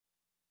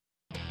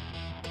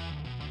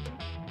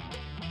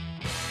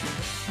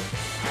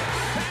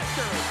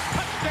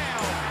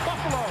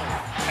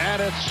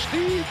And it's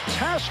Steve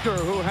Tasker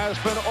who has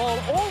been all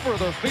over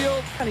the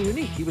field. Kind of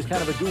unique. He was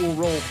kind of a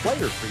dual-role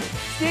player for you.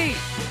 Steve!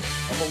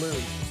 A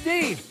balloon.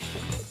 Steve!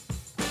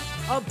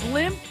 A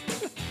blimp?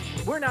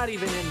 We're not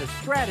even in the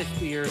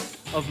stratosphere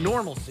of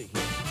normalcy.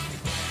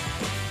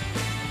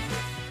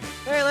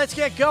 Hey, let's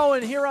get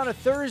going here on a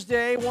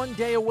Thursday, 1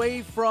 day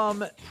away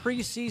from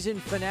preseason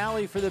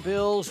finale for the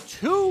Bills,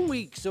 2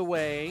 weeks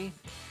away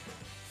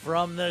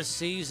from the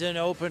season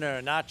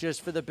opener, not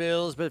just for the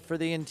Bills, but for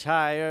the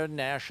entire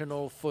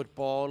National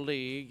Football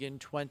League in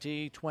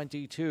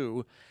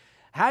 2022.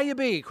 How you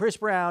be? Chris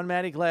Brown,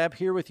 Matty Glab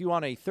here with you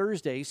on a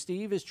Thursday.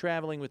 Steve is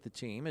traveling with the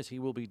team as he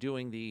will be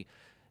doing the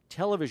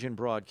television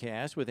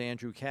broadcast with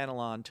Andrew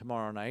Catalon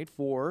tomorrow night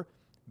for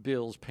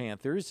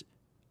Bills-Panthers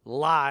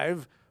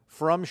live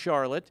from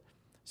Charlotte.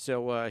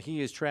 So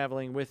he is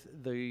traveling with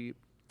the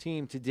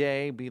team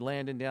today, be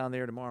landing down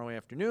there tomorrow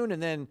afternoon,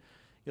 and then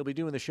he'll be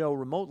doing the show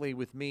remotely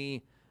with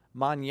me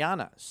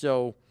mañana.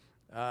 So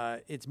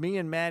it's me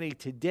and Maddie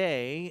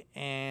today,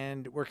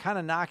 and we're kind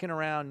of knocking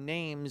around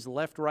names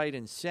left, right,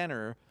 and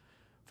center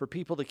for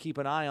people to keep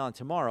an eye on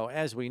tomorrow.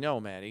 As we know,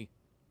 Maddie,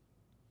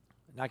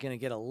 not going to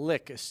get a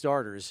lick of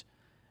starters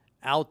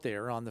out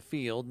there on the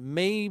field,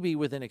 maybe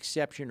with an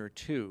exception or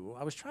two.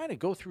 I was trying to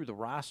go through the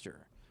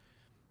roster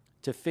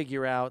to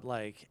figure out,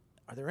 like,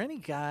 are there any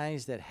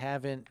guys that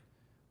haven't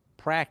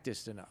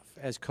practiced enough,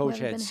 as Coach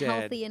had said,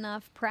 healthy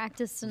enough,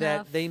 practiced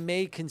enough, that they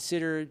may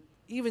consider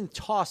even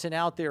tossing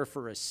out there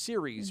for a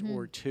series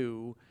or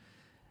two.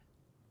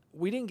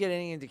 We didn't get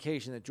any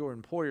indication that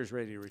Jordan Poyer's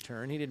ready to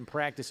return. He didn't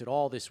practice at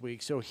all this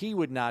week, so he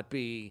would not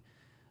be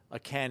a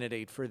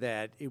candidate for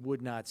that, it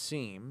would not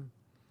seem.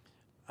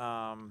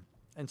 And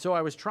so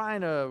I was trying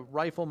to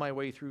rifle my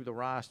way through the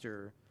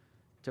roster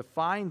to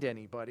find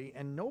anybody,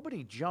 and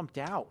nobody jumped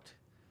out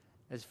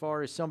as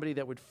far as somebody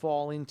that would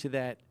fall into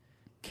that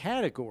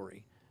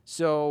category.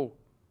 So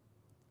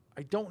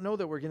I don't know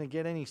that we're going to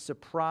get any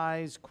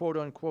surprise,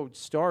 quote-unquote,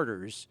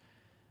 starters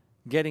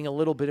getting a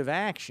little bit of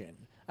action.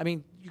 I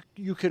mean,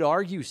 you could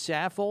argue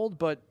Saffold,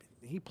 but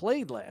he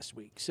played last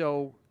week.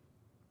 So,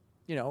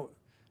 you know,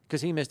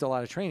 because he missed a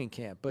lot of training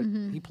camp, but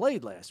he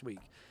played last week.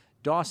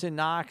 Dawson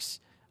Knox,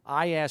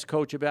 I asked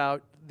Coach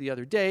about the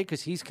other day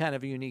because he's kind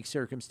of a unique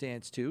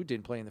circumstance too.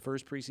 Didn't play in the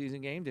first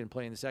preseason game, didn't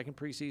play in the second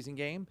preseason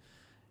game.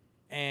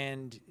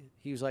 And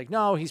he was like,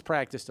 no, he's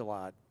practiced a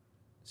lot.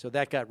 So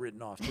that got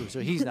written off too. So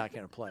he's not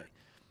going to play.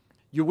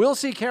 You will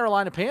see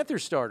Carolina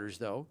Panthers starters,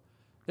 though.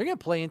 They're going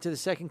to play into the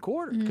second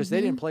quarter because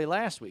they didn't play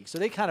last week. So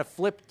they kind of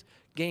flipped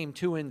game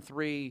 2 and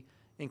 3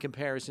 in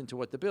comparison to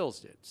what the Bills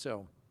did.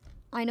 So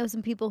I know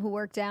some people who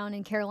work down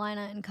in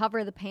Carolina and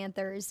cover the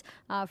Panthers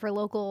for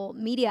local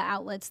media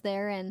outlets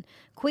there. And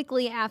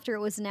quickly after it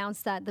was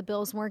announced that the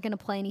Bills weren't going to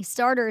play any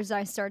starters,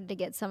 I started to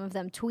get some of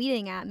them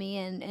tweeting at me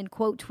and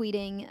quote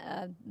tweeting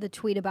the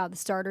tweet about the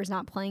starters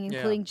not playing,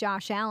 including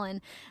Josh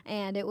Allen.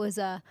 And it was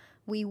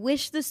we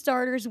wish the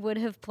starters would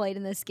have played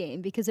in this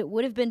game because it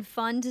would have been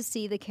fun to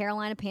see the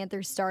Carolina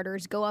Panthers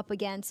starters go up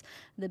against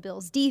the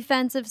Bills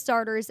defensive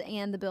starters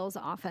and the Bills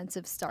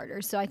offensive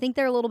starters. So I think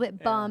they're a little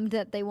bit bummed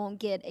that they won't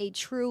get a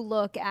true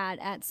look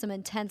at some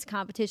intense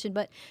competition.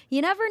 But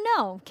you never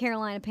know,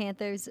 Carolina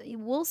Panthers.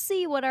 We'll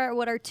see what our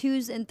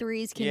 2s and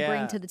 3s can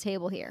bring to the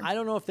table here. I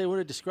don't know if they would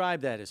have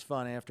described that as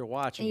fun after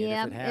watching it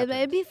if it happened.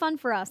 It'd be fun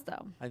for us,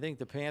 though. I think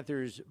the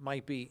Panthers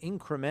might be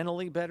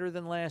incrementally better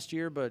than last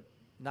year, but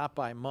not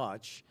by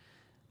much.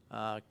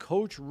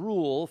 Coach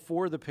Rule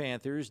for the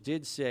Panthers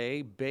did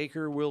say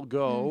Baker will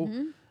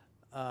go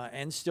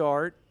and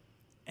start,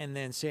 and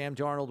then Sam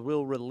Darnold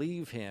will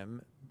relieve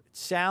him. It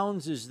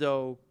sounds as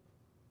though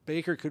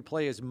Baker could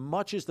play as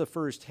much as the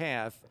first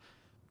half,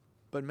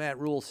 but Matt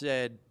Rule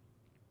said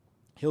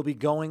he'll be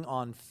going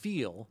on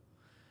feel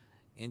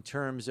in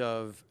terms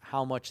of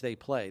how much they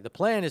play. The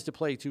plan is to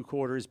play 2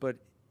 quarters, but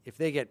if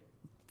they get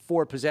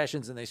 4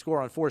 possessions and they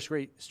score on 4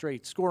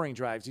 straight scoring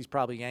drives, he's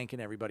probably yanking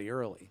everybody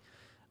early.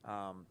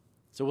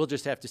 So we'll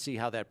just have to see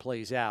how that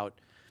plays out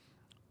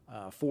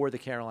for the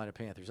Carolina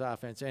Panthers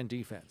offense and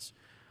defense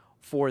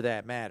for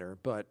that matter.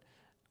 But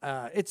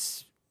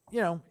it's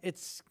going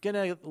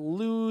to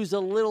lose a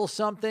little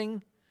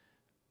something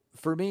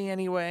for me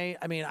anyway.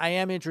 I mean, I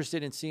am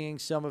interested in seeing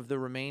some of the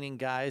remaining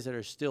guys that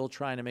are still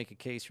trying to make a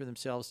case for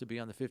themselves to be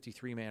on the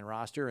 53-man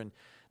roster, and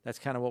that's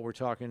kind of what we're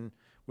talking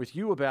with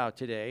you about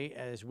today,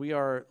 as we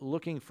are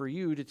looking for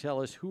you to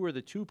tell us who are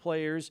the 2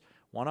 players,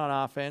 one on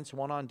offense,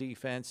 one on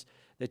defense,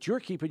 that you're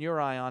keeping your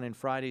eye on in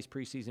Friday's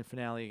preseason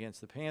finale against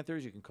the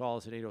Panthers. You can call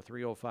us at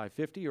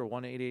 803-0550 or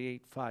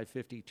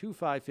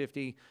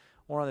 1-888-550-2550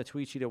 or on the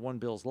tweet sheet at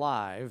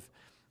OneBillsLive.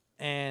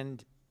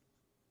 And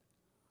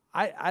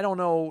I don't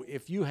know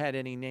if you had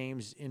any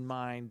names in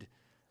mind,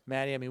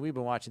 Maddie. I mean, we've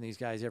been watching these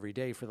guys every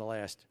day for the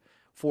last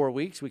 4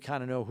 weeks. We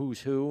kind of know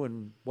who's who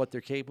and what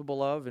they're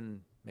capable of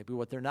and maybe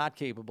what they're not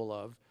capable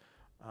of.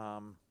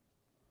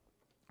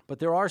 But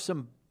there are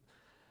some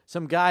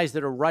guys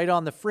that are right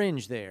on the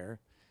fringe there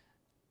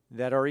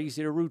that are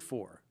easy to root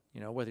for.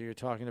 You know, whether you're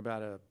talking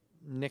about a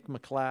Nick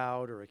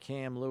McLeod or a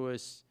Cam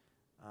Lewis,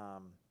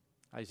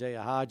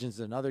 Isaiah Hodgins is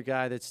another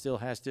guy that still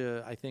has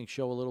to, I think,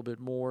 show a little bit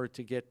more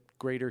to get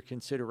greater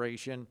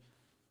consideration.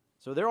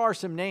 So there are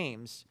some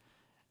names,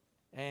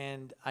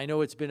 and I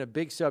know it's been a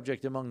big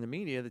subject among the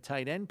media. The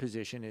tight end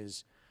position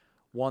is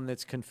one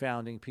that's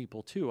confounding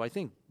people too. I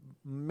think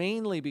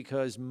mainly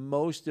because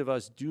most of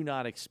us do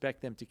not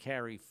expect them to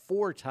carry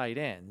 4 tight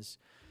ends.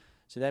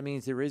 So that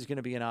means there is going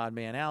to be an odd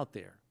man out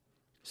there.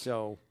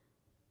 So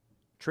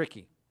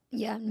tricky.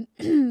 Yeah,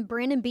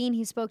 Brandon Beane,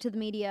 he spoke to the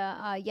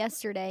media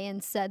yesterday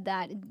and said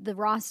that the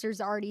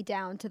roster's already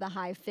down to the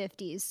high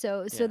 50s.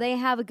 So they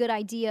have a good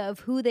idea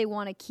of who they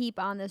want to keep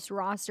on this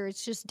roster.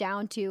 It's just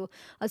down to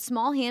a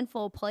small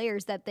handful of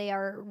players that they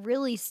are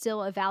really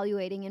still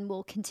evaluating and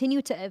will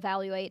continue to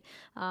evaluate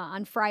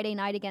on Friday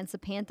night against the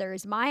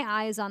Panthers. My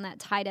eye is on that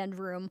tight end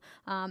room,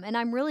 and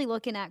I'm really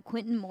looking at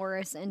Quentin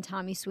Morris and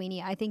Tommy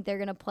Sweeney. I think they're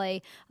going to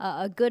play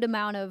a good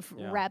amount of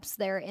reps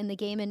there in the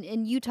game.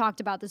 And you talked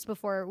about this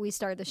before we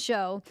started the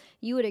show.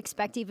 You would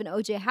expect even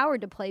O.J.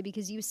 Howard to play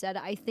because you said,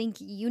 I think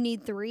you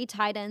need 3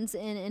 tight ends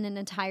in an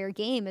entire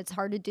game. It's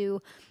hard to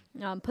do,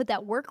 put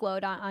that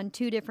workload on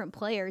 2 different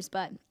players.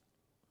 But,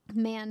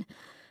 man,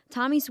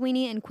 Tommy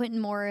Sweeney and Quentin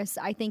Morris,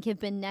 I think, have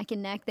been neck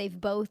and neck.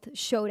 They've both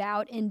showed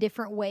out in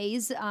different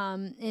ways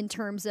in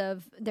terms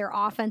of their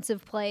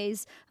offensive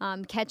plays,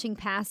 catching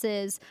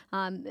passes,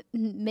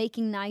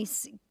 making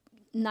nice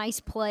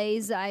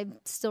plays. I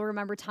still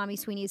remember Tommy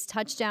Sweeney's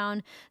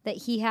touchdown that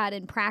he had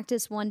in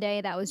practice one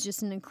day. That was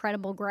just an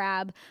incredible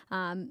grab.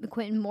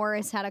 Quentin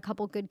Morris had a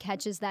couple good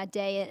catches that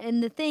day.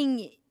 And the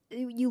thing,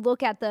 you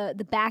look at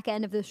the back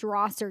end of this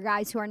roster,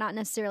 guys who are not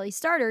necessarily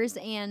starters,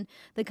 and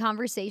the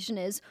conversation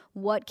is,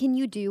 what can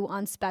you do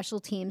on special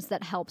teams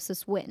that helps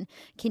us win?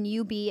 Can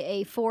you be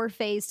a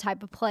 4-phase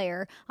type of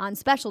player on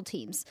special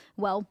teams?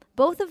 Well,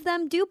 both of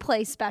them do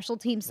play special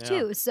teams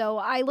too. So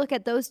I look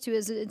at those two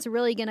as it's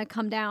really going to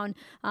come down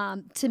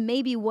to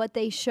maybe what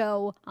they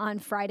show on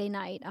Friday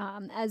night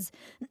as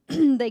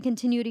they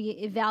continue to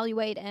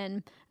evaluate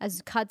and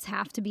as cuts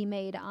have to be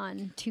made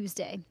on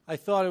Tuesday. I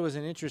thought it was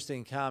an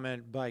interesting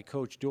comment by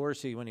Coach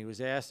Dorsey when he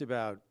was asked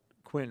about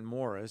Quentin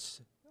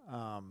Morris.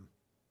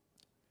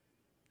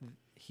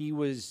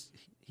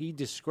 He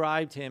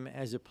described him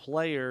as a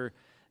player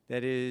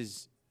that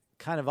is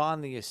kind of on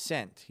the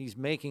ascent. He's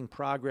making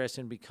progress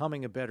and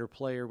becoming a better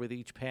player with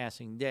each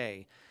passing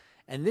day.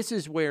 And this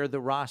is where the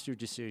roster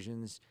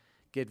decisions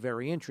get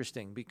very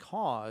interesting,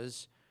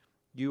 because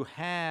you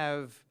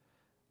have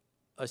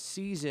a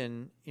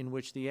season in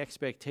which the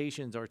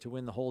expectations are to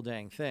win the whole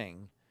dang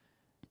thing.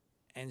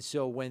 And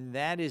so when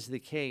that is the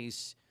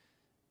case,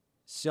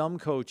 some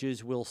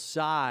coaches will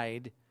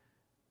side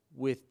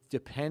with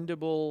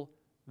dependable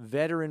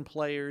veteran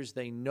players.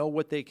 They know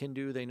what they can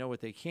do. They know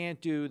what they can't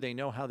do. They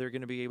know how they're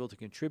going to be able to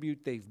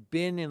contribute. They've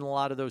been in a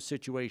lot of those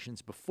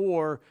situations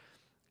before.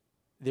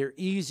 They're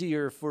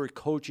easier for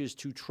coaches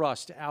to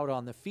trust out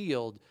on the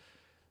field.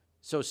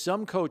 So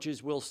some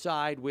coaches will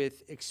side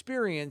with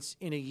experience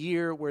in a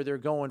year where they're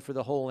going for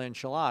the whole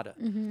enchilada.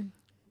 Mm-hmm.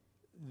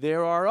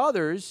 There are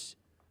others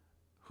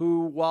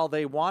who, while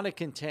they want to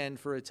contend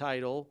for a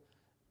title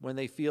when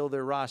they feel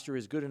their roster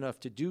is good enough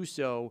to do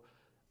so,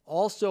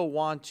 also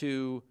want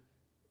to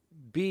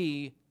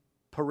be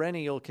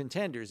perennial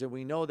contenders. And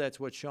we know that's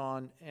what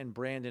Sean and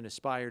Brandon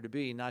aspire to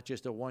be, not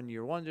just a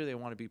one-year wonder. They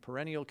want to be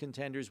perennial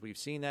contenders. We've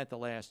seen that the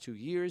last 2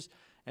 years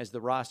as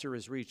the roster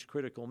has reached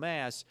critical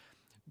mass.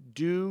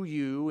 Do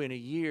you, in a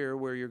year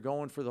where you're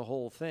going for the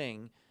whole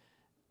thing,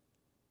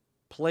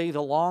 play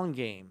the long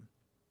game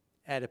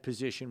at a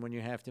position when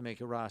you have to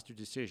make a roster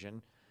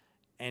decision?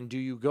 And do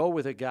you go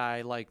with a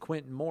guy like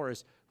Quentin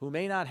Morris, who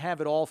may not have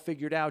it all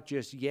figured out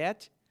just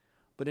yet,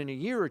 but in a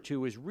year or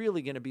two is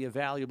really going to be a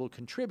valuable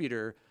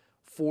contributor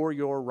for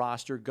your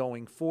roster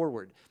going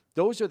forward?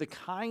 Those are the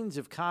kinds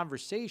of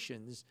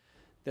conversations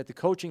that the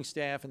coaching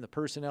staff and the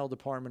personnel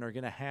department are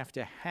going to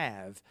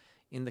have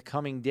in the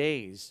coming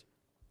days,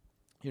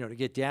 to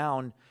get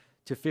down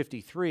to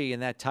 53,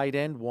 and that tight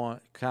end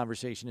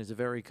conversation is a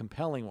very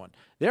compelling one.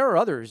 There are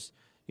others,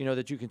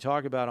 that you can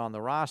talk about on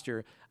the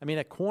roster. I mean,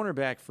 at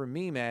cornerback for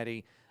me,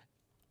 Maddie,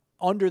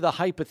 under the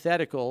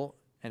hypothetical,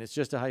 and it's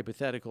just a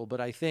hypothetical, but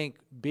I think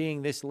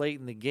being this late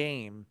in the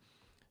game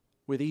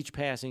with each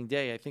passing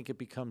day, I think it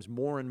becomes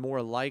more and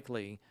more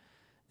likely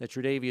that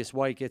Tre'Davious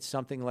White gets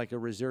something like a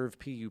reserve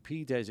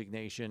PUP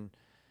designation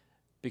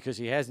because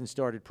he hasn't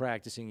started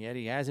practicing yet.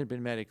 He hasn't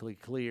been medically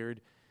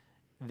cleared.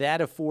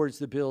 That affords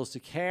the Bills to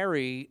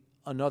carry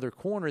another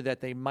corner that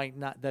they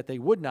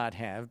would not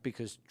have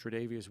because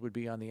Tre'Davious would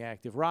be on the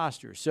active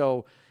roster.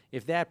 So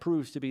if that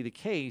proves to be the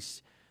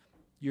case,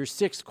 your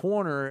 6th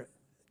corner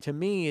to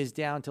me is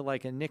down to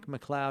like a Nick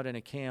McLeod and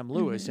a Cam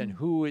Lewis. Mm-hmm.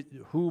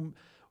 And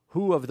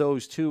who of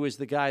those two is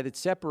the guy that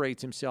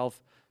separates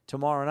himself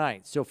tomorrow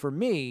night? So for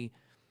me,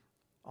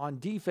 on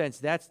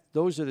defense,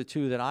 those are the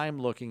two that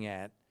I'm looking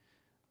at.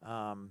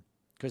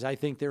 Because I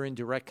think they're in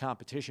direct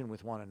competition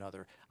with one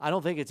another. I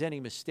don't think it's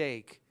any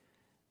mistake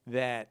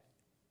that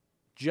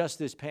just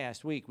this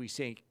past week we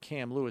see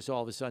Cam Lewis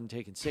all of a sudden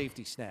taking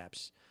safety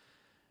snaps.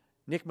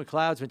 Nick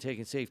McLeod's been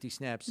taking safety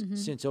snaps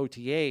since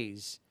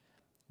OTAs,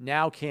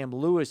 Now Cam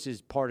Lewis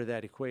is part of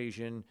that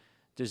equation.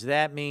 Does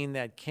that mean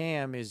that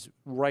Cam is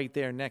right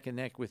there neck and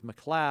neck with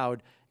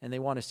McLeod, and they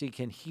want to see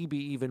can he be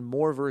even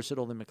more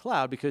versatile than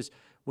McLeod? Because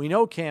we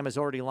know Cam is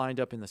already lined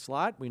up in the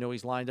slot. We know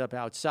he's lined up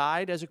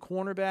outside as a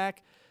cornerback.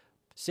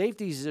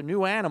 Safeties is a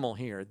new animal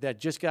here that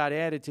just got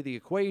added to the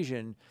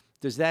equation.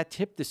 Does that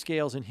tip the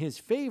scales in his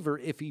favor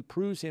if he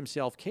proves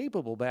himself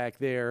capable back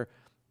there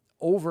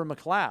over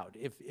McLeod,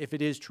 if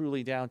it is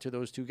truly down to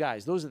those two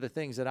guys? Those are the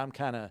things that I'm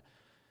kind of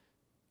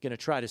going to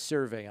try to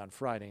survey on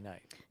Friday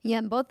night. Yeah,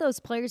 and both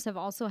those players have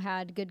also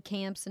had good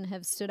camps and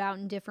have stood out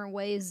in different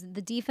ways.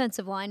 The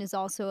defensive line is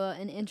also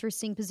an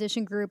interesting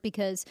position group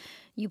because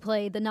you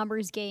play the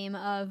numbers game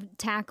of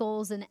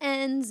tackles and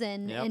ends,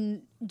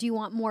 and do you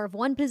want more of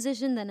one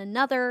position than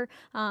another?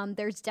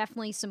 There's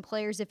definitely some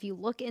players, if you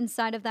look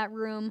inside of that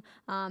room,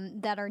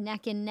 that are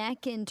neck and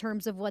neck in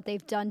terms of what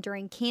they've done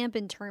during camp,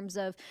 in terms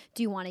of,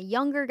 do you want a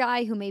younger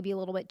guy who may be a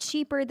little bit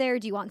cheaper there?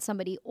 Do you want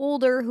somebody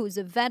older who's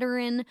a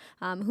veteran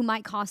who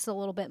might cost a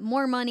little bit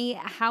more money?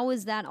 How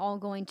is that all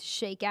going to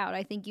shake out?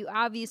 I think you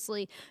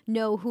obviously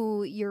know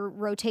who your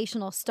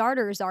rotational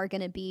starters are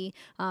going to be,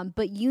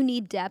 but you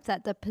need depth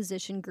at the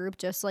position group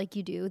just like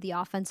you do the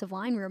offensive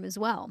line room as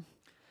well.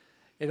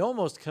 It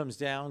almost comes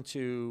down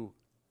to,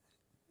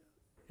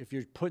 if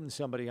you're putting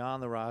somebody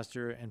on the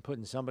roster and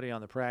putting somebody on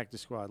the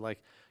practice squad,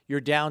 like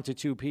you're down to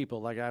two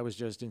people, like I was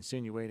just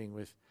insinuating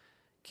with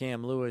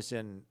Cam Lewis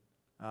and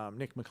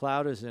Nick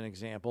McLeod as an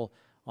example.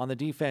 On the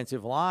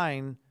defensive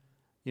line,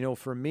 you know,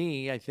 for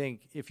me, I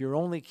think if you're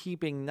only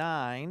keeping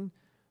 9,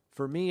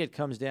 for me it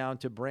comes down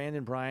to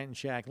Brandon Bryant and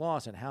Shaq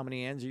Lawson. How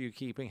many ends are you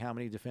keeping? How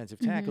many defensive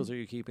tackles are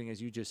you keeping,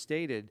 as you just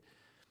stated?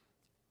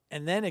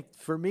 And then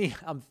for me,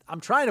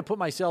 I'm trying to put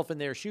myself in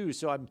their shoes.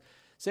 So I'm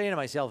saying to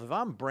myself, if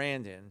I'm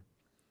Brandon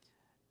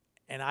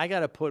and I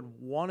got to put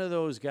one of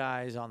those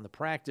guys on the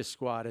practice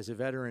squad as a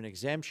veteran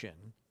exemption,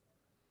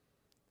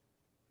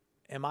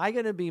 am I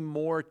going to be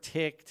more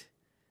ticked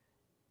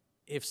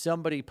if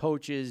somebody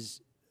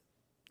poaches,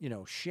 you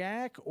know,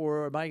 Shaq,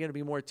 or am I going to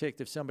be more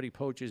ticked if somebody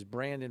poaches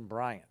Brandon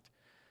Bryant?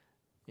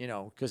 You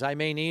know, because I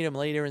may need him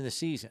later in the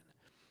season.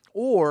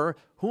 Or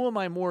who am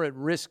I more at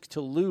risk to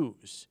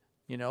lose?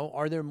 You know,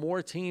 are there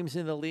more teams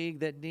in the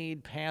league that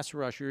need pass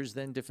rushers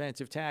than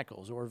defensive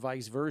tackles, or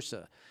vice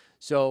versa?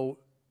 So,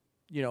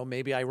 you know,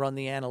 maybe I run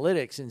the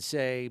analytics and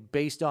say,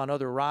 based on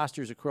other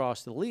rosters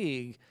across the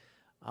league,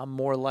 I'm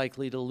more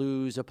likely to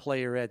lose a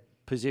player at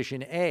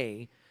position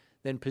A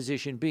than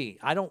position B.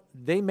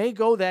 They may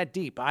go that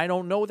deep. I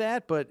don't know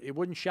that, but it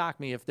wouldn't shock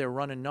me if they're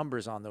running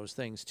numbers on those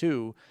things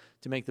too,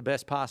 to make the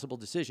best possible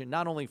decision,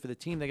 not only for the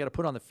team they got to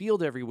put on the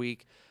field every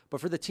week, but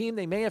for the team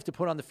they may have to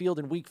put on the field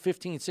in week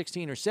 15,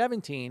 16, or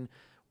 17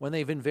 when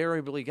they've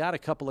invariably got a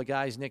couple of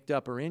guys nicked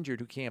up or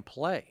injured who can't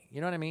play. You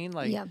know what I mean?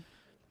 Like, yeah.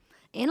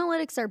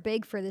 Analytics are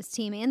big for this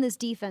team and this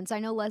defense. I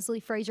know Leslie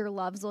Frazier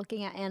loves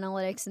looking at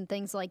analytics and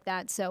things like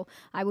that, so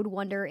I would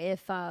wonder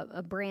if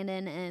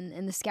Brandon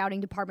and the scouting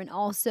department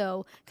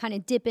also kind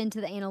of dip into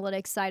the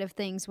analytics side of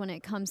things when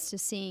it comes to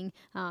seeing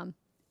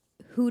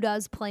who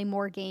does play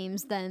more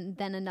games than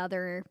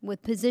another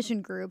with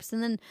position groups.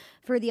 And then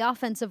for the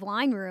offensive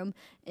line room,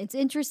 it's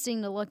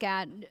interesting to look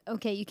at,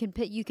 okay, you can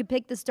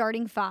pick the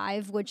starting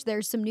 5, which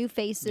there's some new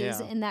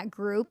faces in that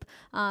group.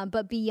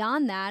 But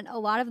beyond that, a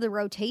lot of the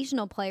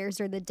rotational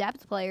players or the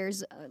depth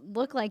players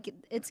look like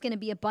it's going to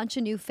be a bunch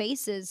of new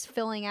faces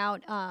filling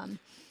out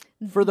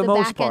for the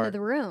most back part, end of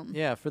the room.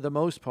 Yeah, for the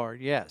most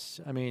part,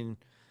 yes. I mean,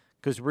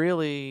 because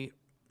really,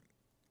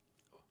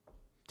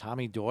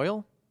 Tommy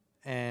Doyle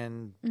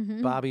and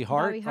Bobby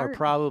Hart are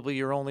probably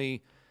your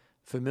only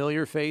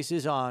familiar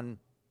faces on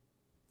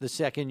the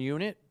second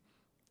unit.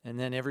 And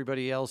then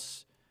everybody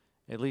else,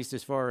 at least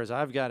as far as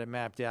I've got it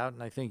mapped out,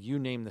 and I think you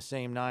named the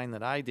same 9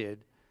 that I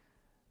did,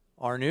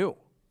 are new.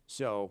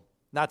 So,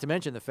 not to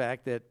mention the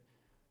fact that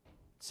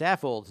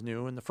Saffold's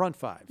new in the front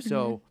 5.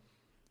 So,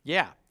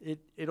 yeah,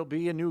 it'll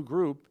be a new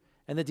group.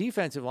 And the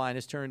defensive line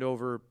has turned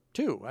over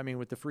too. I mean,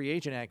 with the free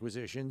agent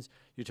acquisitions,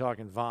 you're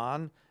talking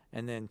Vaughn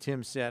and then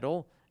Tim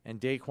Settle and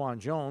Daquan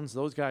Jones.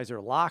 Those guys are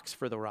locks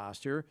for the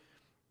roster,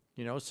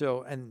 you know.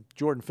 So, and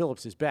Jordan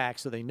Phillips is back,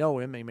 so they know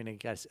him. I mean, I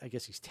guess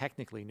he's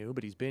technically new,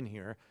 but he's been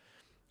here.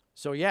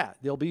 So, yeah,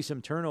 there'll be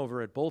some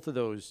turnover at both of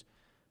those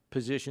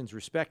positions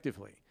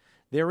respectively.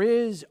 There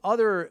is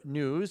other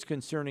news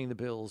concerning the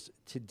Bills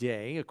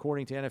today.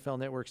 According to NFL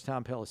Network's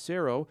Tom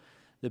Pelissero,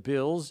 the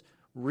Bills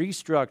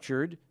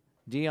restructured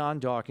Deion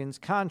Dawkins'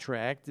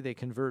 contract. They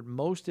convert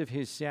most of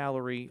his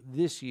salary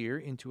this year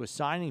into a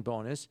signing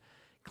bonus,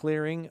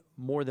 clearing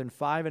more than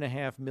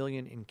 $5.5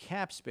 million in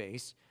cap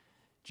space.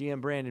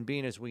 GM Brandon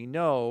Beane, as we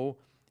know,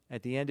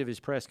 at the end of his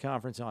press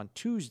conference on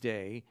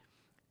Tuesday,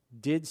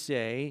 did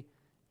say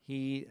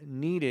he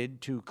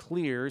needed to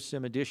clear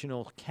some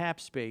additional cap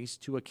space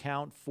to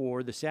account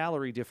for the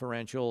salary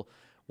differential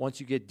once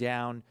you get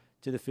down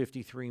to the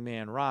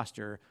 53-man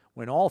roster,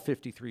 when all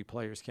 53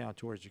 players count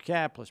towards your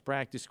cap, plus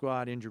practice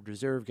squad, injured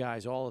reserve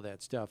guys, all of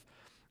that stuff.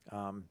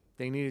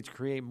 They needed to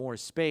create more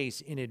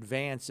space in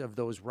advance of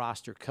those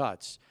roster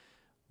cuts,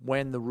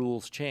 when the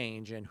rules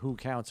change and who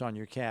counts on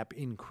your cap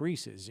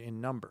increases in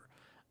number.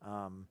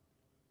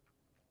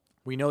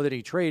 We know that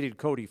he traded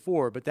Cody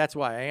Ford, but that's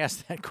why I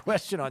asked that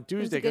question on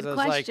Tuesday, because I was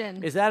like,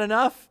 is that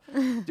enough?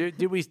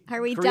 Did we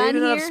create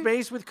enough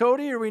space with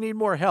Cody, or we need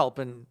more help?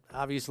 And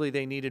obviously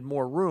they needed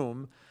more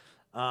room.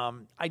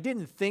 I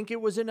didn't think it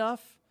was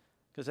enough,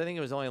 because I think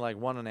it was only like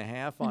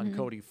 1.5 on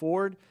Cody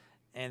Ford,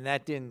 and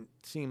that didn't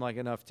seem like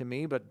enough to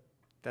me, but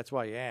that's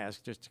why you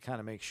ask, just to kind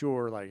of make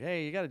sure, like,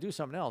 hey, you got to do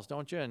something else,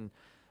 don't you? And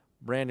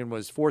Brandon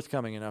was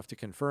forthcoming enough to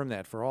confirm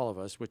that for all of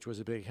us, which was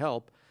a big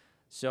help.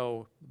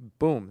 So,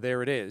 boom,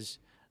 there it is.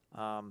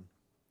 And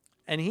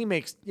he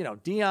makes,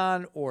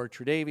 Dion or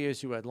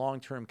Tre'Davious, who had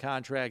long-term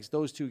contracts,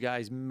 those two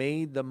guys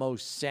made the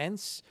most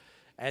sense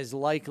as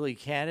likely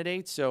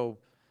candidates. So,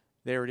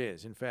 there it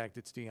is. In fact,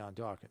 it's Dion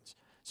Dawkins.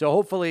 So,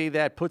 hopefully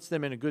that puts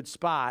them in a good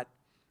spot,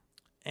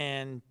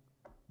 and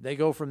they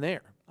go from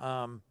there.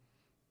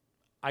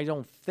 I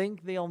don't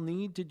think they'll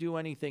need to do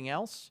anything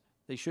else.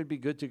 They should be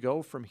good to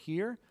go from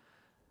here.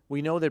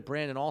 We know that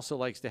Brandon also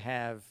likes to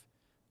have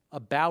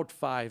about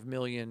 $5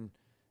 million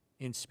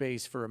in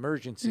space for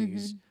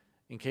emergencies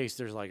in case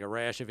there's like a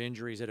rash of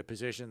injuries at a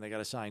position. They got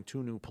to sign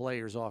 2 new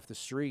players off the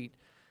street.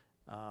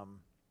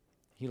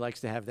 He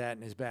likes to have that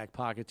in his back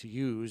pocket to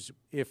use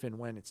if and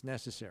when it's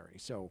necessary.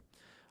 So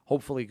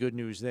hopefully good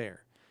news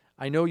there.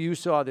 I know you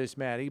saw this,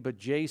 Maddie, but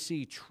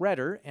J.C.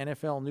 Tretter,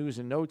 NFL News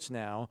and Notes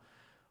now,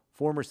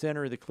 former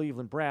center of the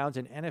Cleveland Browns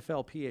and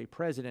NFLPA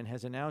president,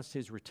 has announced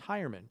his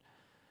retirement.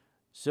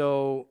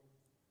 So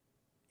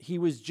he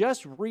was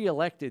just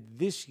reelected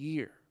this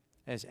year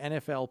as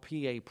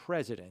NFLPA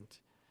president.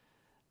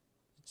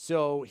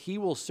 So he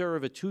will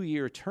serve a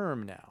 2-year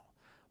term now.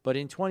 But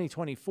in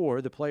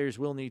 2024, the players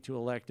will need to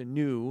elect a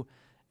new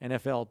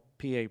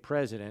NFLPA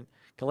president.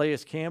 Calais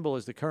Campbell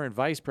is the current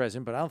vice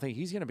president, but I don't think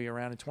he's going to be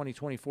around in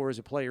 2024 as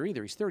a player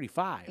either. He's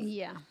 35.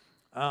 Yeah.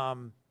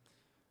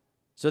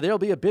 So there'll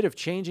be a bit of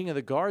changing of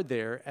the guard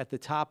there at the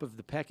top of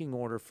the pecking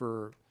order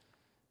for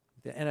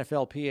the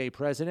NFLPA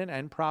president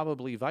and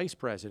probably vice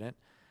president.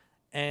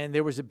 And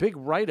there was a big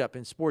write-up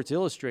in Sports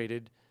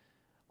Illustrated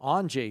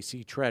on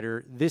J.C.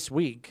 Tretter this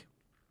week.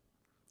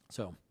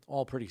 So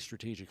all pretty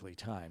strategically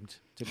timed,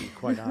 to be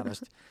quite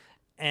honest.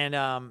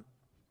 And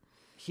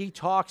he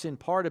talks in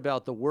part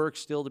about the work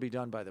still to be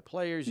done by the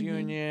players'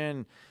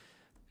 union.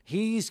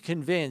 He's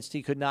convinced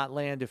he could not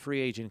land a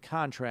free agent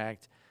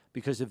contract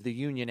because of the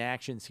union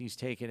actions he's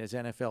taken as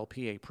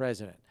NFLPA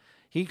president.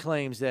 He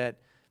claims that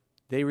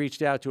they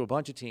reached out to a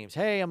bunch of teams.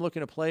 Hey, I'm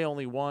looking to play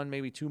only 1,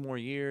 maybe 2 more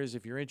years.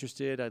 If you're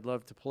interested, I'd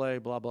love to play,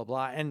 blah, blah,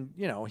 blah. And,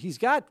 he's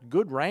got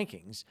good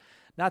rankings.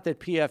 Not that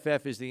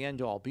PFF is the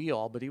end-all,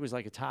 be-all, but he was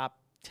like a top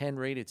 10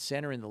 rated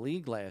center in the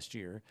league last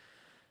year.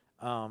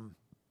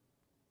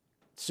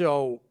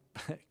 So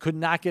could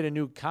not get a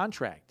new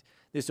contract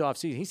this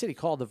offseason. He said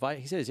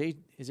he said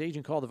his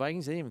agent called the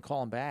Vikings. They didn't even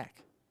call him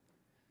back.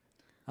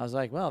 I was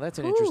like, well, that's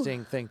an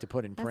interesting thing to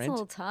put in print. That's a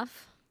little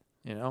tough.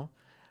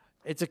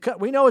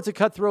 We know it's a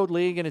cutthroat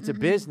league and it's a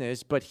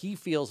business, but he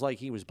feels like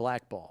he was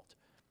blackballed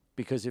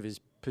because of his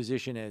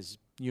position as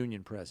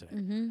union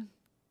president.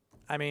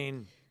 I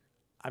mean,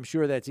 I'm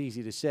sure that's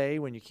easy to say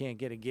when you can't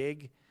get a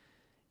gig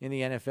in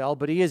the NFL,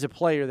 but he is a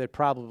player that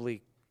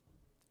probably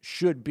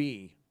should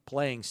be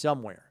playing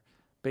somewhere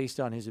based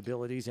on his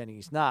abilities, and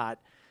he's not.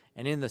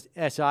 And in the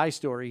SI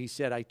story, he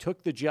said, I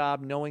took the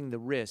job knowing the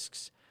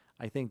risks.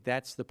 I think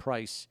that's the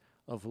price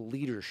of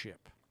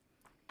leadership.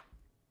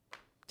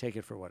 Take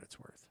it for what it's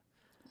worth.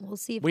 We'll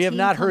see if we have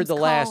not heard the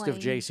last of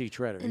J.C.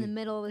 Tretter. In the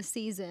middle of the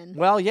season.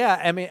 Well, yeah,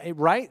 I mean,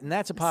 right? And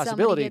that's a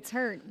possibility. Somebody gets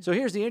hurt. So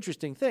here's the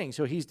interesting thing.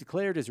 So he's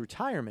declared his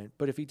retirement,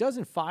 but if he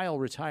doesn't file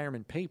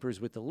retirement papers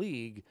with the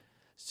league,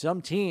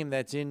 some team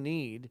that's in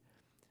need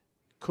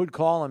could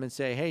call him and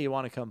say, hey, you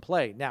want to come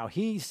play? Now,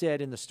 he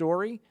said in the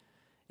story,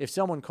 if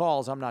someone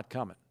calls, I'm not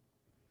coming.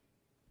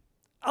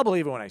 I'll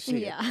believe it when I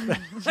see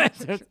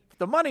it.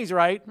 The money's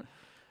right.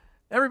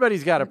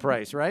 Everybody's got a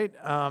price, right?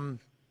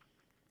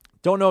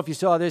 Don't know if you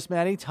saw this,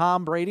 Maddie.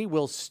 Tom Brady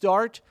will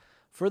start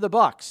for the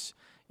Bucs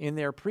in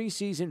their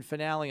preseason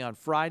finale on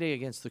Friday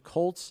against the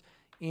Colts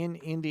in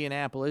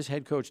Indianapolis.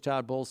 Head coach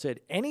Todd Bowles said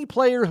any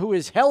player who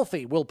is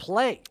healthy will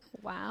play.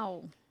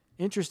 Wow.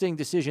 Interesting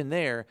decision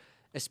there,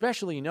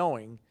 especially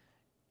knowing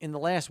in the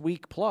last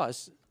week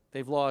plus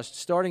they've lost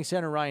starting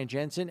center Ryan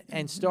Jensen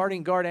and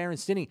starting guard Aaron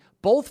Stinney,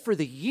 both for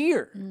the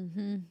year.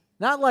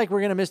 Not like we're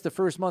going to miss the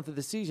first month of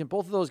the season.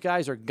 Both of those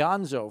guys are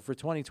gonzo for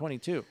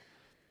 2022.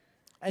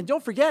 And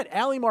don't forget,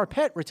 Ali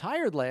Marpet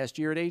retired last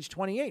year at age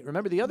 28.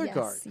 Remember the other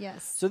guard?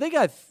 Yes. So they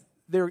got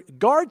their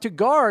guard to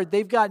guard.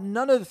 They've got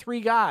none of the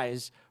 3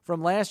 guys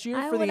from last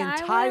year for the entire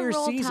season. I would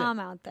roll Tom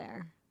out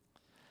there.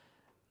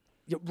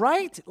 Yeah,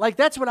 right? Like,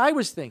 that's what I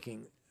was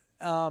thinking.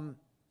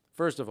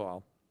 First of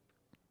all,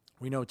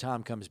 we know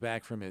Tom comes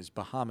back from his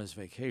Bahamas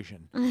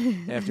vacation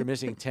after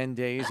missing 10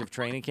 days of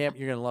training camp.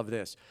 You're going to love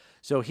this.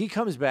 So he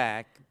comes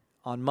back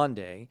on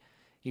Monday.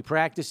 He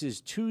practices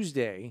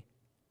Tuesday.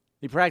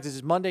 He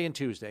practices Monday and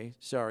Tuesday.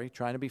 Sorry,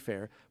 trying to be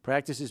fair.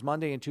 Practices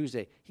Monday and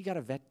Tuesday. He got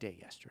a vet day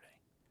yesterday.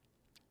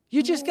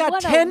 You just got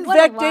What a- 10 what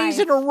a vet days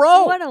in a life.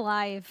 row. What a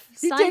life.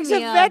 He Sign takes a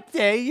me up. vet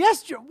day.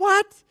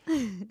 What?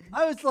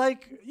 I was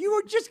like,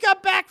 you just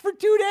got back for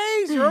 2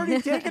 days. You're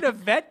already taking a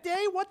vet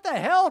day? What the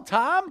hell,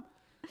 Tom?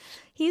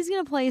 He's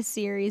going to play a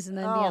series and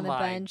then be on the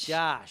bench. Oh, my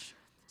gosh.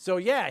 So,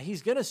 yeah,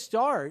 he's going to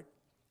start.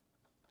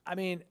 I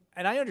mean,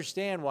 and I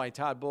understand why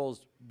Todd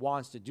Bowles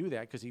wants to do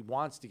that because he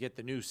wants to get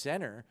the new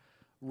center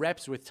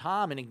reps with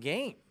Tom in a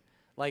game.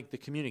 Like the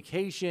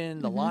communication,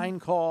 the line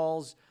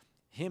calls,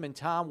 him and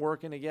Tom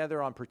working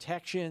together on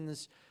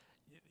protections.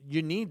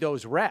 You need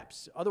those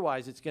reps.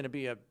 Otherwise, it's going to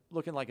be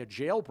looking like a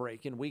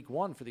jailbreak in week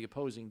 1 for the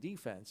opposing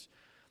defense.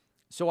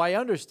 So I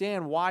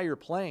understand why you're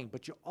playing,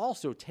 but you're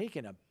also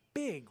taking a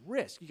big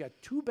risk. You got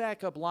 2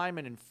 backup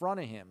linemen in front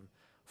of him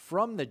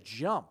from the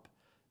jump.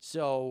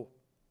 So,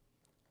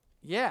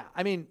 yeah,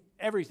 I mean,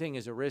 everything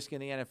is a risk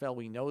in the NFL.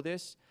 We know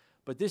this.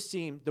 But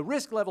the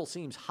risk level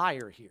seems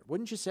higher here,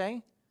 wouldn't you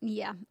say?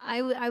 Yeah,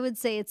 I would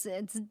say it's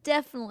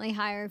definitely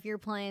higher if you're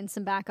playing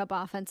some backup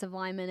offensive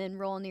linemen and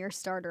rolling your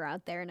starter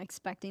out there and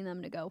expecting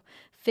them to go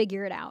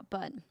figure it out.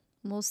 But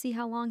we'll see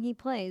how long he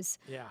plays.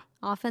 Yeah.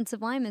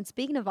 Offensive linemen.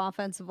 Speaking of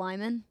offensive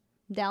linemen,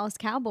 Dallas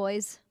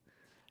Cowboys.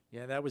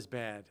 Yeah, that was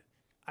bad.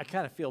 I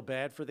kind of feel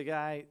bad for the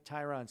guy,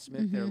 Tyron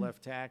Smith, their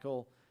left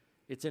tackle.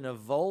 It's an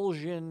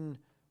avulsion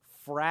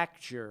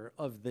fracture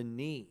of the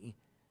knee,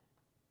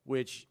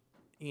 which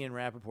Ian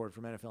Rappaport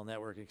from NFL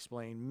Network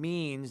explained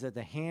means that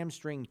the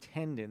hamstring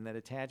tendon that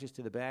attaches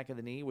to the back of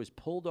the knee was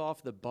pulled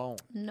off the bone.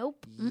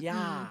 Nope.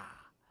 Yeah.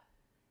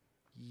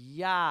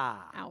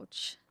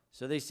 Ouch.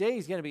 So they say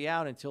he's going to be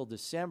out until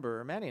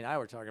December. Manny and I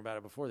were talking about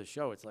it before the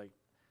show. It's like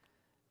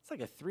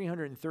a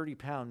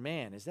 330-pound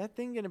man. Is that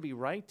thing going to be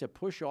right to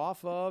push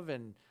off of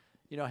and,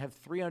 have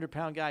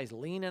 300-pound guys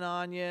leaning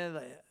on you?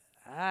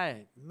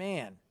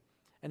 Man.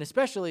 And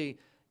especially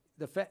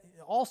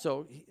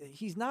also,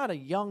 he's not a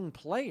young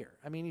player.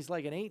 I mean, he's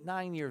like an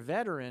 8-9-year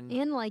veteran.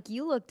 And like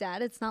you looked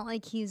at, it's not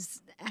like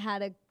he's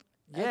had a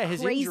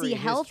his crazy injury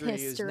health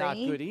history is not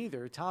good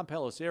either. Tom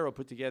Pelissero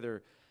put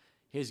together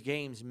his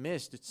games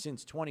missed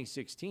since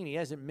 2016. He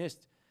hasn't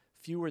missed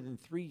fewer than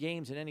 3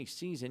 games in any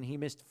season. He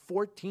missed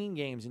 14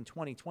 games in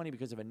 2020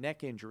 because of a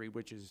neck injury,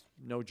 which is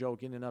no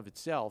joke in and of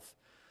itself.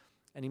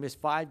 And he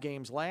missed 5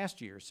 games last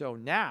year. So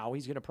now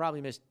he's going to probably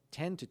miss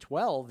 10 to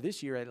 12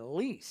 this year at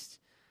least.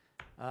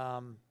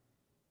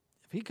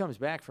 If he comes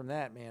back from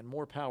that, man,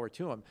 more power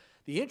to him.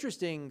 The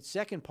interesting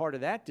second part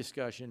of that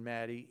discussion,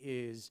 Maddie,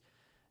 is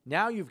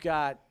now you've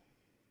got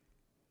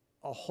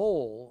a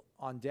hole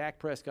on Dak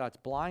Prescott's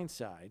blind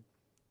side.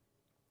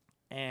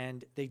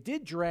 And they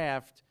did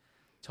draft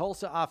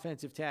Tulsa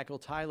offensive tackle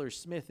Tyler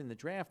Smith in the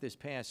draft this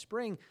past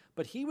spring,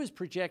 but he was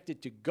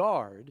projected to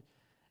guard.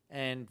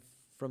 And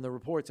from the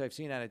reports I've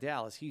seen out of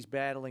Dallas, he's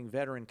battling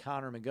veteran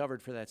Connor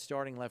McGovern for that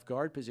starting left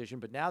guard position.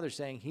 But now they're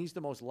saying he's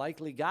the most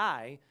likely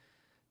guy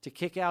to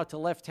kick out to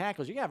left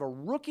tackles. You have a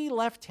rookie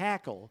left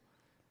tackle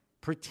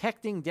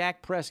protecting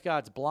Dak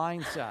Prescott's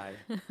blind side,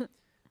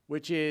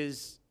 which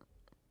is,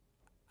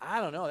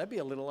 I don't know, that'd be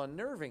a little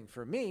unnerving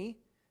for me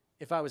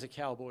if I was a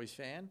Cowboys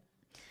fan.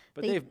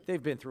 But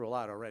they've been through a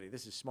lot already.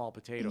 This is small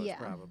potatoes,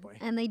 probably.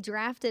 And they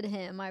drafted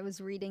him. I was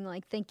reading,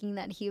 thinking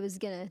that he was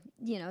going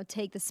to,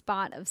 take the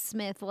spot of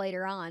Smith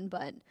later on,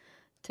 but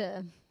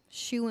to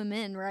shoo him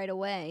in right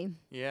away.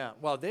 Yeah.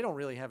 Well, they don't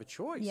really have a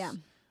choice. Yeah.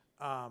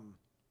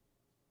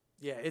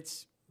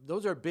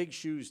 Those are big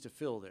shoes to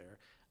fill there.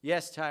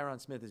 Yes,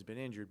 Tyron Smith has been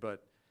injured,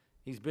 but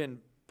he's been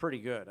pretty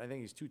good. I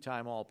think he's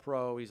 2-time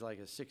All-Pro. He's like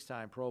a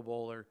 6-time Pro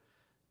Bowler.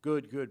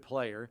 Good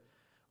player.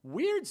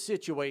 Weird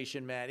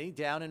situation, Maddie,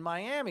 down in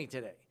Miami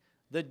today.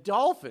 The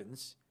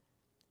Dolphins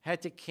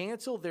had to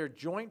cancel their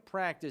joint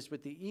practice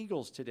with the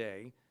Eagles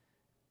today.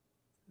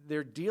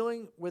 They're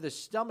dealing with a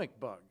stomach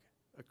bug,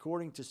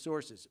 according to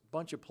sources. A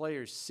bunch of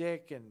players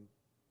sick and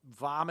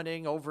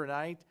vomiting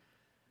overnight.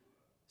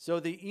 So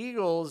the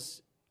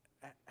Eagles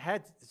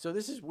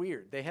this is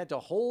weird. They had to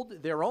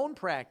hold their own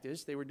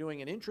practice. They were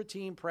doing an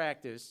intra-team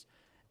practice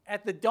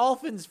at the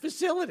Dolphins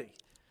facility.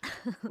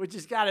 Which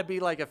has got to be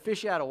like a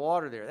fish out of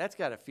water there. That's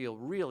got to feel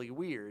really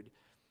weird.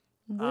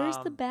 Where's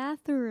the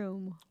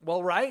bathroom?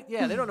 Well, right?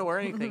 Yeah, they don't know where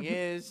anything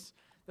is.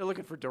 They're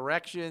looking for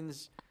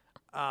directions.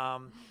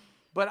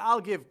 But I'll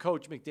give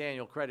Coach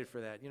McDaniel credit for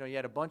that. You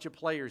had a bunch of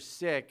players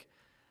sick.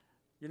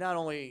 You're not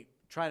only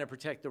trying to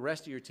protect the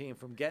rest of your team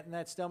from getting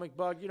that stomach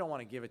bug, you don't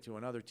want to give it to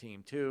another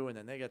team, too, and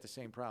then they got the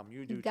same problem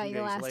you do 2 days later. You've got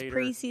your last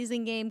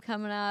preseason game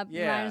coming up.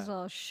 Yeah. You might as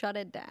well shut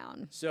it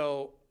down.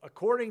 So,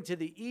 according to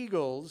the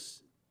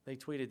Eagles, they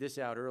tweeted this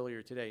out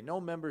earlier today. No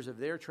members of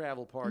their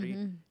travel party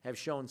have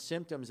shown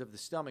symptoms of the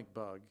stomach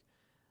bug.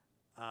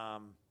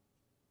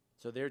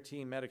 So their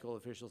team medical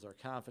officials are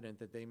confident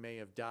that they may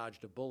have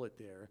dodged a bullet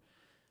there.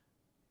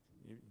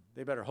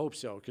 They better hope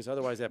so, because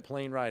otherwise that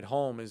plane ride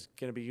home is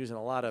going to be using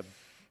a lot of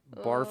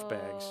barf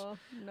bags.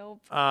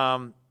 Nope.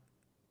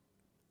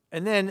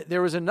 And then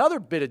there was another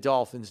bit of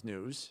Dolphins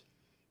news.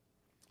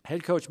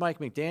 Head coach Mike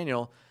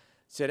McDaniel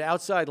said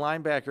outside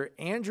linebacker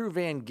Andrew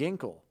Van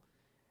Ginkel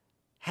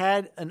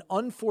had an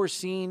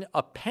unforeseen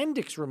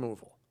appendix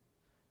removal.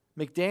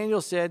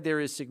 McDaniel said there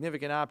is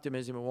significant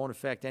optimism. It won't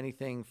affect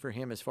anything for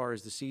him as far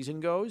as the season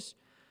goes.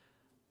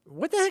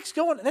 What the heck's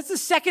going on? That's the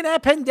second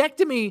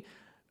appendectomy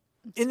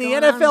in the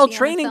NFL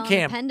training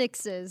camp.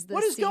 Appendixes this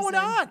what is season. going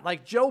on?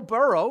 Like Joe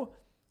Burrow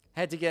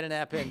had to get an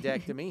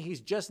appendectomy.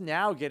 He's just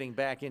now getting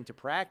back into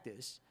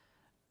practice.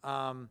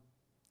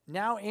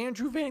 Now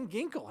Andrew Van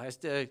Ginkel has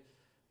to,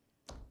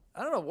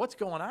 I don't know what's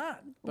going on.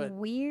 But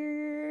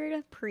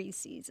weird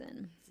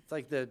preseason. It's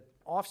like the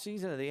off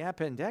season of the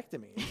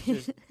appendectomy. It's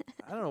just,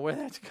 I don't know where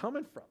that's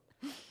coming from.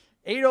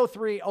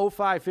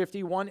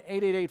 803-0550,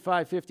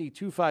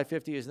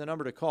 1-888-550-2550 is the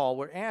number to call.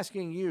 We're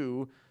asking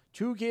you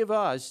to give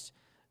us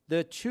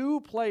the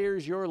two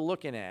players you're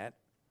looking at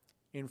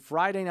in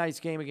Friday night's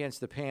game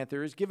against the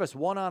Panthers. Give us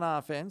one on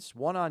offense,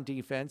 one on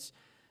defense.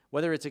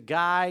 Whether it's a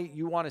guy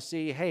you want to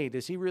see, hey,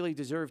 does he really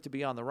deserve to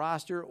be on the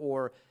roster?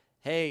 Or,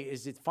 hey,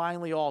 is it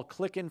finally all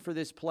clicking for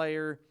this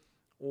player?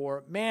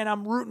 Or, man,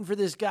 I'm rooting for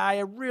this guy.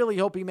 I really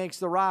hope he makes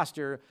the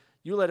roster.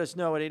 You let us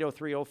know at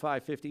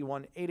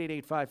 803-0550,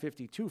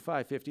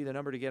 1-888-550-2550, the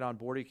number to get on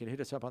board. You can hit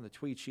us up on the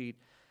tweet sheet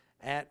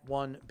at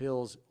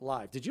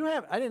OneBillsLive. Did you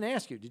have, I didn't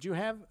ask you, did you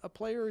have a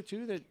player or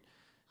two that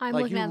I'm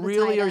like looking you at the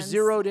really tight are ends.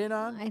 zeroed in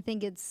on? I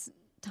think it's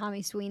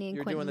Tommy Sweeney and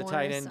You're Quentin doing the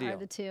Morris tight end deal. are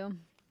the two.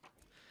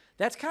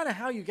 That's kind of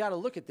how you got to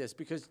look at this,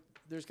 because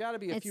there's got to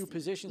be a few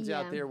positions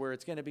out yeah. there where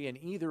it's going to be an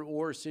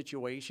either-or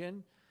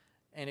situation,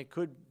 and it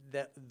could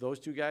that those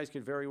two guys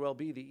could very well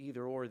be the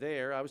either-or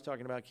there. I was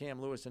talking about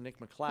Cam Lewis and Nick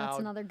McLeod. That's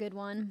another good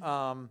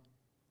one.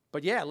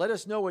 But, yeah, let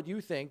us know what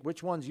you think,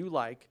 which ones you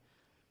like,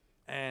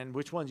 and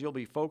which ones you'll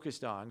be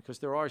focused on, because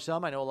there are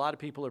some. I know a lot of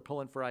people are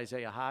pulling for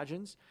Isaiah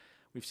Hodgins.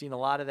 We've seen a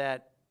lot of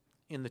that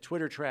in the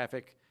Twitter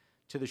traffic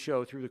to the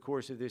show through the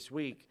course of this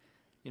week,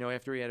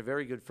 after he had a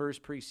very good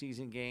first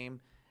preseason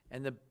game.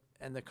 And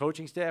the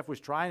coaching staff was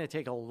trying to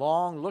take a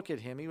long look at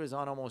him. He was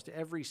on almost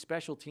every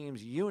special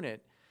teams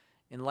unit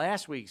in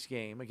last week's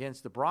game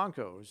against the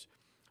Broncos,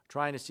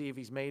 trying to see if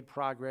he's made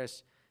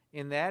progress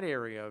in that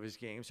area of his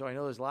game. So I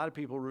know there's a lot of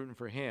people rooting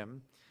for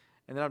him.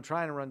 And then I'm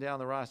trying to run down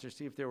the roster,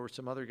 see if there were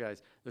some other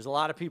guys. There's a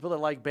lot of people that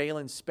like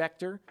Balin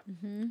Spector.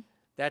 Mm-hmm.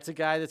 That's a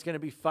guy that's going to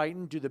be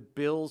fighting. Do the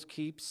Bills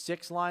keep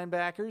 6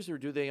 linebackers, or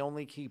do they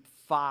only keep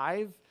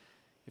 5?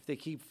 If they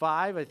keep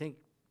 5, I think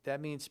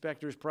that means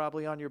Spector's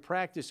probably on your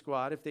practice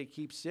squad. If they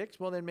keep 6,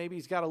 well, then maybe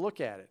he's got to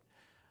look at it.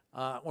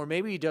 Or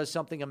maybe he does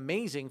something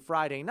amazing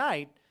Friday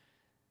night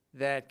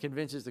that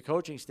convinces the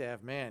coaching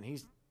staff, man,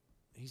 he's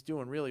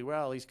doing really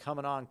well. He's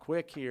coming on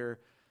quick here.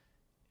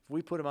 If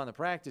we put him on the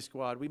practice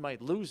squad, we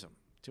might lose him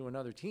to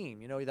another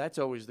team. That's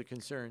always the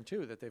concern,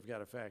 too, that they've got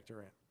to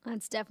factor in.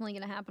 That's definitely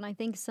going to happen. I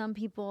think some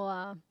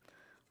people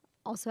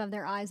also have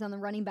their eyes on the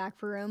running back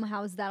room.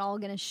 How is that all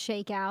going to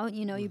shake out?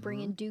 You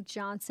bring in Duke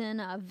Johnson,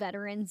 a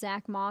veteran.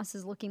 Zach Moss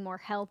is looking more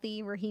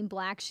healthy. Raheem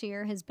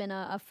Blackshear has been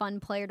a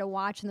fun player to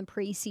watch in the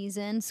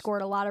preseason,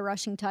 scored a lot of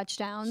rushing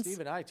touchdowns.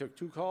 Steve and I took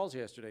 2 calls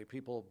yesterday,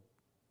 people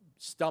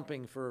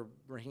stumping for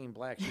Raheem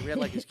Blackshear. We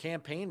had his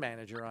campaign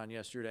manager on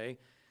yesterday.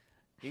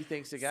 He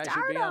thinks the guy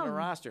should be on the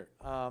roster.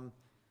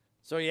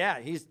 So,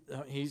 yeah,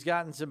 he's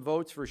gotten some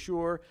votes for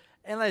sure.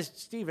 And as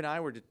Steve and I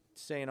were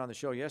saying on the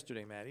show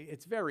yesterday, Maddie,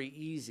 it's very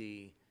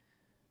easy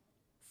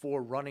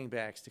for running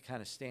backs to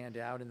kind of stand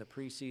out in the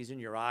preseason.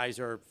 Your eyes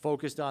are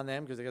focused on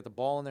them because they got the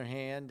ball in their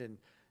hand, and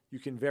you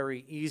can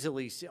very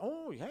easily see,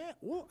 oh, yeah,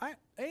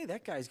 hey,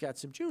 that guy's got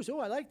some juice. Oh,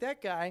 I like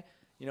that guy.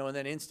 And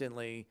then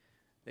instantly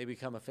they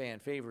become a fan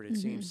favorite, it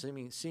seems,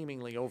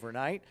 seemingly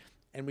overnight.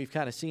 And we've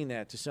kind of seen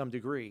that to some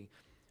degree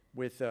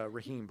with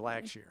Raheem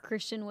Blackshear.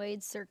 Christian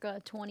Wade circa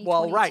 2022.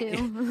 Well,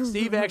 right.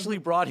 Steve actually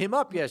brought him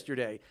up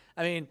yesterday.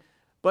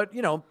 But,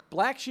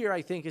 Blackshear,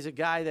 I think, is a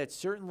guy that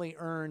certainly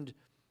earned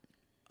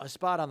a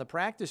spot on the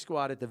practice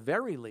squad at the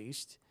very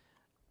least.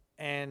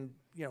 And,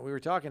 we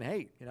were talking,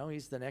 hey,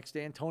 he's the next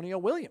Antonio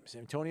Williams.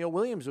 Antonio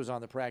Williams was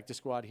on the practice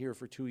squad here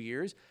for 2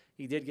 years.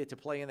 He did get to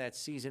play in that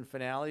season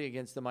finale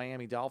against the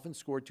Miami Dolphins,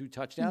 scored 2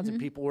 touchdowns, and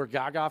people were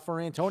gaga for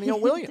Antonio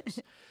Williams.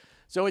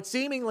 So it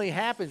seemingly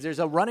happens. There's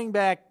an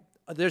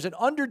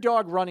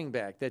underdog running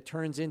back that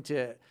turns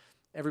into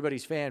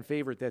everybody's fan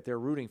favorite that they're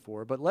rooting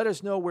for. But let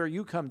us know where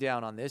you come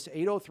down on this.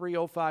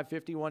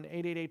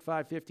 803-0550,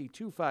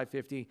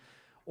 1-888-550-2550,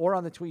 or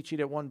on the tweet sheet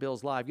at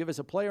OneBillsLive. Give us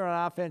a player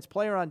on offense,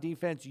 player on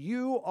defense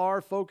you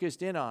are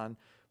focused in on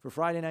for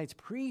Friday night's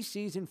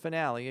preseason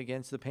finale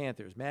against the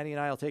Panthers. Maddie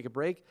and I will take a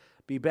break,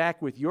 be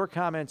back with your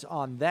comments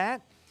on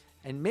that,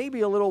 and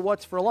maybe a little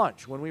what's for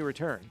lunch when we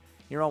return.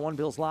 Here on One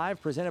Bills Live,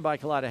 presented by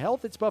Kaleida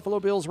Health. It's Buffalo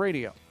Bills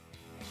Radio.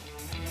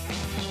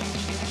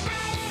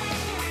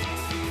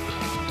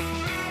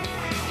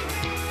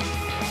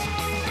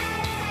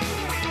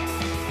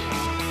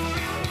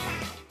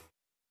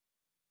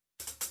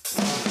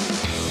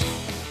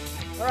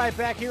 All right,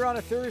 back here on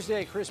a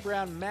Thursday. Chris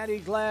Brown,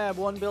 Maddie Glab,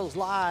 One Bills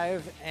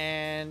Live,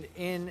 and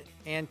in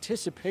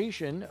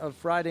anticipation of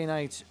Friday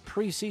night's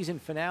preseason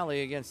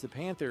finale against the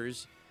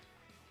Panthers,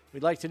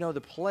 we'd like to know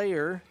the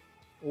player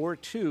or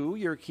two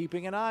you're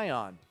keeping an eye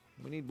on.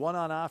 We need one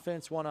on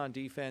offense, one on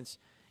defense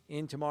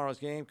in tomorrow's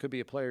game. Could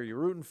be a player you're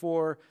rooting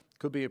for,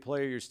 Could be a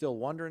player you're still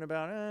wondering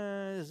about.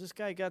 Has this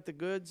guy got the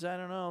goods? I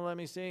don't know. Let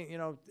me see.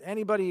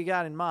 Anybody you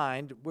got in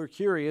mind, we're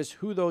curious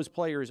who those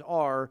players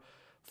are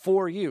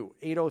for you.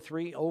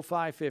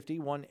 803-0550,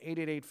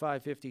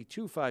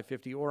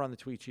 1-888-550-2550, or on the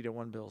tweet sheet at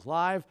One Bills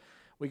Live.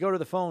 We go to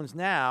the phones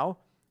now,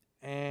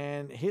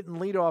 and hitting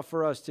leadoff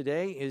for us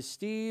today is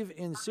Steve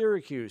in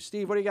Syracuse.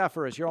 Steve, what do you got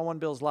for us? You're on One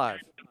Bills Live.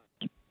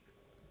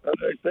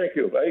 Thank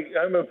you.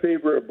 I'm in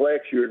favor of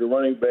Blackshear, the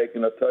running back,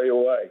 and I'll tell you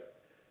why.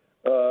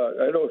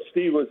 I know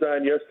Steve was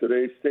on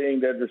yesterday saying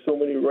that there's so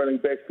many running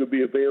backs could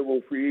be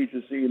available free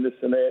agency and this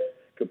and that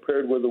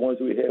compared with the ones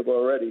we have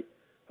already.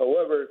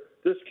 However,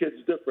 this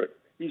kid's different.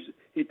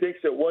 He takes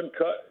that one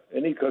cut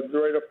and he cuts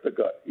right up the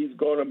gut. He's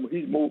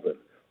moving.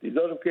 These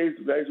other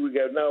guys we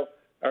got now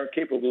aren't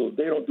capable.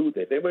 They don't do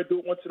that. They might do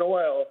it once in a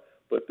while,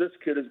 but this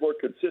kid is more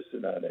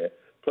consistent on that.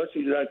 Plus,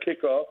 he's on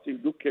kickoffs. He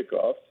do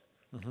kickoffs.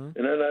 Mm-hmm.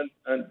 And then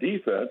on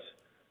defense,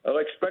 I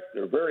like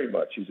Spector very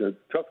much. He's a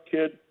tough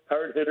kid,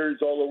 hard hitters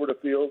all over the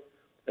field,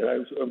 and I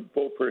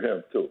vote for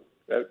him too.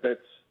 That's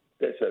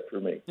it for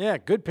me. Yeah,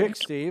 good pick,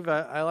 Steve.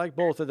 I like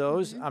both of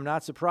those. Mm-hmm. I'm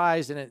not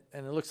surprised, and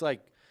it looks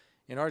like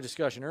in our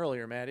discussion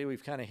earlier, Maddie,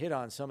 we've kind of hit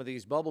on some of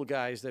these bubble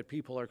guys that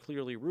people are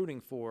clearly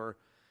rooting for,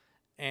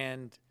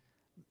 and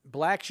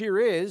Blackshear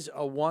is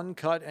a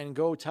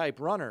one-cut-and-go type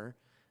runner.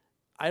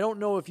 I don't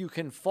know if you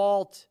can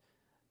fault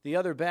the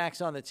other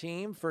backs on the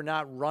team for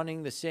not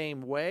running the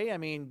same way. I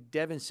mean,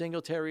 Devin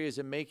Singletary is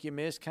a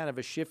make-you-miss, kind of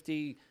a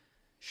shifty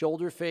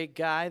shoulder fake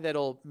guy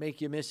that'll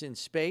make you miss in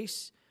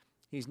space.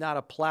 He's not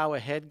a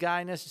plow-ahead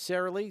guy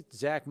necessarily.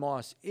 Zach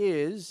Moss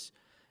is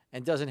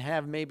and doesn't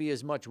have maybe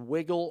as much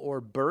wiggle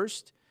or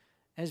burst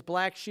as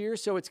Blackshear.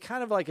 So it's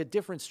kind of like a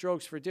different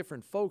strokes for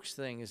different folks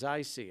thing as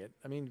I see it.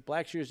 I mean,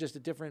 Blackshear is just a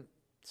different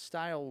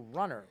style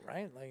runner,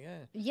 right?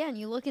 Yeah, and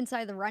you look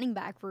inside the running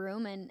back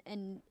room,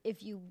 and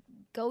if you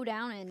go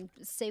down and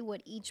say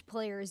what each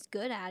player is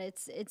good at,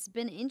 it's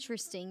been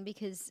interesting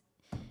because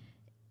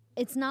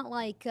it's not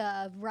like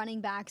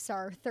running backs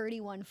are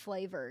 31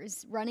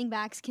 flavors. Running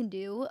backs can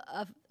do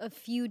a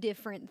few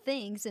different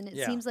things, and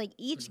it seems like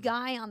each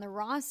guy on the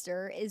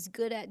roster is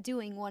good at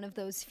doing one of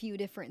those few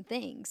different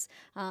things.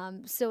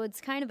 So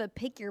it's kind of a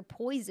pick your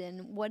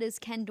poison. What does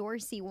Ken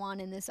Dorsey want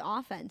in this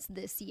offense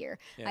this year?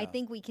 Yeah. I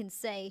think we can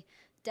say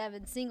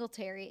Devin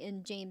Singletary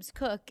and James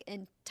Cook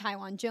and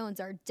Tywan Jones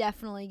are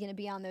definitely going to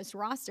be on this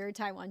roster.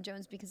 Tywan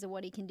Jones because of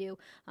what he can do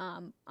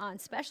on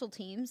special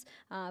teams,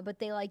 but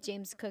they like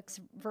James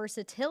Cook's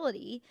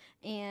versatility,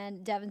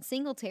 and Devin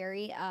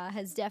Singletary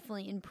has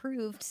definitely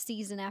improved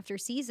season after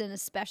season,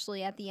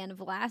 especially at the end of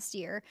last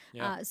year.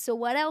 Yeah. So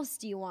what else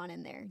do you want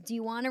in there? Do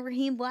you want a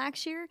Raheem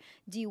Blackshear?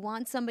 Do you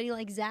want somebody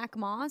like Zach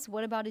Moss?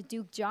 What about a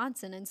Duke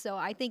Johnson? And so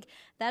I think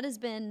that has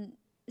been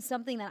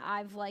something that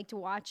I've liked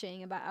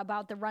watching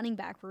about the running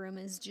back room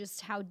is just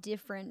how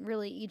different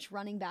really each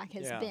running back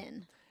has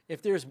been.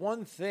 If there's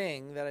one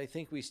thing that I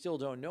think we still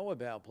don't know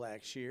about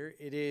Blackshear,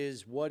 it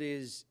is what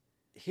is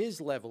his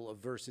level of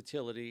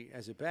versatility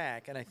as a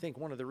back. And I think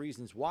one of the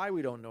reasons why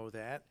we don't know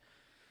that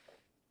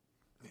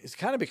is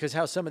kind of because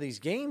how some of these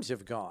games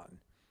have gone.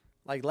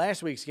 Like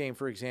last week's game,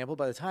 for example,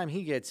 by the time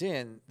he gets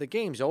in, the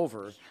game's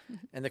over,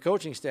 and the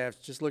coaching staff's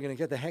just looking to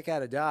get the heck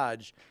out of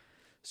Dodge.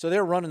 So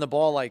they're running the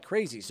ball like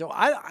crazy. So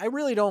I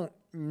really don't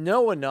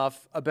know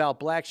enough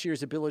about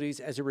Blackshear's abilities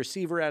as a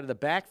receiver out of the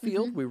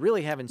backfield. Mm-hmm. We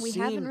really haven't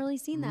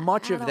seen that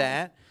much of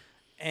that.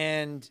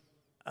 And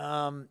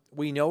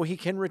we know he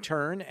can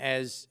return,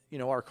 as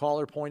our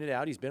caller pointed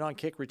out. He's been on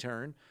kick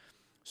return.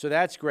 So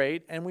that's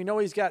great. And we know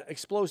he's got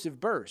explosive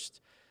burst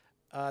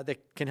that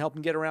can help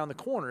him get around the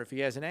corner if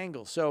he has an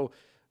angle. So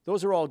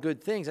those are all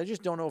good things. I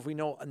just don't know if we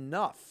know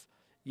enough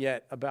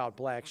yet about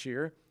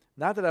Blackshear.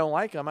 Not that I don't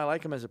like him. I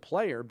like him as a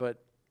player, but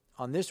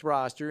on this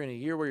roster in a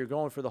year where you're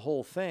going for the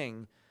whole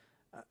thing,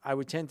 I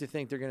would tend to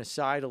think they're going to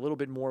side a little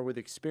bit more with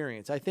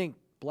experience. I think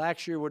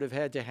Blackshear would have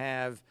had to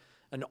have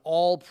an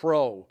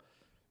all-pro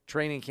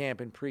training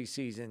camp in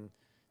preseason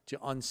to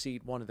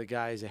unseat one of the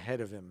guys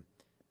ahead of him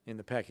in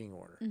the pecking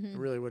order. Mm-hmm. It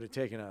really would have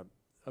taken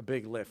a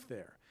big lift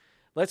there.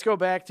 Let's go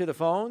back to the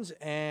phones,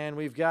 and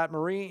we've got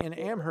Marie in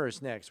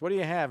Amherst next. What do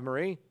you have,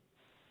 Marie?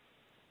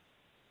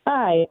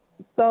 Hi.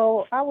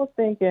 So I was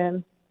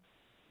thinking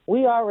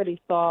we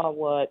already saw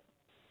what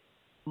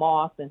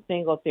Moss and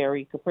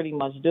Singletary could pretty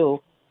much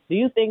do. Do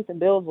you think the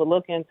Bills were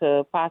looking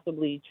to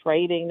possibly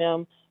trading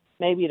them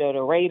maybe to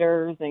the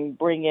Raiders and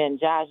bring in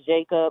Josh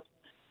Jacobs?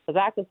 Because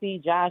I could see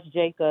Josh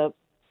Jacobs,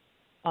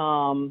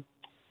 Cook,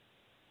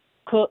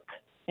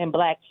 and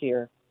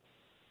Blackshear.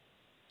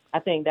 I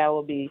think that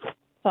would be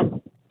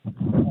something.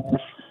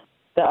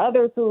 The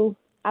other two,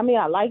 I mean,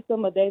 I like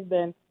them, but they've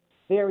been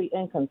very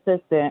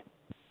inconsistent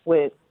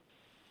with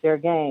their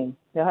game.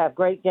 They'll have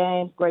great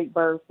games, great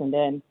bursts, and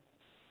then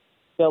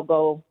they'll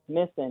go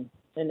missing.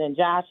 And then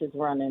Josh is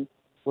running.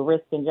 We're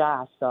risking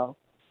Josh. So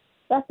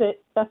that's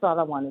it. That's all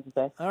I wanted to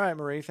say. All right,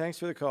 Marie, thanks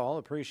for the call.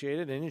 Appreciate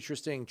it. An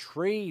interesting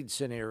trade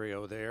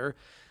scenario there.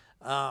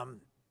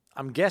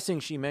 I'm guessing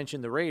she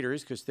mentioned the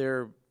Raiders because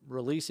they're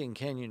releasing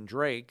Kenyon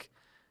Drake,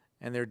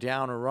 and they're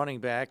down a running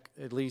back,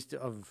 at least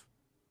of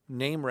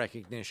name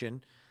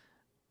recognition.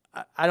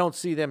 I don't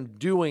see them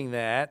doing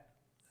that,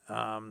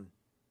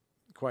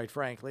 quite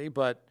frankly.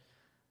 But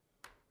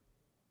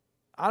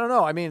I don't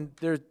know. I mean,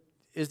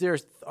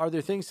 are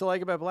there things to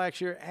like about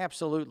Blackshear?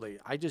 Absolutely.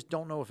 I just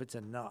don't know if it's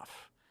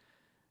enough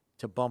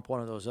to bump one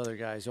of those other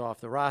guys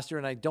off the roster,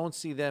 and I don't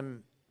see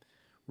them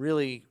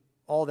really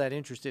all that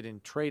interested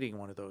in trading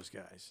one of those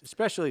guys,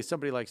 especially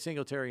somebody like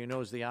Singletary who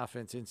knows the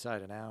offense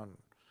inside and out.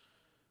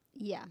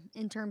 Yeah,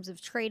 in terms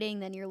of trading,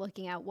 then you're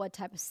looking at what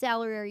type of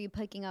salary are you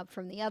picking up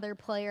from the other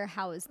player?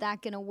 How is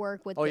that going to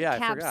work with the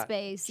cap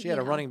space? She had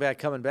a running back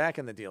coming back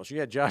in the deal. She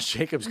had Josh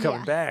Jacobs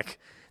coming back.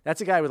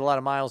 That's a guy with a lot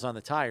of miles on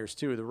the tires,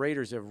 too. The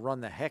Raiders have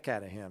run the heck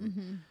out of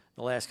him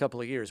the last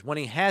couple of years when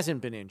he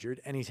hasn't been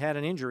injured, and he's had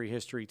an injury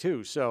history,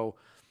 too. So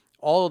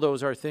all of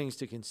those are things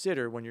to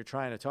consider when you're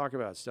trying to talk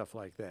about stuff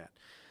like that.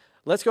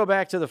 Let's go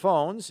back to the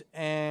phones,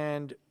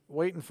 and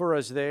waiting for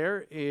us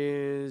there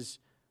is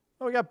 –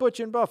 we got Butch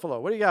in Buffalo.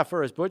 What do you got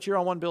for us, Butch? You're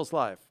on One Bills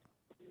Live.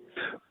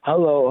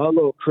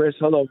 Hello, Chris.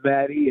 Hello,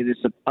 Maddie. And it's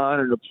an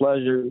honor and a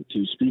pleasure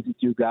to speak with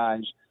you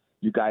guys.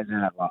 You guys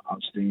have an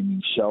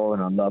outstanding show,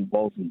 and I love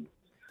both of you.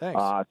 Thanks.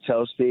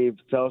 Tell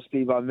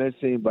Steve I miss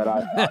him, but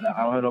I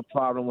don't have no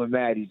problem with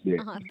Maddie's here.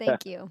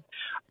 Thank you.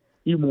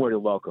 You're more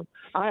than welcome.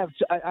 I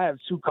have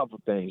two couple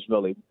things,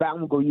 really. I'm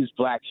going to go use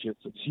Blackshear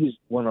because he's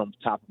one on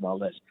top of my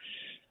list.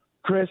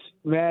 Chris,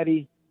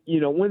 Maddie,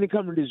 when it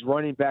comes to this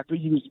running back, we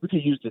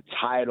could use the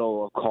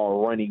title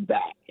called running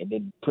back and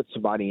then put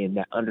somebody in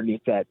that underneath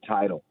that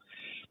title.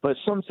 But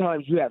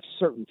sometimes you have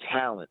certain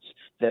talents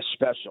that's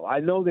special. I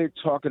know they're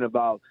talking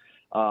about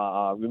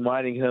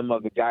reminding him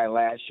of the guy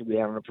last year we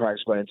had on the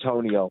practice squad,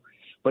 Antonio,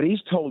 but he's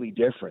totally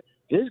different.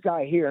 This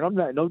guy here, and I'm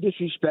not no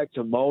disrespect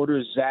to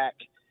Motor, Zach,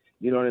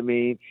 you know what I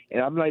mean,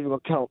 and I'm not even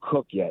going to count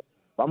Cook yet.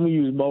 I'm going to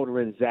use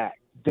Motor and Zach.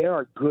 They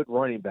are good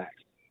running backs.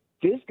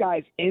 This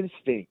guy's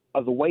instinct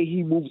of the way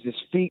he moves his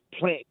feet,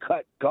 plant,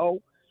 cut,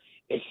 go,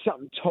 is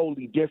something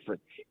totally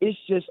different. It's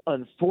just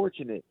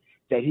unfortunate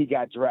that he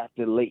got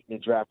drafted late in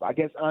the draft. I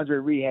guess Andre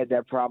Reed had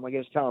that problem. I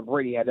guess Tom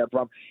Brady had that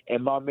problem.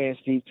 And my man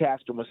Steve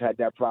Tasker must have had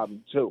that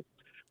problem too.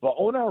 But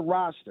on our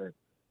roster,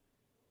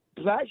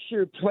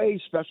 Blackshear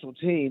plays special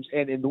teams,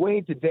 and in the way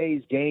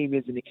today's game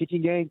is in the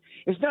kicking game,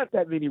 it's not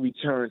that many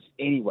returns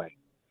anyway.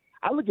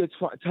 I look at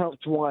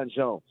Tawan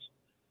Jones,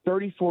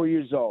 34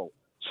 years old.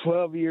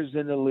 12 years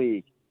in the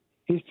league.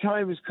 His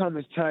time has come,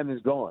 his time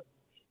is gone.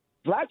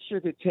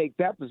 Blackshear could take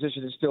that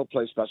position and still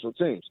play special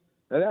teams.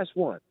 Now, that's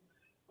one.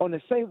 On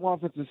the same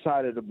offensive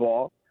side of the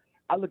ball,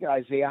 I look at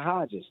Isaiah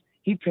Hodges.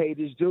 He paid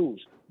his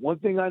dues. One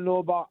thing I know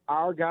about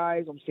our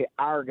guys, I'm going to say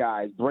our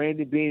guys,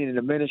 Brandon Bean and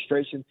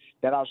administration,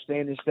 that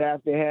outstanding staff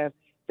they have,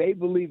 they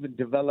believe in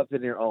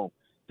developing their own.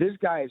 This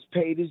guy has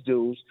paid his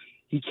dues.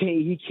 He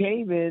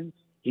came in,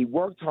 he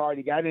worked hard,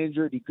 he got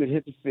injured, he could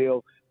hit the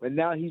field, but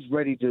now he's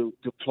ready to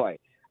play.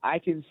 I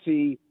can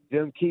see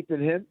them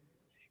keeping him,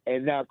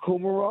 and now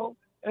Kumaro,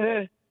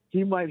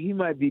 he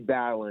might be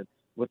battling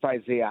with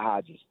Isaiah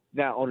Hodges.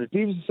 Now, on the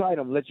defensive side, I'm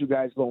going to let you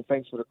guys go, and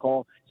thanks for the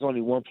call. It's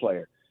only one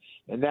player,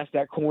 and that's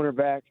that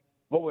cornerback.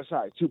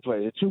 Two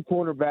players. The two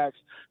cornerbacks,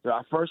 they're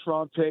our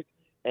first-round pick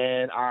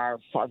and I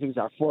think it's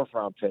our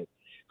fourth-round pick.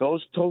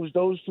 Those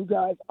two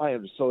guys, I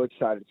am so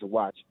excited to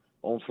watch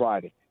on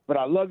Friday. But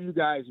I love you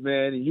guys,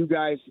 man, and you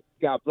guys,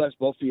 God bless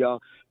both of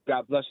y'all.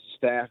 God bless the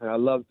staff, and I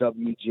love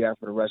WGF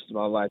for the rest of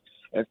my life.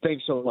 And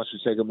thanks so much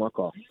for taking my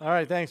call. All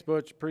right, thanks,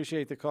 Butch.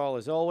 Appreciate the call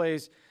as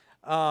always.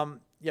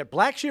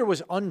 Blackshear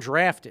was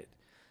undrafted,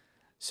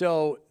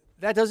 so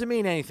that doesn't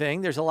mean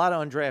anything. There's a lot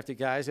of undrafted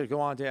guys that go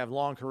on to have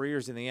long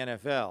careers in the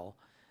NFL.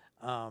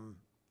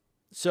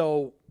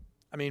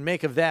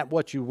 Make of that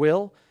what you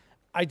will.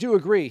 I do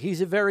agree. He's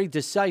a very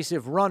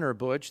decisive runner,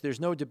 Butch. There's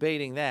no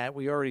debating that.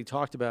 We already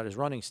talked about his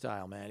running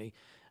style, Maddie.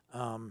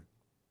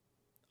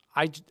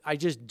 I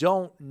just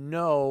don't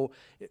know.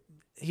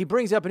 He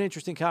brings up an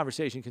interesting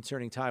conversation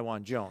concerning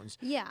Tawan Jones.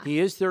 Yeah. He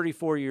is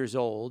 34 years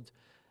old.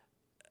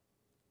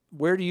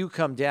 Where do you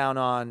come down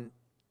on?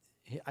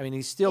 I mean,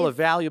 he's still a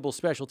valuable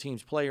special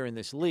teams player in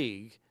this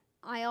league.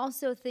 I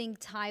also think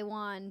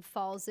Taiwan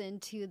falls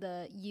into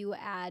the you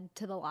add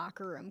to the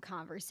locker room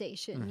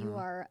conversation. You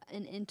are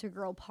an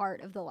integral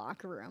part of the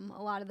locker room.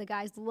 A lot of the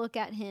guys look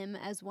at him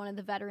as one of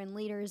the veteran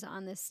leaders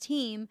on this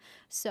team,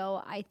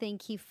 so I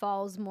think he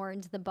falls more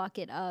into the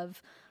bucket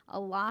of a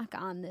lock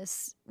on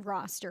this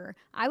roster.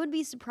 I would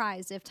be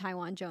surprised if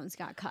Taiwan Jones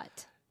got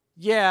cut.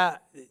 Yeah,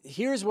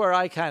 here's where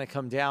I kind of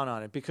come down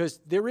on it, because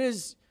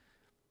you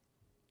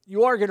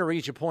are going to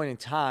reach a point in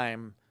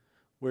time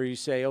where you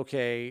say,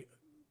 okay,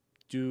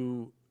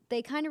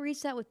 they kind of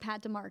reached that with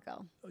Pat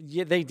DeMarco.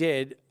 Yeah, they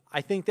did.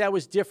 I think that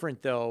was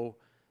different, though,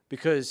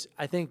 because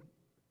I think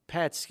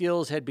Pat's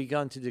skills had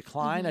begun to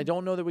decline. I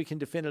don't know that we can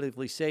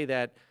definitively say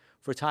that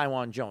for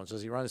Taiwan Jones.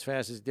 Does he run as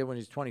fast as he did when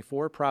he was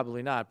 24?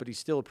 Probably not, but he's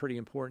still a pretty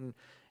important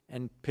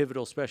and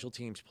pivotal special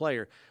teams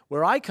player.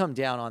 Where I come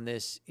down on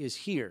this is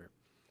here.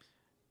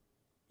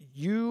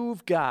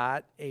 You've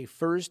got a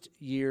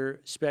first-year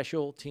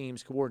special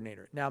teams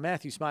coordinator. Now,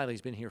 Matthew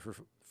Smiley's been here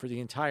for the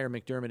entire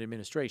McDermott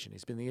administration.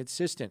 He's been the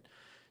assistant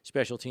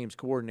special teams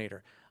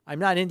coordinator. I'm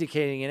not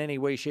indicating in any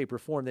way, shape, or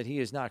form that he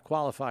is not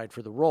qualified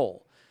for the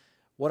role.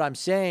 What I'm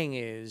saying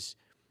is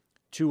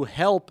to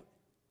help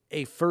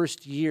a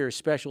first-year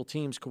special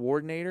teams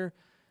coordinator,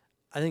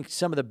 I think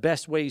some of the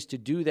best ways to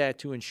do that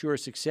to ensure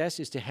success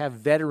is to have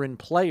veteran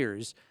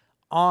players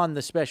on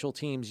the special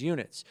teams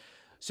units.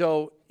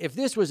 So if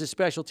this was a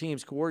special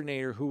teams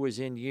coordinator who was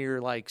in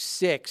year like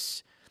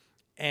 6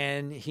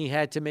 and he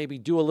had to maybe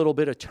do a little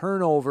bit of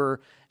turnover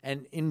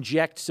and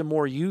inject some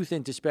more youth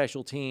into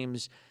special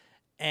teams,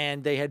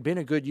 and they had been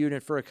a good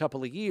unit for a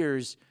couple of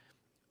years,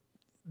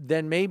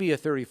 then maybe a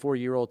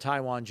 34-year-old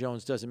Taiwan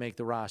Jones doesn't make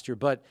the roster.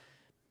 But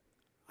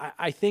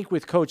I think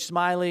with Coach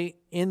Smiley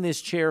in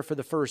this chair for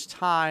the first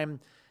time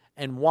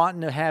and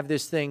wanting to have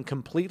this thing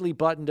completely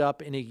buttoned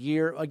up in a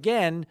year,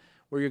 again,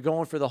 where you're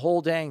going for the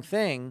whole dang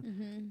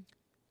thing,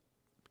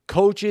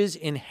 coaches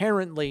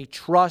inherently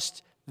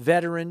trust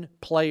veteran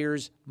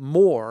players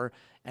more,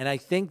 and I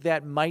think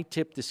that might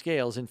tip the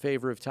scales in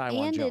favor of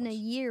Taiwan Jones. And in a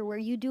year where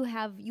you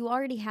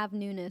already have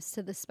newness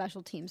to the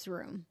special teams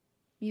room.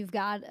 You've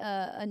got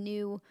a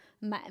new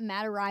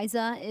Matt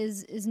Ariza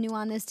is new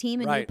on this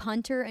team, new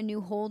punter, a new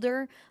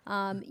holder.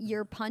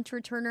 Your punt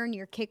returner and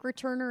your kick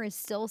returner is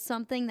still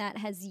something that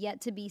has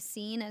yet to be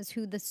seen as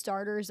who the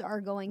starters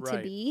are going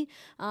to be.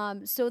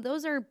 So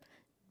those are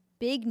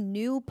big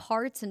new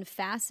parts and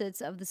facets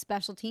of the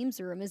special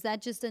teams room. Is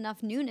that just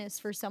enough newness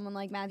for someone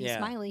like Matthew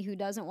Smiley who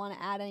doesn't want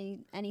to add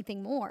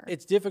anything more?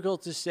 It's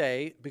difficult to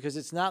say because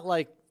it's not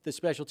like the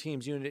special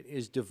teams unit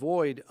is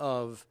devoid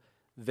of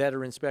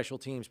veteran special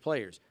teams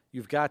players.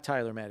 You've got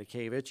Tyler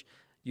Matakevich.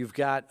 You've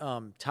got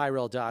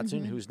Tyrell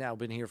Dodson, who's now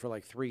been here for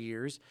like 3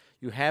 years.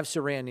 You have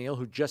Saran Neal,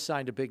 who just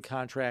signed a big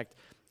contract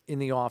in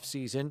the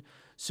offseason.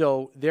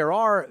 So there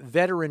are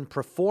veteran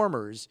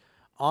performers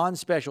on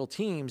special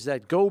teams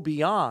that go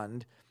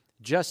beyond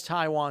just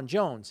Taiwan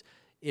Jones.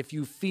 If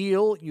you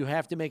feel you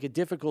have to make a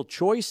difficult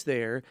choice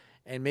there,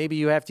 and maybe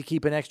you have to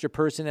keep an extra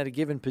person at a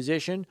given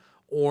position,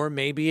 or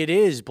maybe it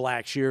is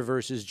Blackshear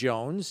versus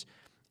Jones,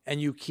 and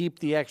you keep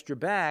the extra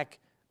back,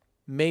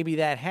 maybe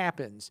that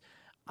happens.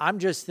 I'm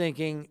just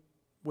thinking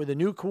with a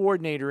new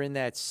coordinator in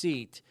that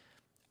seat,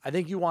 I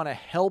think you want to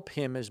help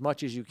him as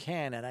much as you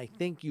can, and I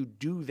think you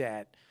do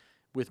that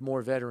with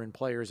more veteran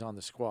players on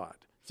the squad.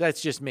 So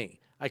that's just me.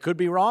 I could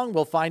be wrong.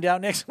 We'll find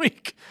out next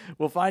week.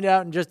 We'll find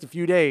out in just a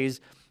few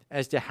days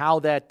as to how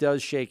that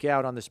does shake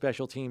out on the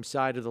special team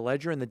side of the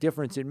ledger and the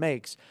difference it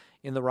makes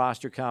in the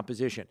roster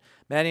composition.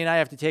 Manny and I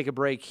have to take a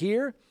break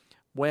here.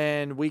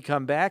 When we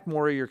come back,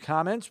 more of your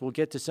comments. We'll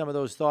get to some of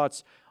those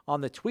thoughts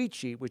on the tweet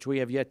sheet, which we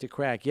have yet to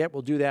crack yet.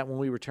 We'll do that when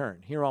we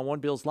return. Here on One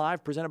Bills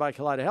Live, presented by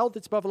Kaleida Health,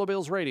 it's Buffalo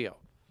Bills Radio.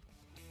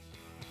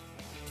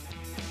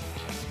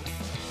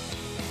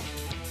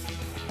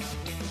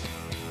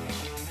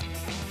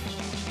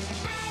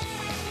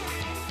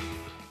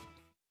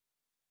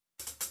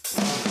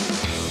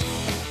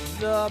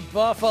 The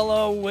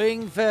Buffalo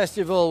Wing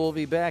Festival will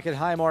be back at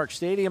Highmark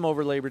Stadium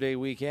over Labor Day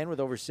weekend with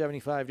over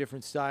 75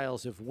 different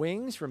styles of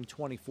wings from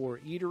 24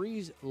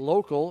 eateries,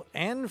 local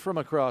and from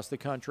across the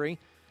country,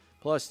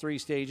 plus 3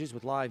 stages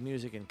with live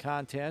music and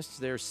contests.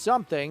 There's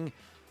something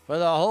for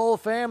the whole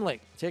family.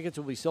 Tickets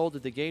will be sold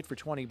at the gate for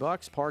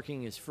 $20.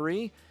 Parking is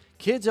free.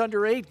 Kids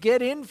under 8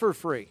 get in for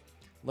free.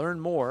 Learn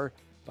more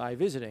by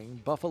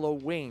visiting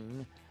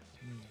buffalowing.com.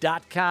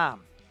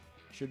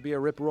 Should be a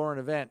rip-roaring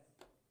event.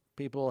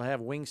 People have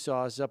wing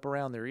saws up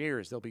around their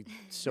ears. They'll be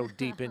so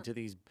deep into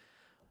these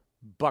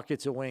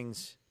buckets of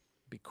wings.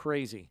 It'd be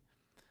crazy.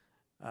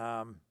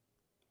 I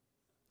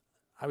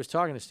was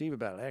talking to Steve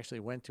about it. I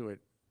actually went to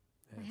it.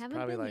 I haven't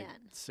probably been like yet.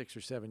 6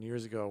 or 7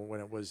 years ago when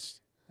it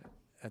was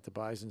at the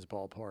Bison's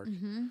ballpark.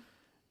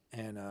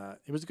 And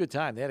it was a good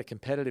time. They had a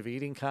competitive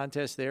eating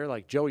contest there.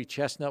 Like Joey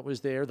Chestnut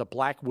was there. The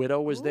Black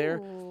Widow was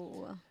there.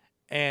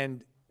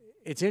 And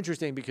it's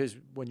interesting because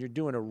when you're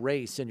doing a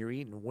race and you're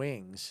eating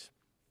wings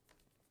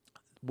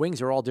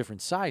are all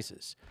different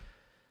sizes.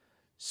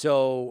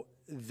 So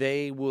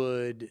the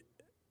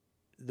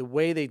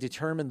way they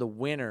determined the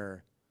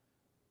winner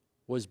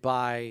was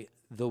by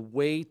the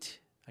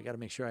weight. I got to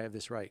make sure I have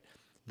this right.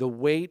 The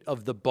weight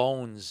of the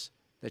bones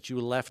that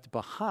you left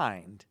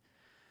behind.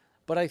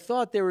 But I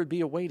thought there would be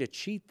a way to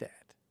cheat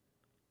that.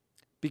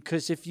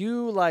 Because if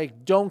you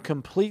don't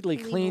completely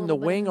clean the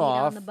wing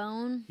off,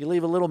 you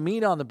leave a little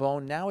meat on the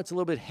bone. Now it's a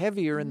little bit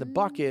heavier in the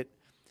bucket.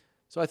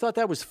 So I thought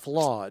that was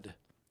flawed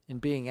in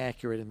being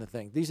accurate in the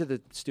thing. These are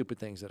the stupid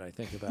things that I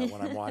think about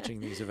when I'm watching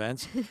these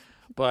events.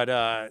 But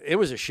it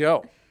was a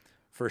show,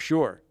 for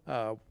sure.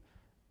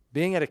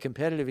 Being at a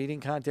competitive eating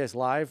contest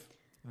live,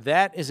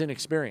 that is an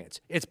experience.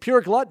 It's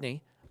pure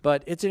gluttony,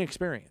 but it's an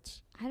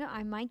experience.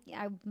 I might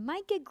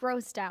get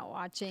grossed out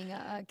watching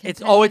a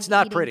competitive it's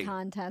not eating pretty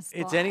contest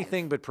It's live.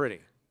 anything but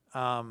pretty.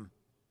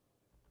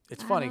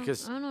 It's funny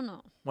because I don't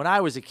know. when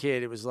I was a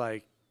kid, it was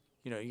like,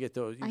 you get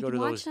those. I can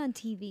watch it on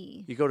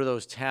TV. You go to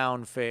those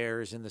town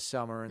fairs in the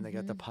summer, and they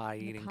got the pie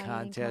eating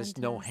contest,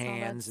 no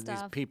hands, and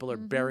these people are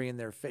burying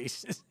their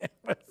faces.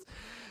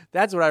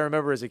 That's what I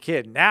remember as a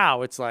kid.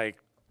 Now it's like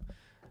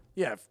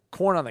Yeah,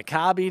 corn on the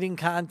cob eating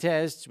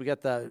contests. We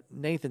got the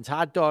Nathan's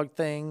hot dog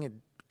thing at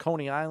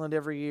Coney Island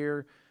every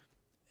year.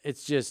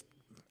 It's just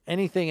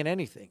anything and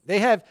anything. They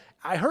have,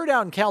 I heard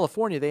out in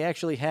California, they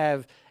actually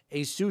have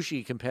a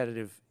sushi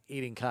competitive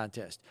eating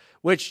contest,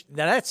 which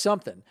now that's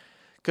something,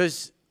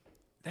 because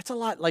that's a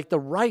lot. Like the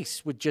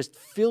rice would just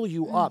fill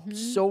you up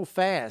so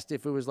fast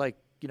if it was like,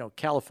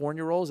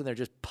 California rolls and they're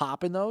just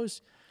popping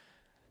those.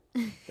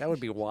 That would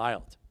be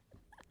wild.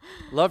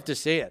 Love to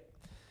see it.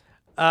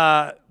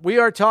 We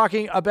are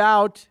talking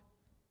about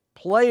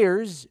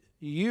players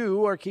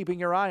you are keeping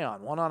your eye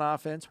on. One on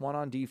offense, one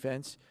on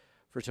defense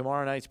for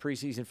tomorrow night's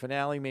preseason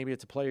finale. Maybe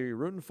it's a player you're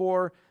rooting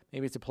for.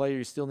 Maybe it's a player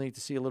you still need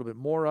to see a little bit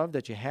more of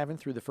that you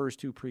haven't through the first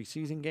 2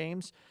 preseason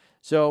games.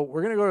 So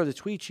we're going to go to the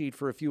tweet sheet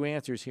for a few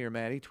answers here,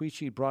 Maddie. Tweet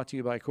sheet brought to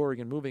you by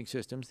Corrigan Moving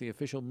Systems, the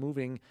official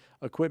moving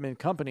equipment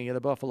company of the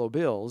Buffalo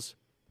Bills.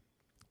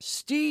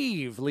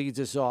 Steve leads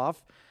us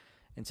off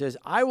and says,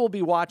 I will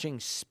be watching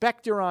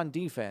Spector on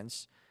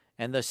defense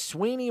and the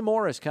Sweeney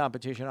Morris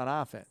competition on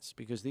offense,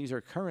 because these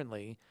are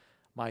currently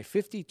my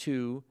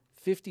 52,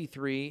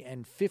 53,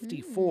 and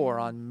 54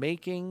 on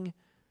making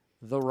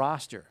the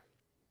roster.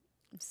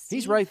 Steve,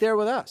 he's right there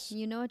with us.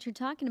 You know what you're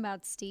talking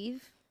about,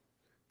 Steve.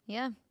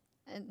 Yeah.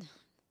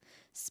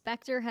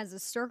 Spector has a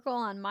circle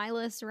on my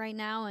list right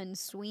now, and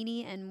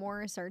Sweeney and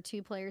Morris are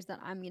 2 players that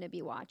I'm going to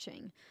be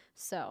watching.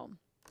 So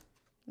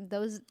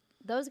those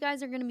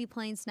guys are going to be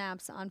playing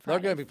snaps on Friday.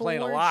 They're going to be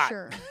playing a lot.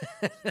 Sure.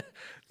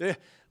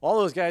 All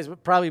those guys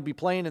would probably be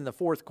playing in the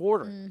fourth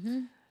quarter.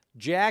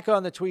 Jack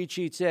on the tweet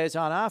sheet says,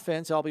 on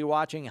offense, I'll be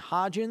watching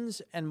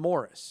Hodgins and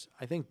Morris.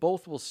 I think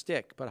both will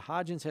stick, but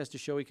Hodgins has to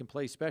show he can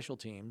play special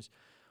teams.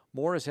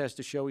 Morris has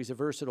to show he's a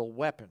versatile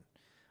weapon.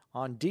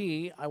 On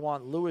D, I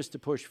want Lewis to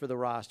push for the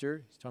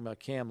roster. He's talking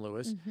about Cam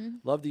Lewis.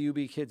 Love the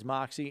UB Kids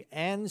moxie.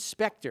 And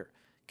Spector.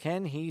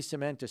 Can he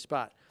cement a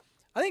spot?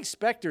 I think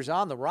Spector's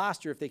on the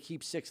roster if they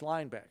keep 6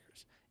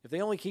 linebackers. If they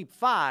only keep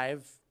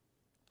 5,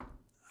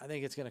 I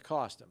think it's going to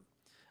cost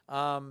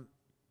them.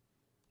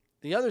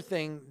 The other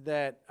thing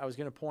that I was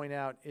going to point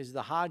out is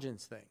the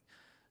Hodgins thing.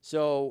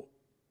 So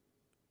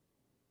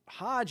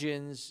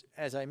Hodgins,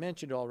 as I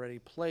mentioned already,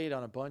 played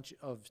on a bunch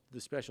of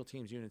the special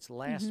teams units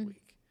last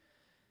week.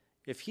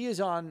 If he is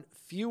on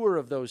fewer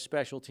of those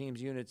special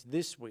teams units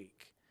this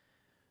week,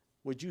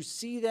 would you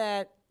see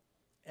that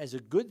as a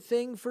good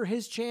thing for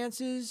his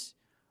chances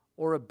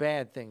or a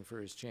bad thing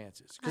for his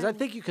chances? Because I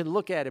think you can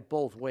look at it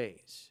both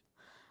ways.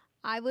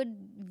 I would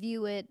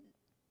view it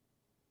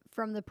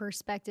from the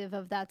perspective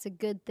of that's a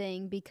good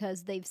thing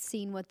because they've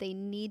seen what they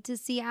need to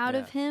see out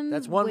of him.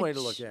 That's one way to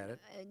look at it.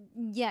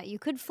 Yeah, you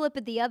could flip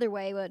it the other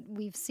way, but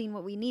we've seen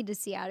what we need to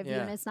see out of you,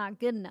 and it's not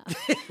good enough.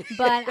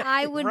 But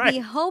I would be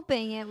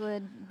hoping it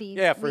would be.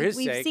 Yeah, for his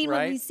we've sake, seen right?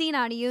 what we've seen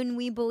out of you, and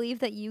we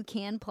believe that you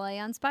can play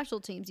on special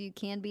teams. You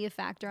can be a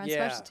factor on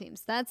special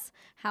teams. That's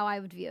how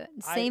I would view it.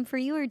 Same for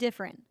you or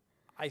different?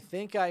 I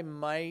think I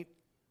might.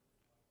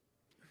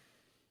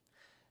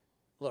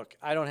 Look,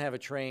 I don't have a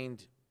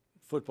trained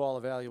football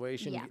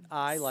evaluation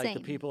eye like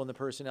the people in the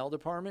personnel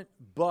department,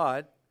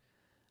 but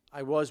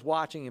I was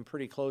watching him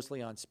pretty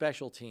closely on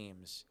special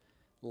teams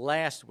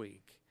last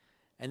week.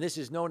 And this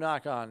is no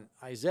knock on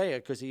Isaiah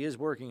because he is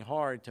working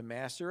hard to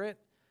master it.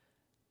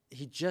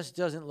 He just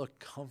doesn't look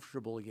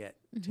comfortable yet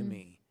to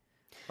me.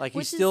 Like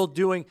he's still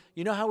doing,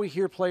 you know how we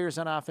hear players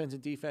on offense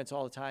and defense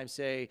all the time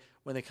say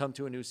when they come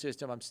to a new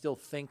system, I'm still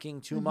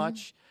thinking too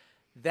much.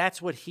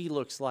 That's what he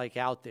looks like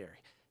out there.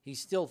 He's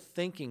still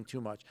thinking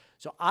too much.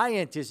 So I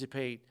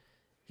anticipate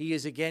he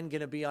is again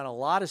going to be on a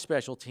lot of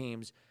special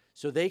teams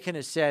so they can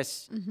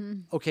assess,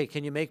 okay,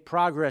 can you make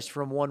progress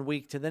from one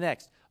week to the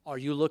next? Are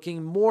you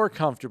looking more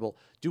comfortable?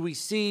 Do we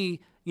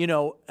see,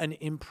 an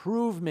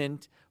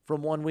improvement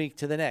from one week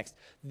to the next?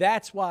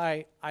 That's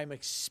why I'm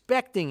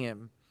expecting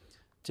him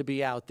to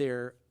be out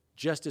there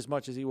just as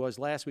much as he was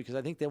last week because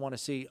I think they want to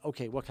see,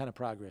 okay, what kind of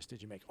progress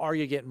did you make? Are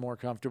you getting more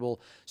comfortable?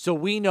 So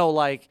we know,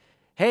 like,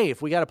 hey, if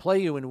we got to play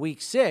you in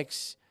week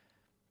 6,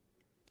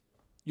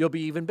 you'll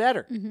be even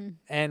better,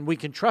 and we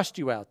can trust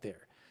you out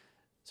there.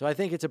 So I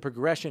think it's a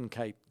progression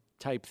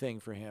type thing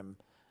for him.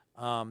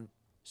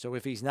 So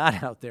if he's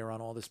not out there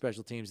on all the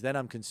special teams, then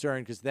I'm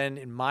concerned because then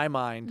in my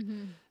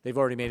mind, they've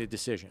already made a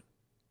decision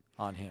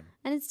on him.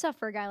 And it's tough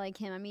for a guy like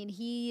him. I mean,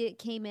 he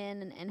came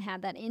in and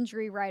had that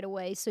injury right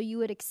away, so you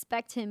would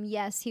expect him,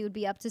 yes, he would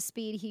be up to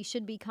speed. He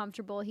should be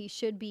comfortable. He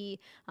should be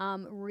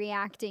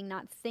reacting,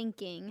 not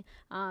thinking.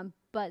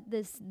 But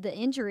the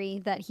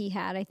injury that he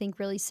had, I think,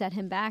 really set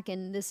him back.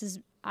 And this is,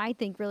 I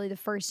think, really the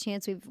first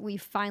chance we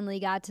finally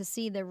got to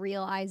see the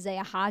real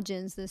Isaiah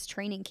Hodgins this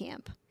training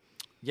camp.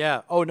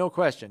 Yeah. Oh, no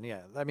question.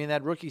 Yeah. I mean,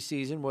 that rookie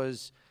season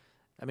was,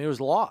 it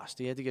was lost.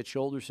 He had to get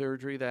shoulder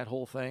surgery, that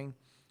whole thing.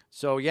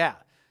 So, yeah,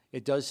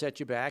 it does set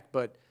you back.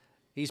 But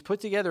he's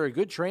put together a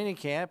good training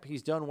camp.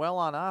 He's done well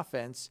on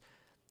offense.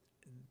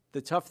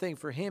 The tough thing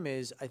for him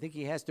is I think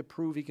he has to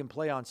prove he can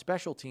play on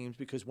special teams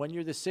because when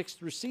you're the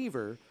 6th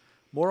receiver,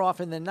 more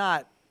often than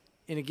not,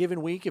 in a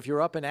given week, if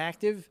you're up and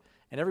active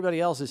and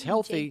everybody else is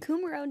healthy, Jake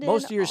Kummerow did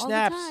most of your all the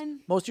snaps time.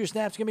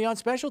 going to be on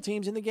special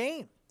teams in the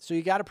game. So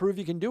you got to prove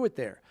you can do it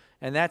there,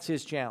 and that's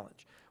his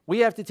challenge. We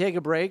have to take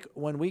a break.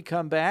 When we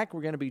come back,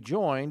 we're going to be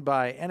joined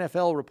by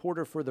NFL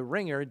reporter for The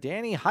Ringer,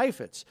 Danny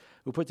Heifetz,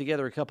 who put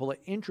together a couple of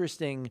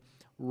interesting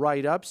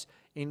write-ups,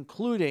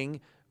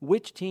 including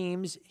which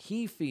teams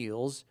he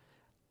feels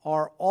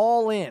are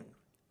all in,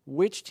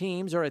 which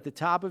teams are at the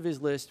top of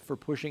his list for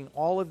pushing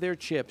all of their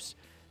chips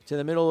to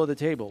the middle of the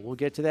table. We'll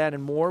get to that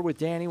and more with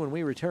Danny when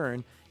we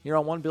return here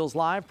on One Bills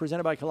Live,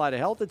 presented by Kaleida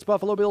Health. It's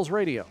Buffalo Bills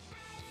Radio.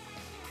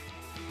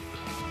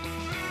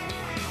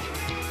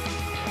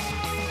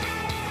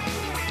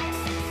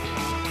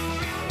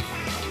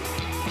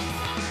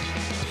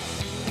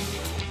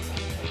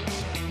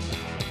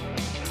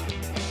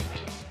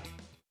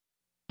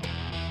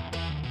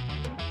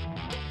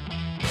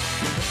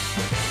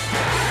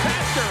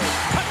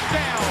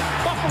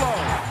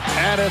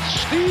 And it's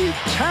Steve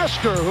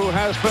Tasker who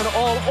has been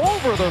all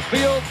over the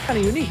field. Kind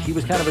of unique. He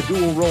was kind of a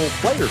dual-role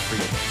player for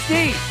you.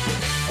 Steve!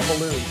 A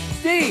balloon.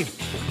 Steve!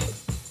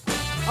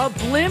 A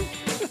blimp?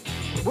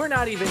 We're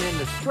not even in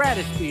the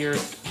stratosphere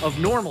of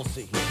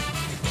normalcy here.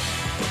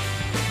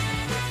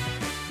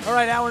 All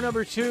right, hour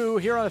number 2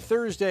 here on a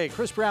Thursday.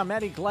 Chris Brown,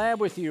 Matty Glab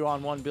with you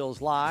on One Bills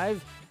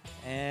Live.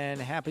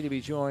 And happy to be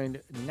joined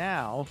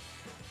now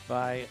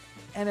by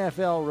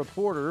NFL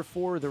reporter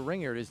for The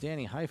Ringer. It is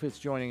Danny Heifetz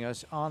joining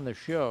us on the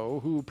show,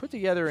 who put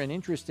together an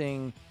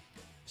interesting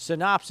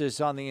synopsis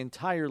on the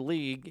entire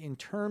league in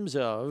terms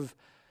of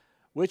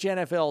which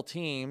NFL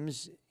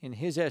teams, in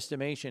his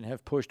estimation,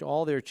 have pushed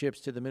all their chips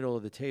to the middle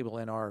of the table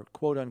and are,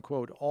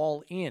 quote-unquote,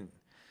 all in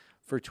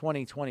for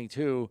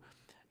 2022.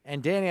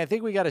 And, Danny, I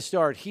think we got to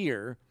start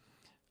here.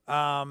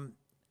 You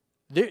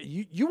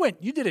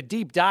did a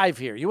deep dive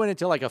here. You went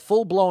into like a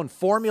full-blown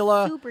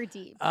formula. Super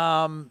deep.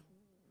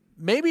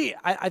 Maybe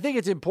I think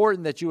it's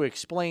important that you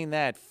explain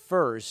that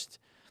first,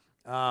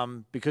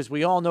 because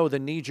we all know the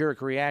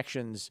knee-jerk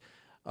reactions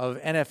of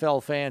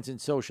NFL fans in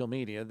social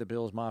media, the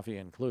Bills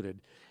Mafia included.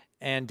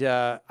 And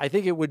I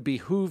think it would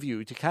behoove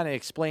you to kind of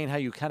explain how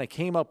you kind of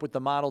came up with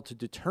the model to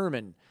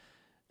determine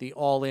the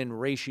all-in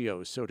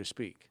ratios, so to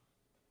speak.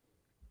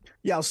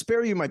 Yeah, I'll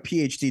spare you my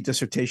PhD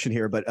dissertation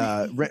here, but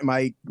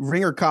my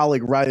Ringer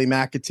colleague, Riley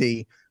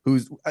McAtee,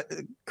 who's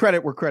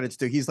credit where credit's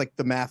due. He's like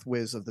the math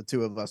whiz of the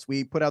two of us.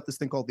 We put out this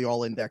thing called the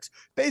All-Index,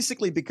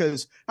 basically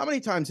because how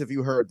many times have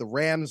you heard the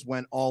Rams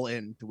went all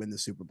in to win the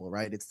Super Bowl,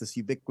 right? It's this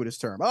ubiquitous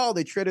term. Oh,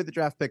 they traded the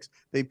draft picks.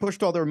 They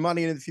pushed all their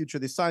money into the future.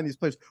 They signed these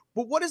players.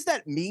 But what does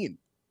that mean?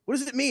 What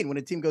does it mean when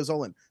a team goes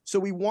all in? So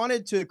we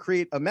wanted to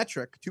create a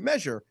metric to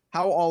measure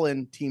how all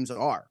in teams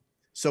are.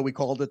 So we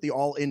called it the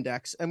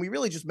All-Index, and we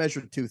really just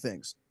measured two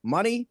things,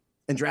 money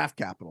and draft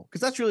capital, because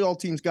that's really all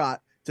teams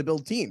got to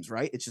build teams,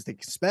 right? It's just they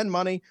can spend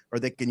money or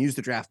they can use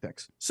the draft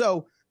picks.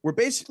 So we're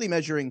basically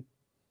measuring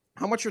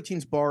how much are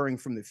teams borrowing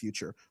from the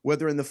future,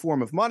 whether in the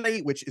form of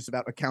money, which is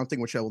about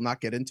accounting, which I will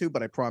not get into,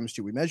 but I promised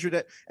you we measured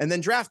it, and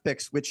then draft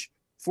picks, which,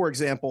 for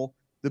example,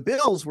 the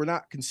Bills were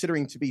not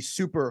considering to be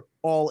super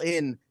all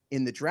in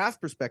the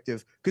draft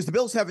perspective because the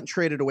Bills haven't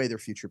traded away their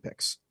future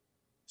picks.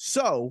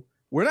 So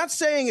we're not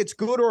saying it's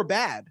good or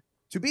bad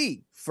to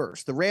be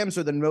first. The Rams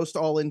are the most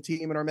all-in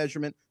team in our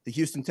measurement. The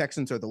Houston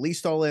Texans are the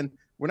least all-in.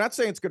 We're not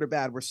saying it's good or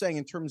bad. We're saying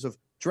in terms of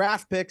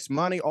draft picks,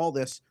 money, all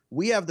this,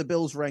 we have the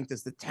Bills ranked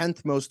as the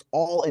 10th most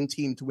all-in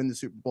team to win the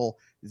Super Bowl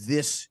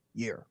this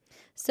year.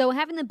 So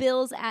having the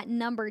Bills at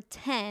number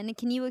 10,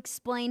 can you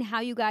explain how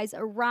you guys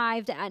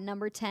arrived at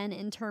number 10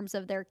 in terms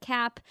of their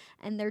cap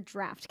and their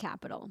draft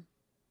capital?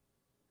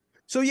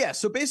 So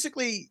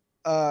basically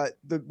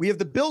we have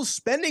the Bills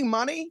spending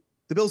money.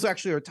 The Bills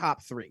actually are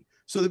top 3.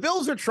 So the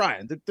Bills are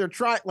trying. They're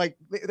trying, like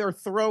they're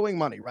throwing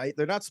money, right?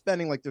 They're not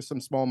spending like there's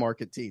some small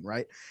market team,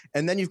 right?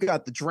 And then you've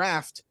got the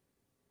draft.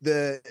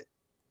 The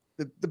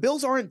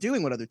Bills aren't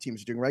doing what other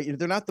teams are doing, right?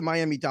 They're not the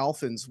Miami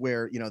Dolphins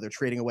where, they're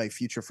trading away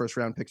future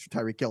first-round picks for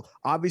Tyreek Hill.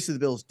 Obviously, the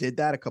Bills did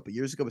that a couple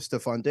years ago with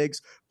Stephon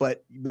Diggs,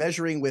 but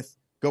measuring with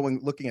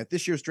looking at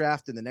this year's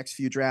draft and the next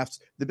few drafts,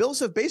 the Bills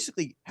have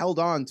basically held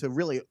on to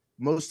really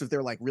most of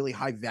their like really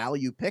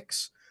high-value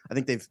picks. I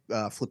think they've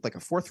flipped like a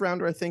 4th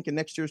rounder, I think, in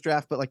next year's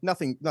draft, but like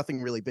nothing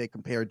really big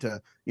compared to,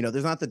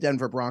 there's not the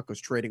Denver Broncos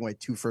trading away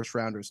 2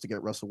 first-rounders to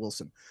get Russell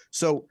Wilson.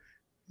 So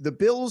the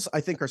Bills, I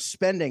think, are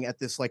spending at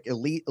this like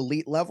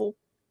elite level,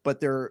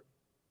 but they're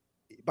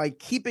by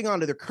keeping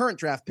on to their current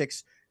draft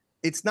picks,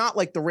 it's not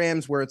like the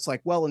Rams where it's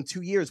like, well, in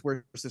 2 years,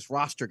 where's this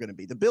roster going to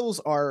be? The Bills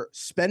are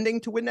spending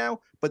to win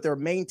now, but they're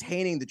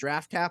maintaining the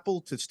draft capital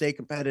to stay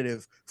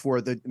competitive for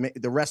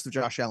the rest of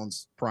Josh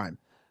Allen's prime.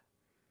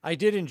 I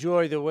did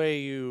enjoy the way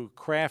you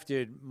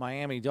crafted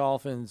Miami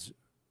Dolphins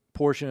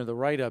portion of the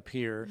write-up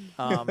here.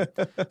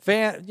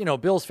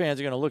 Bills fans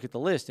are going to look at the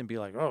list and be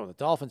like, oh, the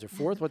Dolphins are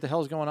 4th? What the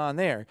hell's going on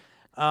there?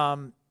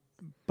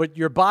 But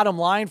your bottom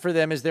line for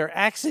them is they're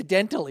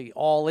accidentally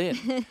all in,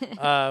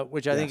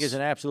 which I think is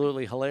an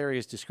absolutely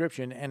hilarious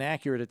description and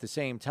accurate at the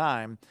same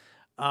time.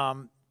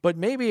 But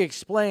maybe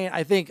explain,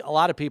 I think a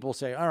lot of people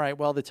say, all right,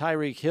 well, the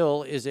Tyreek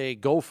Hill is a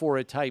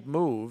go-for-it type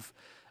move.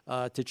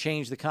 to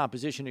change the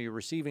composition of your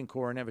receiving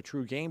core and have a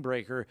true game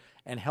breaker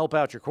and help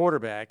out your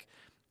quarterback.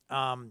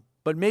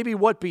 But maybe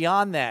what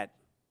beyond that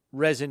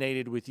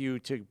resonated with you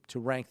to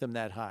rank them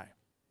that high?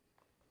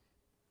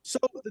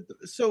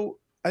 So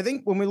I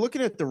think when we're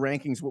looking at the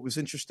rankings, what was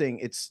interesting,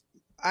 it's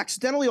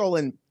accidentally all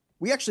in.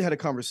 We actually had a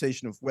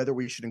conversation of whether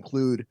we should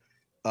include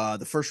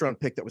the first round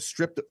pick that was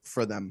stripped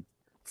for them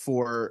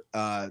for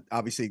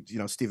obviously,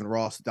 Stephen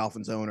Ross, the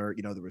Dolphins owner,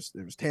 there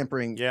was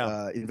tampering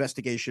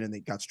investigation and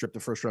they got stripped the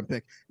first round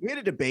pick. We had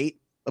a debate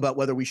about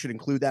whether we should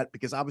include that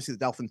because obviously the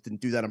Dolphins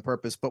didn't do that on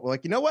purpose, but we're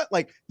like, you know what?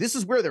 Like, this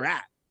is where they're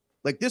at.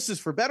 Like, this is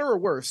for better or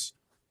worse.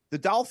 The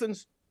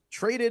Dolphins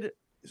traded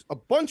a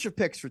bunch of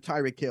picks for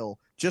Tyreek Hill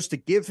just to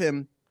give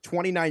him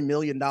 $29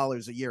 million a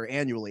year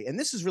annually. And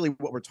this is really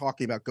what we're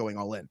talking about going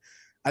all in.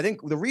 I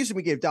think the reason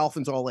we gave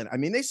Dolphins all in,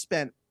 they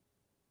spent,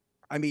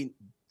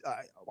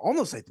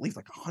 almost, I believe,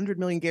 like $100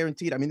 million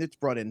guaranteed. It's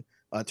brought in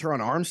Teron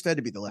Armstead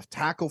to be the left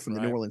tackle from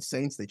the New Orleans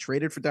Saints. They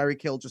traded for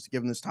Tyreek Hill just to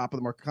give him this top of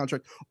the market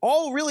contract.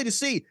 All really to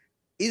see,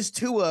 is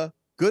Tua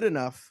good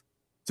enough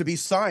to be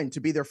signed to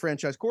be their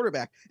franchise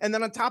quarterback? And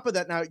then on top of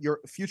that, now your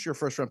future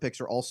first round picks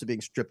are also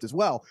being stripped as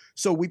well.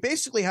 So we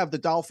basically have the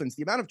Dolphins,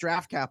 the amount of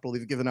draft capital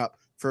they've given up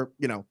for,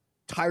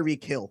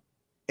 Tyreek Hill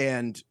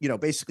and,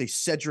 basically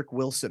Cedric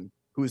Wilson,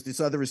 who is this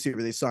other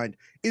receiver they signed,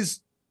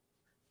 is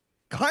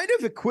kind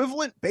of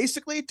equivalent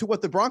basically to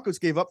what the Broncos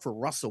gave up for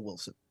Russell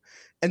Wilson.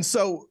 And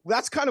so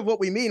that's kind of what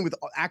we mean with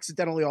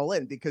accidentally all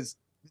in, because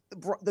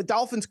the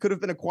Dolphins could have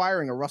been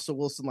acquiring a Russell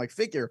Wilson-like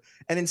figure.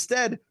 And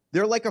instead,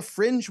 they're like a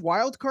fringe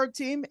wildcard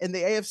team in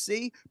the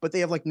AFC, but they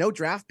have like no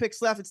draft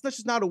picks left. It's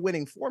just not a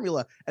winning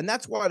formula. And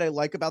that's what I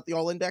like about the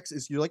all-index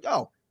is you're like,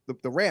 oh,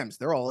 the Rams,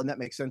 they're all in. That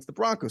makes sense. The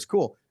Broncos,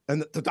 cool.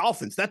 And the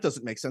Dolphins, that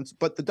doesn't make sense.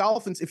 But the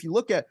Dolphins, if you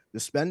look at the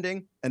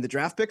spending and the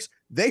draft picks,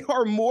 they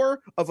are more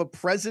of a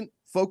present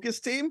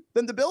focused team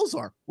than the Bills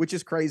are, which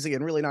is crazy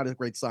and really not a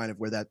great sign of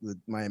where the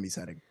Miami's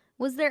heading.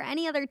 Was there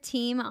any other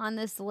team on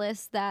this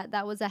list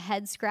that was a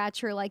head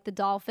scratcher like the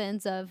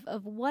Dolphins of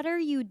what are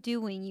you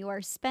doing? You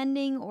are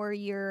spending or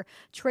you're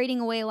trading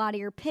away a lot of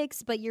your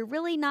picks, but you're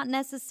really not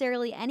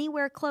necessarily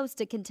anywhere close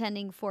to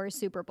contending for a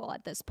Super Bowl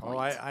at this point. Oh,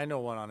 I know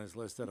one on his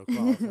list that'll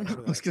qualify for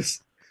that.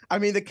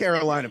 The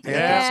Carolina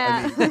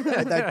Panthers.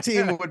 Yeah. That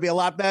team would be a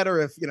lot better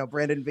if,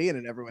 Brandon Beane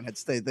and everyone had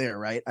stayed there,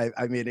 right?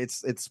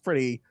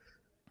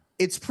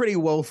 It's pretty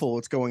woeful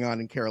what's going on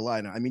in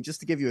Carolina. Just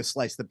to give you a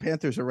slice, the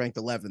Panthers are ranked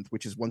 11th,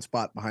 which is one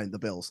spot behind the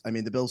Bills.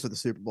 The Bills are the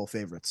Super Bowl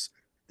favorites.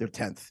 They're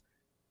 10th.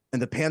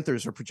 And the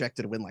Panthers are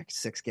projected to win like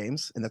 6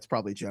 games, and that's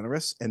probably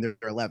generous, and they're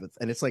 11th.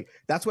 And it's like,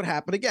 that's what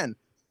happened again.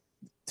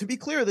 To be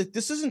clear, that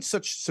this isn't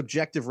such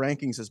subjective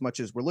rankings as much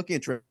as we're looking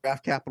at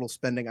draft capital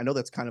spending. I know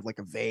that's kind of like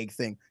a vague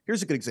thing.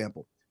 Here's a good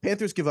example.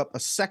 Panthers give up a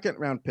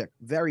second-round pick,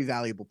 very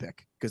valuable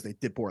pick, because they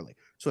did poorly.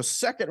 So a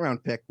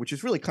second-round pick, which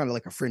is really kind of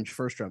like a fringe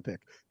first-round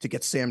pick, to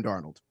get Sam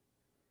Darnold.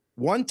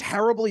 One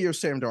terrible year,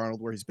 Sam Darnold,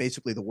 where he's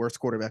basically the worst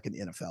quarterback in the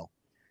NFL.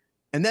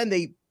 And then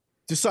they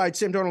decide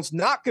Sam Darnold's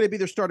not going to be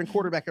their starting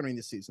quarterback during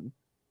the season,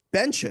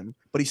 bench him,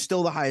 but he's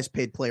still the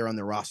highest-paid player on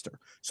their roster.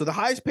 So the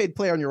highest-paid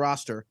player on your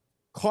roster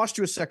cost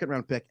you a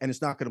second-round pick, and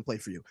it's not going to play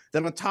for you.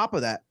 Then on top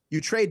of that, you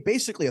trade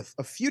basically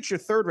a future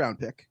third-round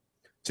pick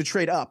to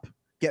trade up,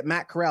 get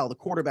Matt Corral, the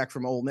quarterback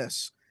from Ole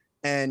Miss.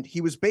 And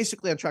he was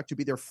basically on track to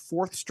be their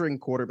 4th string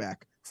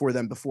quarterback for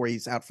them before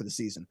he's out for the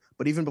season.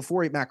 But even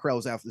before Matt Corral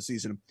was out for the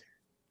season,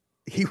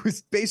 he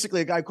was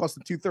basically a guy who cost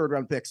them 2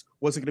 third-round picks,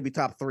 wasn't going to be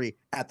top 3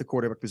 at the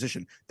quarterback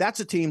position.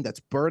 That's a team that's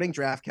burning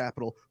draft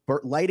capital,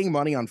 lighting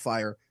money on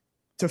fire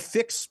to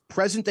fix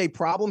present-day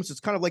problems. It's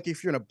kind of like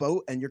if you're in a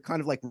boat and you're kind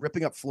of like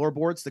ripping up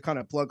floorboards to kind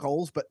of plug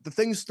holes, but the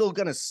thing's still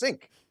going to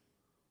sink.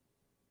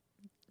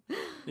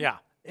 Yeah,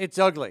 it's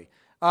ugly.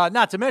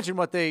 Not to mention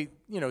what they,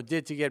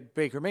 did to get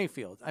Baker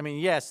Mayfield.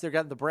 Yes, they're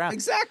got the Browns.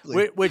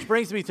 Exactly. Which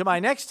brings me to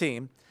my next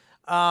team,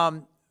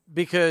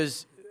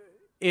 because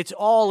it's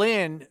all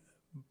in,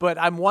 but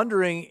I'm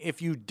wondering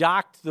if you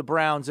docked the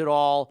Browns at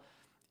all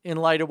in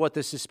light of what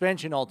the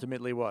suspension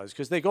ultimately was,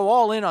 because they go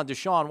all in on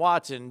Deshaun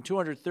Watson,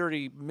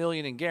 $230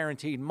 million in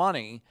guaranteed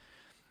money.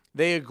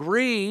 They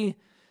agree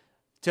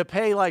to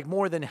pay like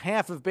more than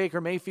half of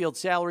Baker Mayfield's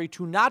salary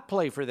to not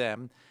play for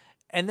them.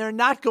 And they're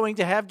not going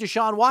to have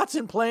Deshaun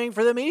Watson playing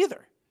for them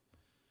either.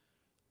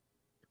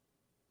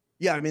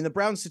 Yeah, the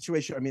Browns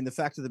situation, the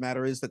fact of the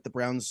matter is that the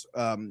Browns,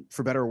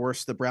 for better or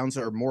worse, the Browns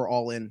are more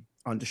all in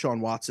on Deshaun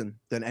Watson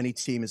than any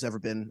team has ever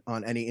been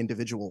on any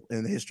individual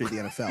in the history of the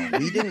NFL.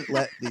 We didn't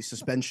let the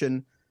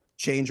suspension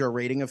change our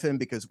rating of him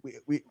because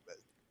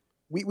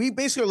we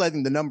basically are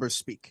letting the numbers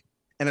speak.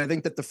 And I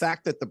think that the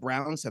fact that the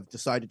Browns have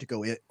decided to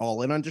go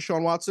all in on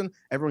Deshaun Watson,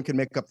 everyone can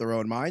make up their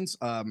own minds.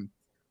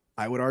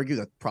 I would argue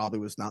that probably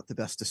was not the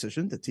best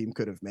decision the team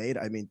could have made.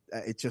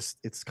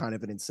 It's kind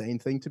of an insane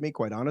thing to me,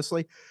 quite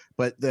honestly.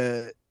 But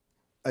the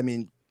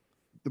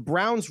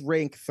Browns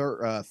rank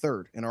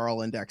third in our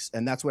all index.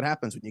 And that's what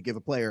happens when you give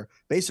a player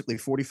basically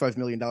 $45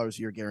 million a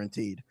year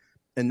guaranteed.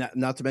 And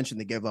not to mention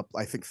they gave up,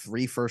 I think,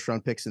 3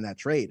 first-round picks in that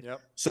trade.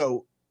 Yep.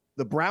 So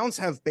the Browns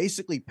have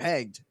basically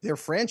pegged their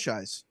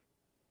franchise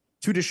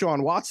to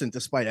Deshaun Watson,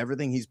 despite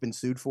everything he's been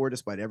sued for,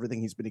 despite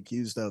everything he's been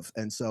accused of.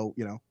 And so,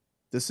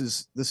 this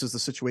is the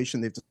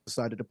situation they've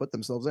decided to put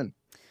themselves in.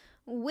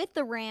 With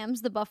the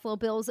Rams, the Buffalo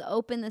Bills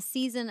open the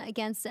season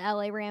against the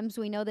LA Rams.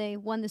 We know they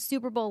won the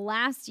Super Bowl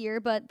last year,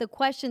 but the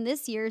question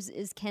this year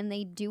is can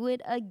they do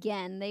it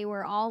again? They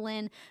were all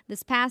in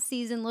this past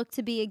season, look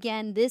to be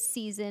again this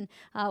season.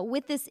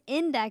 With this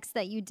index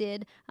that you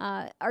did,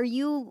 are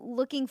you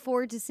looking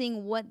forward to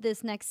seeing what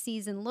this next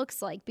season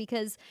looks like?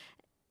 Because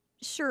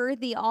sure,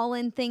 the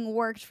all-in thing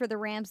worked for the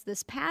Rams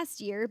this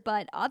past year,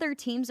 but other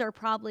teams are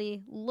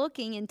probably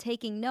looking and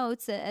taking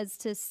notes as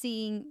to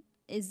seeing,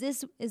 is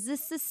this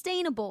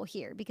sustainable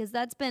here? Because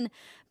that's been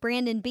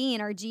Brandon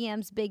Beane, our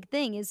GM's big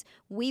thing, is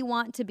we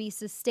want to be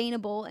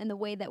sustainable in the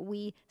way that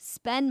we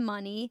spend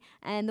money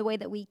and the way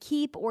that we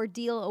keep or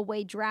deal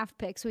away draft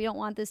picks. We don't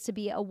want this to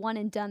be a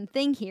one-and-done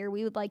thing here.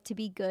 We would like to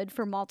be good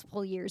for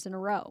multiple years in a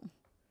row.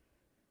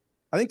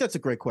 I think that's a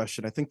great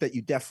question. I think that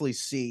you definitely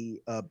see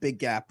a big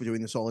gap doing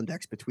this all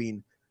index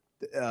between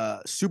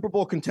Super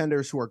Bowl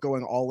contenders who are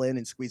going all in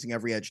and squeezing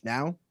every edge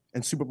now,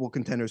 and Super Bowl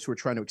contenders who are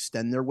trying to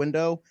extend their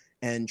window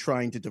and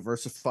trying to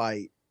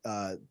diversify,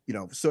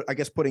 so I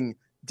guess putting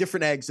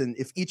different eggs in.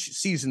 If each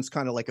season's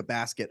kind of like a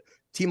basket,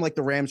 team like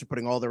the Rams are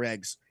putting all their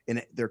eggs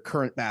in their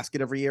current basket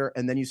every year.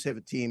 And then you have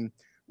a team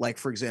like,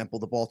 for example,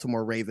 the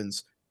Baltimore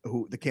Ravens,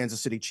 the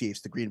Kansas City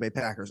Chiefs, the Green Bay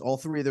Packers. All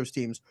three of those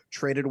teams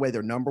traded away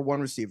their number one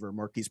receiver,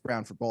 Marquise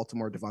Brown for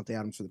Baltimore, Devontae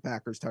Adams for the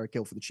Packers, Tyreek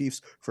Hill for the Chiefs,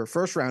 for a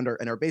first rounder,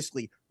 and are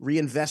basically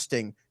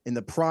reinvesting in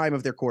the prime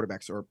of their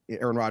quarterbacks. Or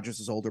Aaron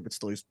Rodgers is older, but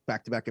still he's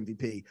back-to-back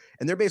MVP.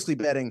 And they're basically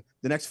betting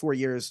the next 4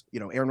 years,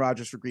 Aaron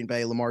Rodgers for Green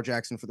Bay, Lamar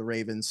Jackson for the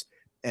Ravens,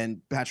 and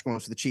Patrick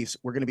Mahomes for the Chiefs.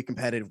 We're going to be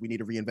competitive. We need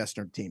to reinvest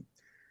in our team.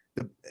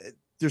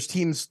 There's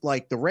teams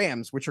like the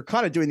Rams, which are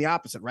kind of doing the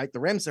opposite, right? The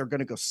Rams are going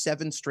to go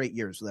 7 straight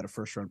years without a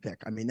first-round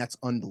pick. I mean, that's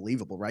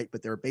unbelievable, right?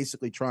 But they're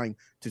basically trying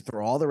to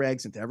throw all their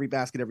eggs into every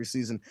basket every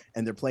season,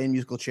 and they're playing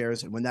musical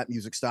chairs. And when that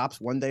music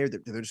stops, one day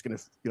they're just going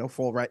to,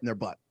 fall right in their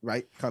butt,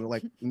 right? Kind of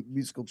like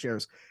musical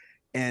chairs.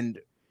 And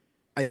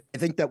I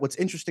think that what's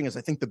interesting is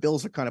I think the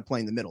Bills are kind of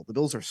playing the middle. The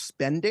Bills are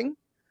spending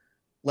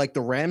like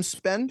the Rams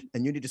spend,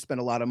 and you need to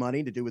spend a lot of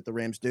money to do what the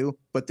Rams do,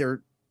 but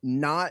they're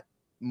not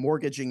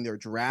mortgaging their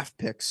draft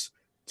picks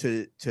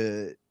to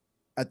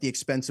at the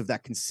expense of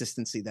that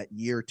consistency, that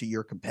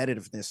year-to-year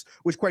competitiveness,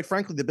 which quite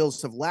frankly the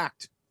Bills have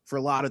lacked for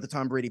a lot of the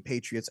Tom Brady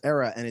Patriots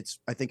era. And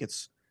I think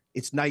it's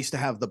nice to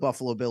have the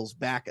Buffalo Bills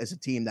back as a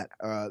team that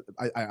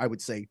I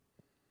would say,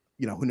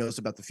 who knows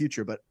about the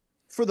future, but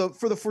for the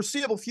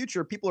foreseeable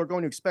future, people are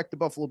going to expect the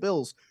Buffalo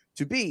Bills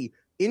to be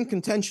in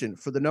contention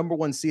for the number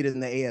one seed in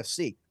the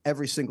AFC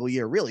every single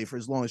year, really, for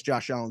as long as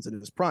Josh Allen's in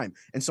his prime.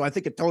 And so I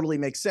think it totally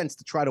makes sense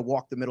to try to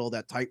walk the middle of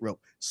that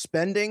tightrope.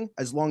 Spending,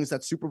 as long as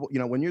that Super Bowl,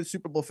 when you're the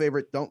Super Bowl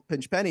favorite, don't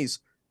pinch pennies,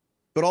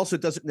 but also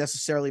it doesn't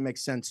necessarily make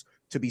sense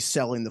to be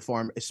selling the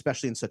farm,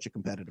 especially in such a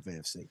competitive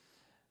AFC.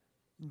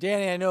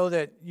 Danny, I know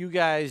that you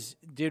guys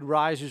did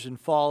risers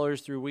and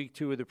fallers through week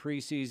 2 of the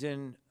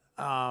preseason.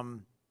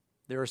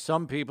 There are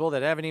some people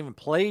that haven't even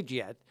played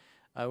yet,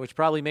 which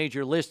probably made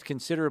your list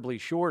considerably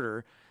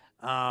shorter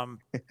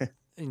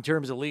in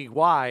terms of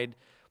league-wide.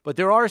 But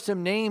there are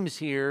some names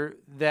here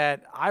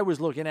that I was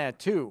looking at,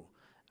 too.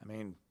 I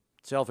mean,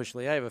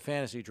 selfishly, I have a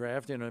fantasy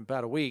draft in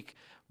about a week.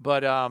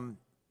 But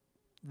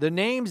the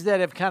names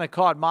that have kind of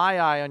caught my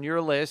eye on your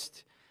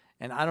list,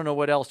 and I don't know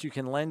what else you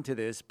can lend to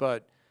this,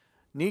 but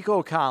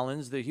Nico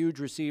Collins, the huge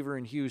receiver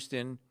in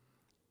Houston,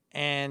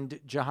 and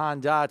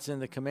Jahan Dotson,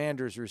 the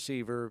Commanders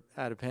receiver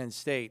out of Penn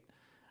State.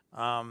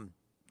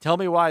 Tell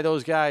me why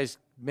those guys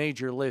made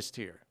your list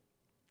here.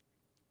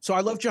 So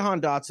I love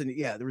Jahan Dotson.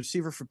 Yeah, the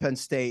receiver for Penn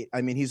State.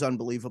 I mean, he's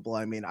unbelievable.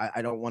 I mean,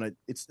 I don't want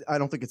to. I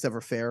don't think it's ever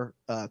fair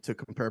to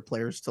compare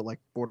players to like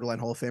borderline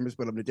Hall of Famers,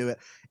 but I'm going to do it.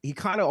 He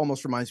kind of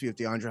almost reminds me of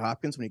DeAndre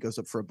Hopkins when he goes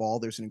up for a ball.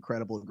 There's an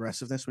incredible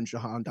aggressiveness when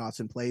Jahan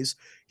Dotson plays.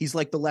 He's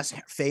like the less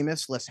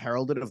famous, less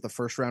heralded of the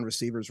first round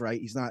receivers,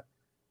 right? He's not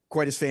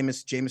quite as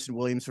famous. Jamison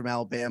Williams from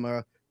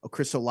Alabama,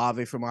 Chris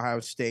Olave from Ohio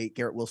State,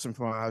 Garrett Wilson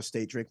from Ohio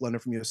State, Drake London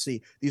from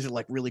USC. These are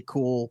like really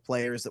cool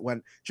players that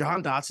went.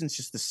 Jahan Dotson's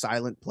just the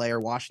silent player.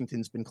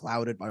 Washington's been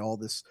clouded by all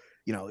this,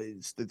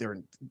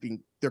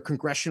 their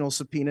congressional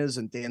subpoenas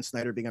and Dan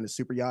Snyder being on his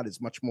super yacht is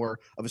much more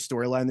of a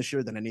storyline this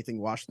year than anything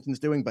Washington's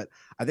doing. But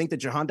I think that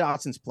Jahan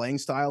Dotson's playing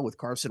style with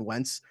Carson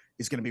Wentz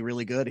is going to be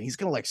really good. And he's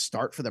going to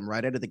start for them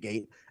right out of the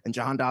gate. And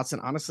Jahan Dotson,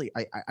 honestly,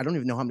 I don't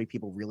even know how many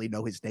people really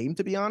know his name,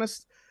 to be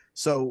honest.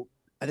 So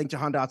I think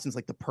Jahan Dotson's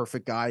like the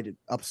perfect guy to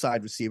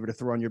upside receiver to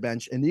throw on your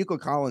bench. And Nico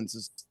Collins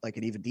is like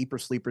an even deeper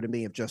sleeper to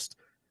me of just,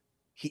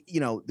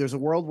 there's a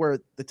world where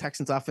the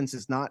Texans offense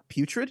is not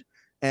putrid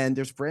and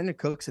there's Brandon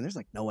Cooks and there's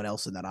like no one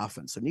else in that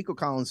offense. So Nico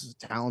Collins is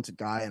a talented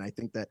guy. And I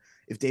think that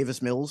if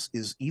Davis Mills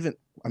is even,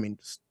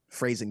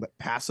 phrasing, but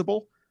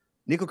passable,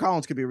 Nico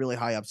Collins could be a really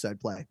high upside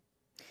play.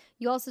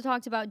 You also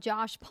talked about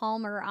Josh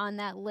Palmer on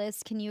that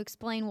list. Can you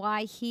explain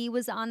why he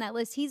was on that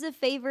list? He's a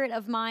favorite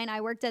of mine.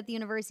 I worked at the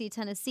University of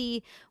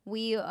Tennessee.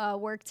 We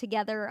worked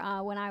together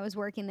when I was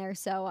working there.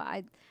 So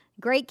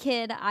great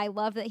kid. I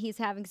love that he's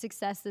having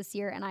success this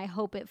year, and I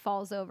hope it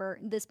falls over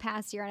this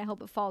past year, and I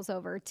hope it falls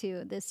over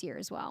to this year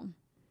as well.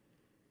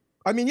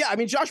 I mean,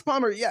 Josh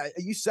Palmer,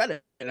 you said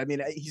it. I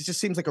mean, he just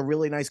seems like a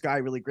really nice guy,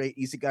 really great,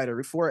 easy guy to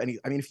root for. And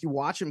if you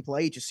watch him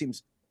play, he just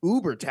seems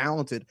uber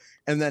talented.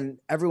 And then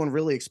everyone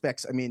really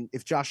expects,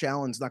 if Josh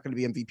Allen's not going to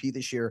be MVP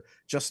this year,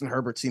 Justin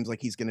Herbert seems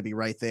like he's going to be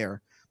right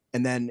there.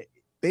 And then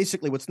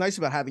basically what's nice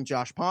about having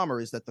Josh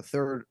Palmer is that the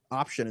third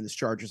option in this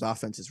Chargers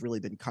offense has really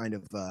been kind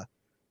of,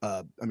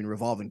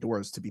 revolving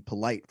doors, to be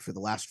polite, for the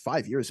last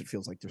 5 years. It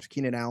feels like there's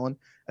Keenan Allen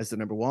as the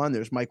number one.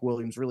 There's Mike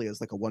Williams really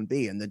as like a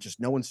 1B, and then just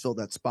no one's filled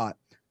that spot.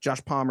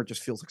 Josh Palmer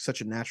just feels like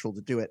such a natural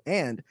to do it.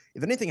 And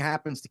if anything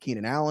happens to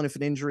Keenan Allen, if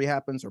an injury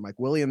happens, or Mike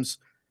Williams,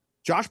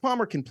 Josh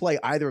Palmer can play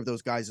either of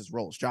those guys'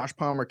 roles. Josh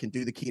Palmer can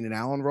do the Keenan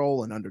Allen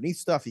role and underneath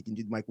stuff. He can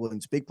do Mike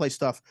Williams' big play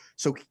stuff.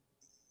 So,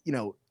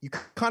 you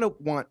kind of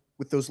want,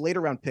 with those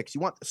later round picks,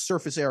 you want the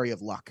surface area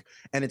of luck.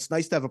 And it's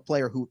nice to have a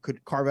player who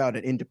could carve out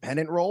an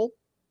independent role,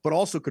 but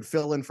also could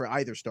fill in for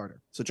either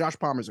starter. So Josh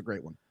Palmer's a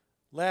great one.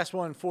 Last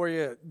one for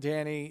you,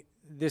 Danny.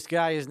 This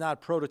guy is not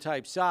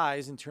prototype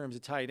size in terms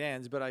of tight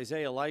ends, but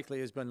Isaiah Likely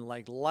has been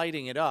like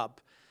lighting it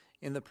up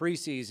in the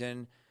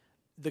preseason.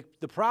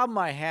 The problem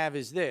I have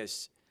is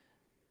this.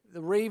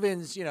 The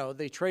Ravens,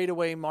 they trade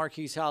away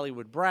Marquise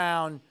Hollywood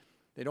Brown.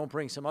 They don't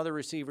bring some other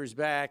receivers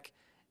back.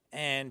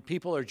 And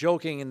people are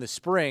joking in the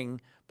spring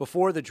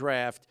before the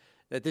draft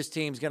that this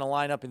team's going to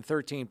line up in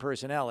 13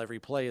 personnel every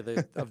play of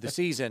the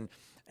season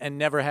and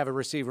never have a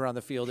receiver on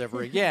the field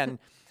ever again.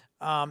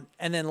 And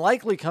then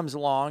Likely comes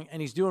along,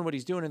 and he's doing what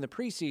he's doing in the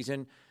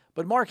preseason.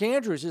 But Mark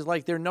Andrews is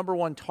like their number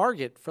one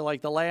target for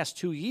like the last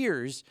 2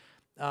 years.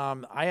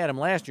 I had him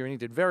last year, and he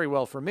did very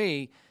well for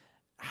me.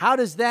 How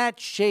does that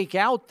shake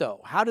out,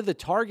 though? How do the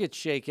targets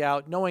shake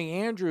out, knowing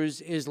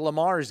Andrews is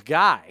Lamar's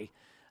guy,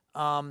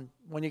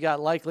 when you got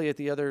Likely at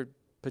the other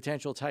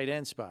potential tight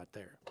end spot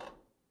there?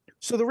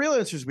 So the real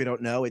answer is we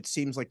don't know. It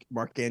seems like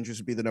Mark Andrews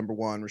would be the number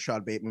one,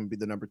 Rashad Bateman would be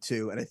the number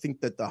two, and I think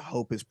that the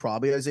hope is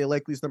probably Isaiah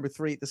Likely's number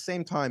three. At the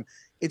same time,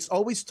 it's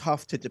always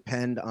tough to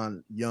depend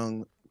on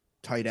young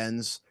tight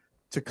ends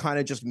to kind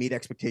of just meet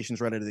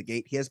expectations right out of the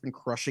gate. He has been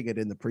crushing it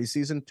in the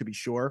preseason, to be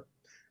sure.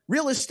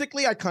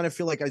 Realistically, I kind of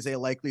feel like Isaiah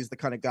Likely is the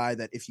kind of guy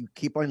that if you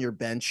keep on your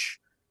bench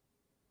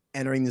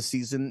entering the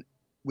season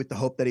with the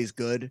hope that he's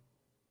good,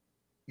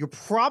 you're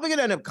probably going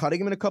to end up cutting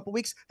him in a couple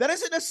weeks. That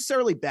isn't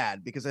necessarily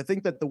bad, because I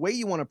think that the way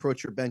you want to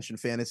approach your bench in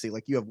fantasy,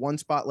 like you have one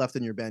spot left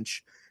in your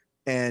bench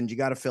and you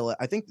got to fill it.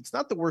 I think it's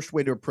not the worst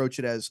way to approach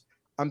it, as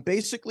I'm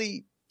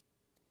basically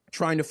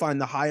trying to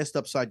find the highest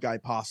upside guy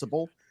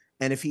possible.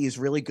 And if he is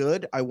really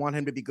good, I want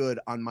him to be good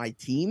on my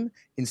team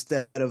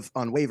instead of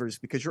on waivers,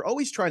 because you're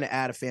always trying to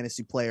add a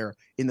fantasy player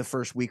in the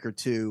first week or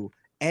two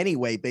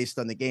anyway, based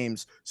on the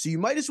games. So you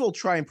might as well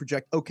try and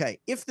project, okay,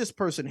 if this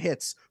person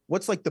hits,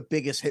 what's like the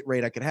biggest hit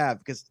rate I could have,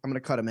 because I'm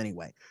going to cut him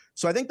anyway.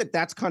 So I think that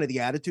that's kind of the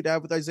attitude I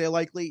have with Isaiah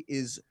Likely.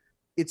 Is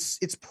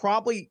it's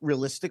probably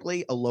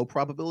realistically a low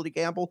probability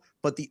gamble,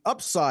 but the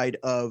upside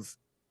of,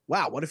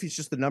 wow, what if he's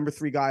just the number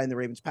 3 guy in the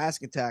Ravens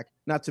passing attack?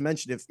 Not to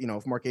mention if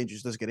Mark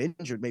Andrews does get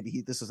injured,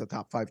 maybe this is a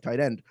top 5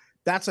 tight end.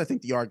 That's, I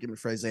think, the argument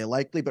for Isaiah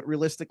Likely. But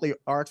realistically,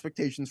 our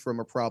expectations for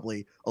him are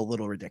probably a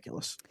little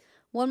ridiculous.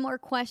 One more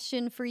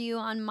question for you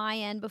on my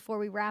end before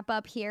we wrap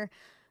up here.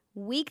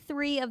 Week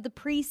 3 of the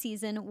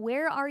preseason,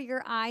 where are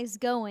your eyes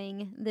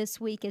going this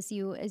week as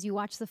you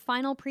watch the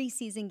final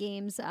preseason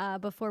games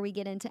before we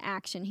get into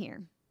action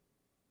here?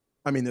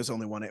 I mean, there's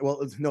only one.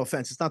 Well, no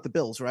offense, it's not the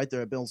Bills, right?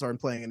 The Bills aren't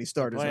playing any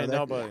starters, are they?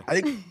 Nobody.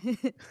 I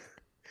think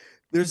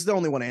there's the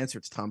only one answer.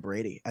 It's Tom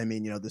Brady. I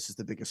mean, this is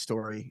the biggest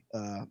story.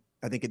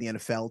 I think in the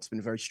NFL, it's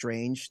been very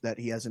strange that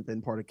he hasn't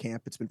been part of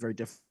camp. It's been very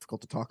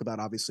difficult to talk about.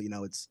 Obviously,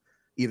 it's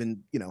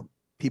even,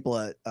 people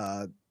at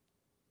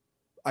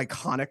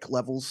iconic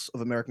levels of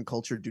American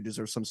culture do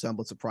deserve some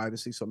semblance of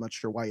privacy. So I'm not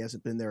sure why he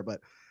hasn't been there.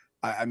 But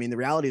I mean, the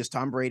reality is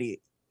Tom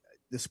Brady,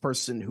 this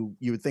person who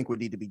you would think would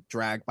need to be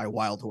dragged by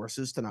wild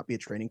horses to not be at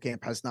training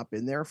camp, has not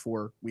been there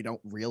for, we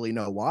don't really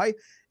know why.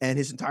 And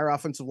his entire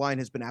offensive line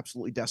has been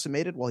absolutely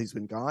decimated while he's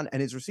been gone.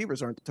 And his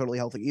receivers aren't totally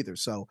healthy either.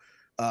 So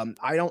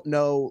I don't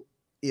know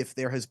if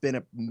there has been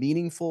a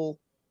meaningful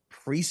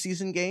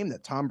preseason game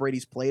that Tom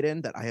Brady's played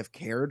in that I have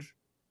cared.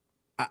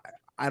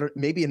 I don't,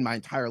 maybe in my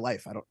entire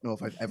life, I don't know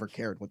if I've ever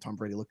cared what Tom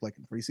Brady looked like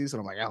in preseason.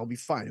 I'm like, I'll be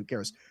fine. Who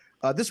cares?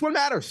 This one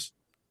matters.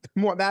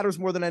 Matters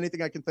more than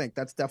anything I can think.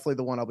 That's definitely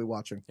the one I'll be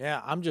watching.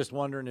 Yeah, I'm just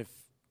wondering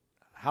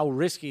how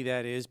risky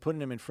that is,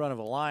 putting him in front of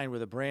a line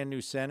with a brand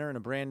new center and a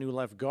brand new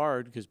left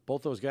guard, because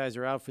both those guys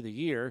are out for the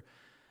year.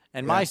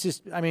 And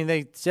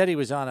they said he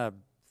was on a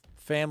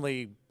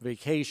family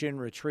vacation,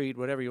 retreat,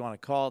 whatever you want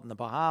to call it, in the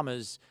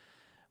Bahamas.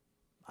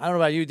 I don't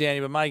know about you,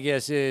 Danny, but my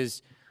guess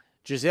is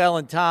Giselle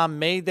and Tom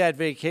made that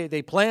vacation.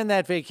 They planned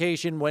that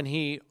vacation when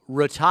he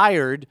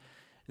retired.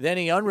 Then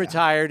he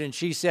unretired, and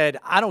she said,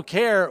 I don't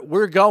care.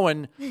 We're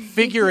going.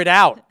 Figure it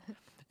out.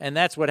 And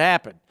that's what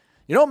happened.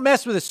 You don't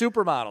mess with a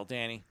supermodel,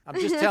 Danny. I'm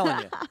just telling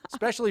you,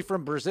 especially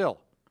from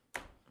Brazil.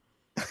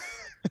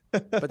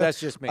 But that's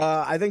just me.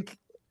 I think,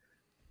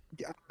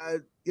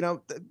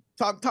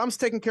 Tom's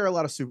taking care of a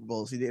lot of Super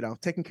Bowls.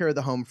 Taking care of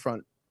the home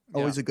front.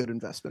 Always a good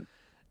investment.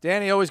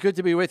 Danny, always good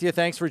to be with you.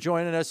 Thanks for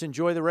joining us.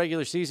 Enjoy the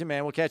regular season,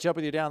 man. We'll catch up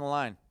with you down the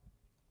line.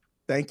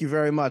 Thank you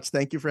very much.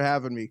 Thank you for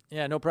having me.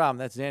 Yeah, no problem.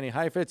 That's Danny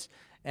Heifetz,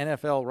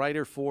 NFL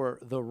writer for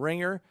The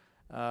Ringer.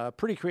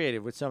 Pretty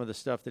creative with some of the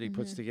stuff that he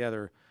puts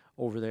together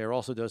over there.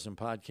 Also does some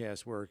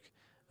podcast work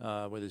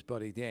with his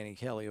buddy Danny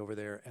Kelly over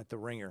there at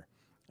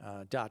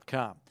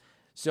theringer.com.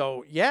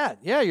 So, yeah,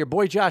 your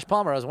boy Josh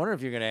Palmer. I was wondering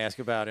if you're going to ask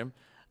about him.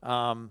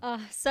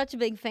 Such a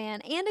big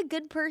fan and a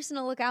good person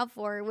to look out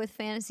for with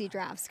fantasy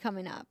drafts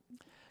coming up.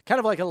 Kind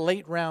of like a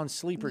late-round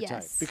sleeper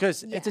type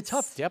because it's a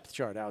tough Yes. depth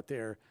chart out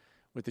there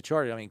with the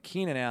chart. I mean,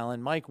 Keenan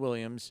Allen, Mike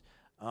Williams,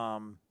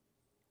 and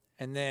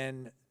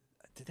then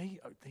they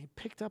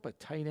picked up a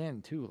tight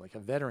end too, like a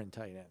veteran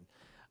tight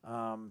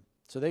end.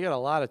 So they got a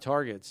lot of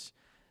targets.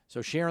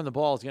 So sharing the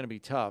ball is going to be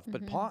tough.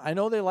 But I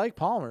know they like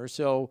Palmer,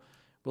 so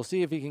we'll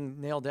see if he can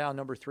nail down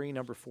number 3,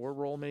 number 4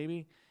 role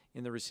maybe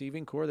in the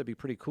receiving core. That'd be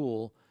pretty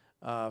cool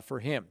for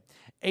him.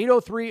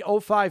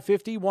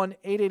 803-0550,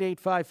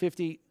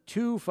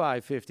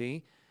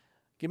 1-888-550-2550.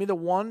 Give me the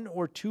 1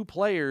 or 2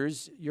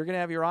 players you're going to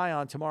have your eye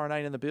on tomorrow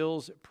night in the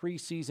Bills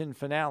preseason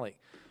finale.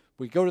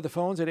 We go to the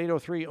phones at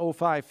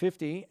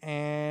 803-0550,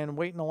 and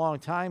waiting a long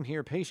time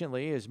here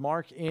patiently is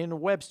Mark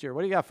in Webster.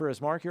 What do you got for us,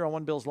 Mark? You're on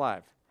One Bills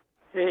Live.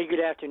 Hey, good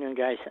afternoon,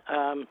 guys.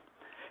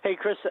 Hey,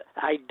 Chris,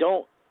 I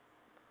don't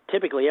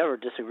typically ever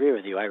disagree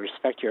with you. I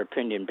respect your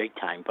opinion big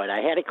time, but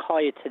I had to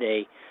call you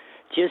today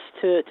just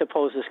to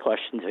pose this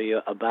question to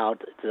you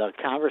about the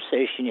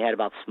conversation you had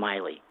about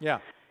Smiley. Yeah.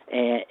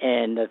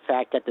 And the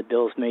fact that the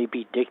Bills may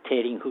be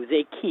dictating who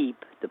they keep,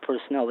 the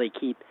personnel they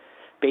keep,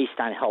 based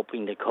on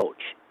helping the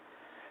coach.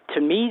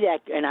 To me,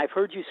 and I've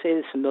heard you say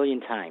this a million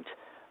times,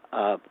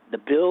 the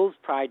Bills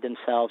pride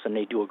themselves and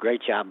they do a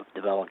great job of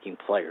developing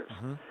players.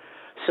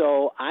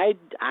 So I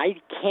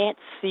can't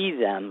see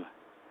them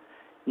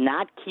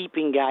not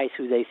keeping guys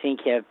who they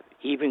think have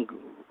even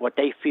what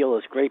they feel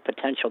is great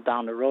potential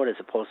down the road as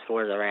opposed to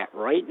where they're at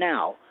right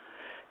now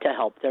to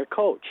help their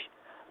coach.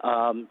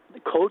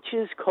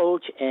 Coaches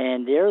coach,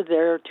 and they're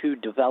there to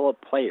develop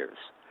players.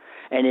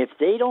 And if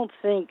they don't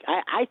think,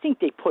 I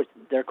think they put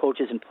their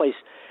coaches in place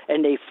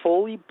and they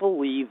fully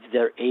believe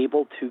they're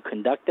able to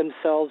conduct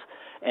themselves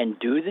and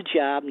do the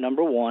job,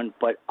 number one,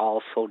 but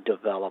also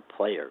develop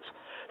players.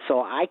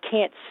 So I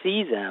can't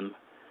see them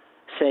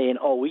saying,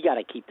 "Oh, we got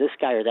to keep this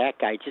guy or that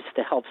guy just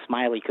to help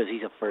Smiley because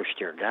he's a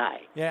first-year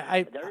guy."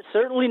 Yeah, they're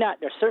certainly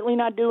not. They're certainly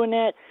not doing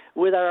that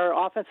with our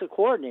offensive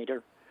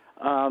coordinator.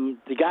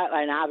 The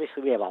guy, and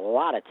obviously we have a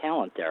lot of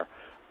talent there,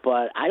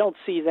 but I don't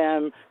see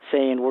them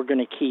saying we're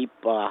going to keep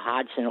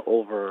Hodgson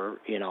over,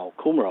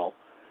 Kumro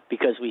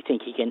because we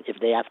think he can. If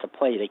they have to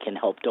play, they can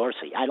help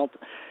Dorsey. I don't,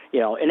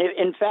 And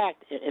in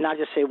fact, and I'll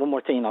just say one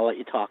more thing, and I'll let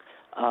you talk.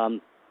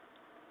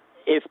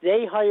 If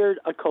they hired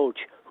a coach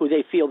who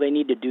they feel they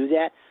need to do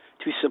that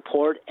to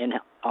support and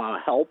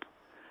help,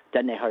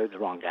 then they hired the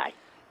wrong guy.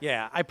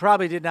 Yeah, I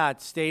probably did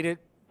not state it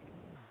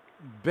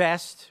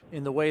best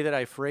in the way that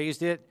I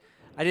phrased it.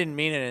 I didn't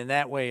mean it in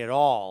that way at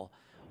all.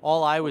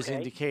 All I was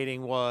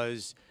indicating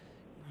was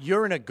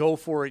you're in a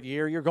go-for-it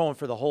year. You're going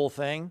for the whole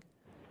thing.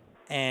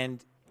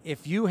 And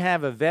if you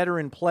have a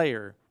veteran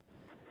player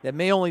that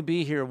may only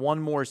be here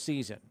one more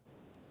season,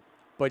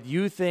 but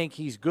you think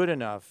he's good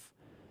enough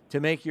to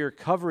make your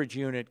coverage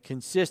unit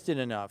consistent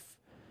enough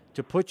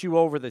to put you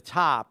over the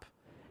top,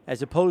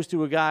 as opposed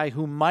to a guy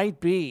who might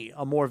be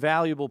a more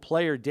valuable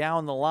player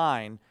down the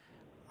line,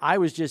 I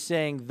was just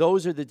saying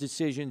those are the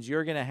decisions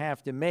you're going to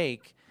have to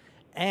make.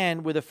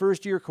 And with a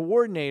first-year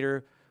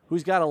coordinator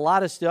who's got a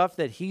lot of stuff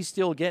that he's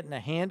still getting a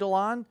handle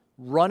on,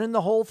 running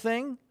the whole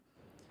thing,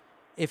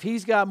 if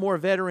he's got more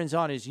veterans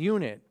on his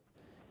unit,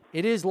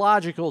 it is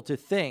logical to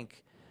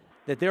think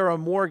that there are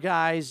more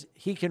guys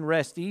he can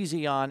rest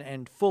easy on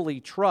and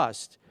fully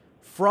trust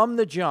from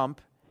the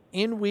jump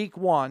in week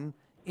one,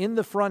 in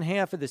the front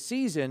half of the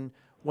season,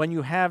 when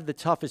you have the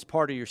toughest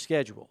part of your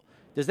schedule.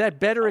 Does that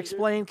better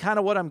explain kind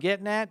of what I'm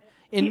getting at?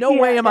 In no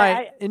way am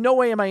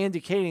I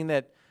indicating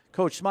that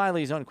Coach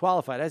Smiley is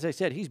unqualified. As I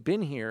said, he's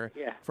been here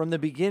from the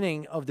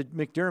beginning of the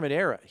McDermott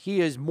era.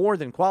 He is more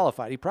than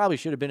qualified. He probably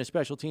should have been a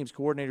special teams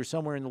coordinator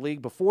somewhere in the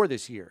league before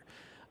this year.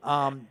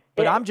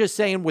 But I'm just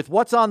saying, with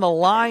what's on the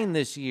line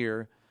this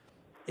year,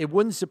 it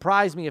wouldn't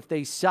surprise me if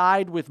they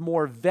side with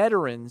more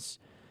veterans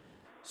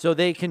so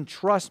they can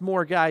trust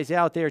more guys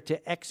out there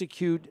to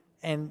execute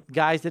and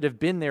guys that have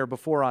been there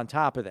before on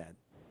top of that.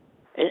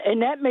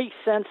 And that makes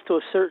sense to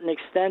a certain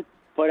extent,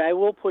 but I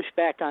will push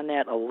back on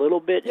that a little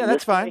bit. Yeah,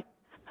 that's fine.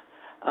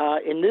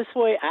 In this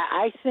way,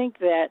 I think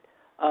that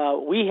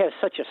we have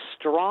such a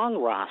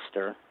strong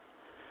roster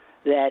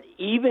that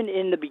even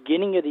in the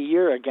beginning of the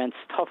year against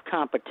tough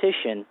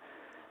competition,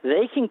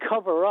 they can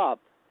cover up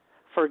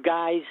for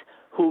guys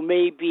who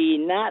may be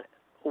not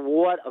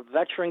what a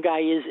veteran guy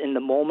is in the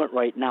moment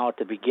right now at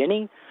the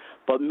beginning,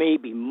 but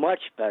maybe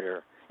much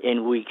better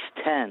in weeks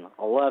 10,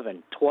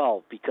 11,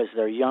 12 because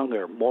they're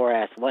younger, more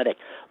athletic,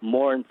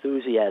 more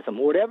enthusiasm,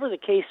 whatever the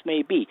case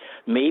may be.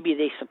 Maybe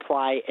they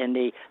supply and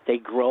they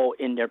grow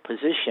in their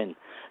position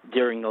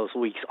during those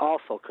weeks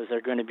also because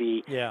they're going to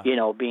be,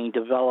 being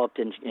developed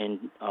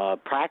in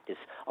practice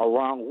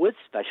along with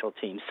special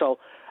teams. So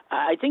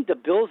I think the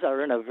Bills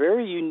are in a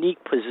very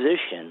unique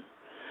position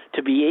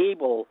to be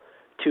able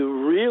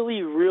to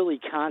really, really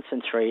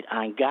concentrate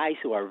on guys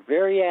who are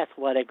very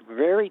athletic,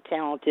 very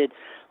talented,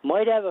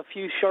 might have a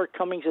few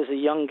shortcomings as a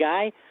young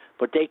guy,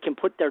 but they can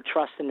put their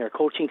trust in their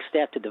coaching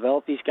staff to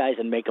develop these guys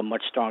and make them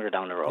much stronger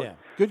down the road. Yeah,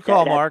 good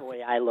call, Mark. That's the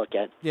way I look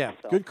at it. Yeah,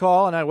 good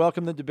call, and I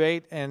welcome the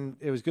debate, and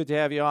it was good to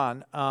have you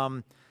on.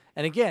 And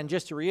again,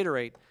 just to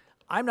reiterate,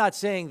 I'm not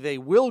saying they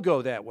will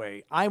go that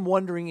way. I'm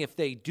wondering if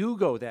they do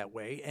go that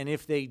way, and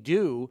if they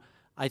do,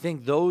 I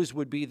think those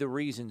would be the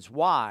reasons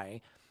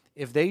why.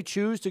 If they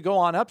choose to go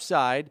on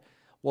upside,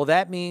 well,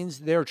 that means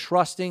they're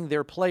trusting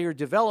their player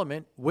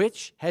development,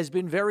 which has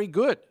been very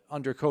good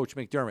under Coach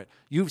McDermott.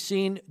 You've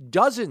seen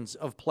dozens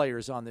of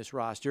players on this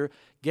roster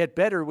get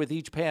better with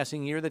each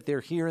passing year that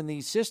they're here in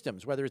these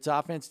systems, whether it's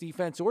offense,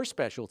 defense, or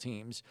special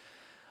teams.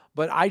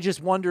 But I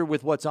just wonder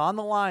with what's on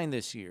the line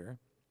this year,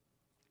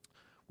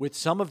 with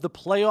some of the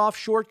playoff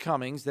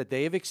shortcomings that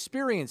they have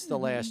experienced the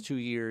last 2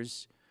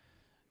 years,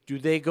 do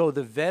they go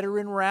the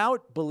veteran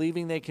route,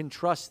 believing they can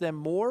trust them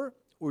more?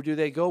 Or do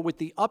they go with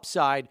the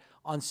upside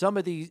on some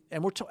of these?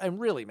 And and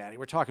really, Maddie,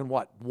 we're talking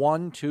what,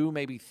 1, 2,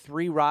 maybe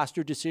 3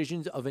 roster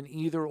decisions of an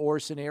either-or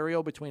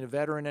scenario between a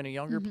veteran and a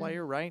younger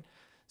player, right?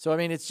 So, I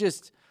mean, it's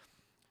just,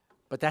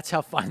 but that's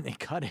how fine they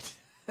cut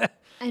it.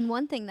 And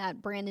one thing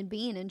that Brandon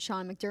Beane and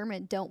Sean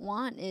McDermott don't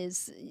want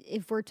is,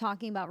 if we're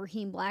talking about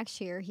Raheem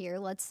Blackshear here,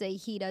 let's say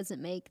he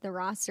doesn't make the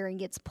roster and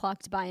gets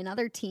plucked by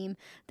another team,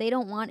 they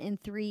don't want in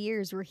 3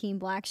 years Raheem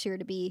Blackshear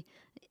to be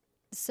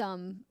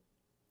some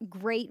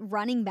great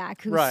running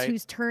back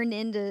who's turned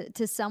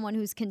into someone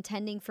who's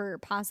contending for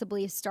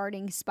possibly a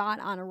starting spot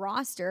on a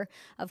roster.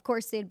 Of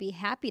course, they'd be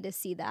happy to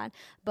see that,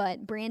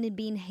 but Brandon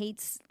Beane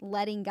hates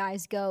letting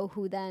guys go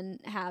who then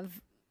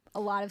have a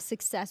lot of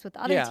success with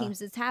other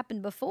teams. It's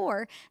happened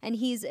before, and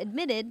he's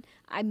admitted,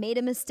 I made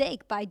a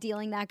mistake by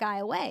dealing that guy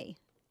away.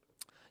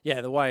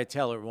 Yeah, the Wyatt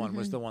Teller one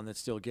was the one that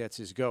still gets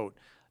his goat.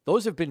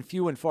 Those have been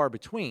few and far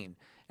between,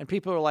 and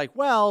people are like,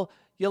 well,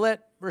 you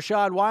let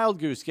Rashad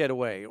Wildgoose get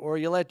away, or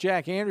you let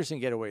Jack Anderson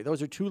get away.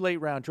 Those are 2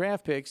 late-round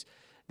draft picks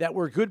that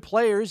were good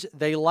players.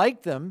 They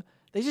liked them.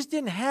 They just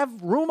didn't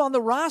have room on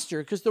the roster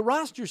because the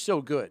roster's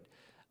so good.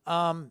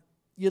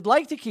 You'd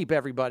like to keep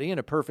everybody in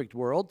a perfect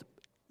world.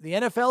 The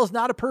NFL is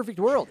not a perfect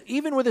world,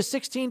 even with a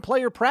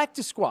 16-player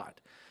practice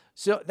squad.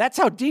 So that's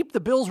how deep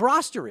the Bills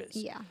roster is.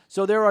 Yeah.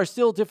 So there are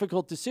still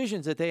difficult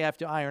decisions that they have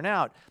to iron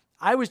out.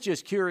 I was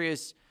just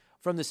curious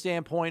from the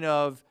standpoint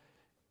of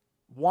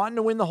wanting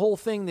to win the whole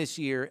thing this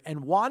year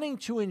and wanting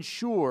to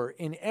ensure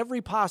in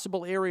every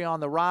possible area on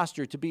the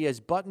roster to be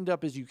as buttoned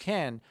up as you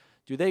can.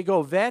 Do they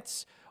go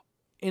vets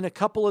in a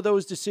couple of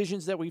those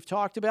decisions that we've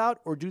talked about,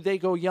 or do they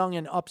go young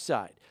and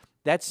upside?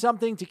 That's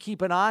something to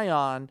keep an eye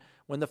on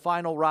when the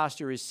final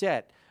roster is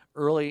set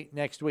early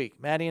next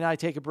week. Maddie and I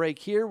take a break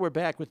here. We're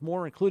back with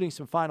more, including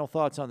some final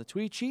thoughts on the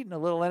tweet sheet and a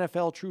little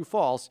NFL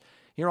true-false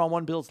here on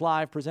One Bills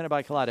Live, presented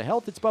by Kaleida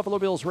Health. It's Buffalo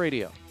Bills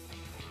Radio.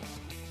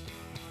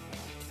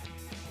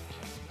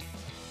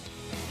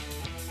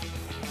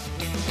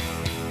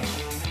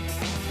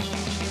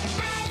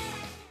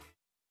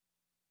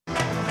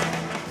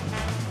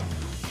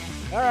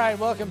 All right,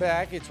 welcome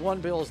back. It's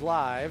One Bills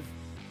Live.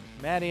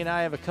 Maddie and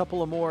I have a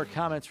couple of more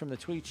comments from the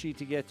tweet sheet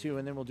to get to,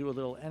 and then we'll do a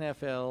little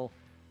NFL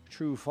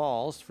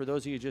true-false. For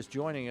those of you just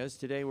joining us,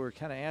 today we're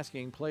kind of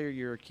asking player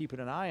you're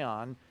keeping an eye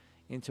on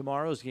in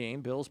tomorrow's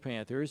game,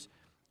 Bills-Panthers.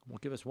 We'll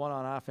give us one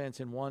on offense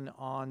and one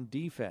on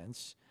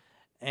defense.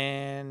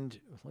 And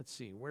let's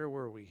see, where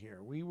were we here?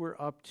 We were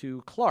up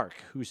to Clark,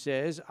 who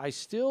says, I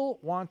still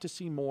want to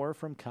see more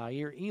from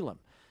Kaiir Elam.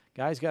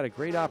 Guy's got a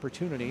great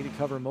opportunity to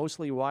cover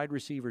mostly wide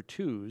receiver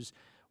 2s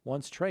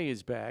once Trey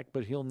is back,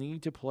 but he'll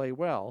need to play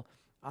well.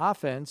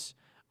 Offense,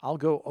 I'll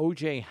go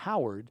O.J.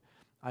 Howard.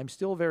 I'm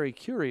still very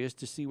curious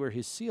to see where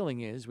his ceiling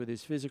is with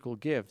his physical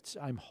gifts.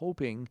 I'm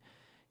hoping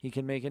he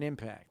can make an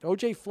impact.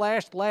 O.J.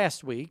 flashed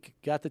last week,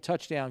 got the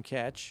touchdown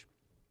catch,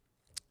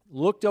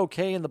 looked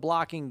okay in the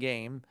blocking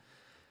game.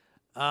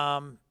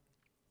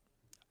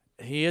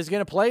 He is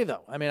going to play,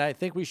 though. I mean, I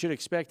think we should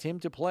expect him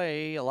to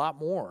play a lot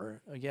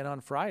more again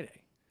on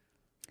Friday.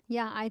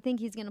 Yeah, I think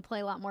he's going to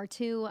play a lot more,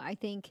 too. I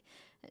think,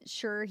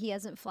 sure, he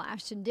hasn't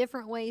flashed in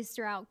different ways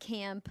throughout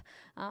camp.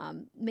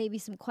 Maybe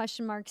some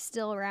question marks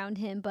still around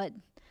him. But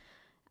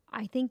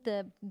I think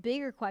the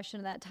bigger question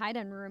of that tight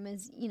end room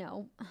is, you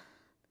know,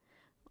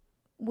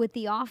 with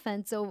the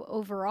offense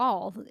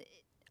overall,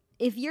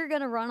 if you're going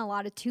to run a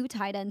lot of 2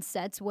 tight end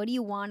sets, what do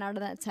you want out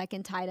of that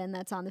second tight end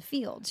that's on the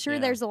field? Sure,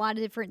 there's a lot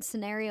of different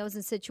scenarios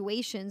and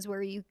situations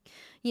where you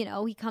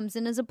know, he comes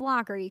in as a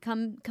blocker, he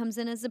comes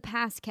in as a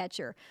pass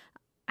catcher.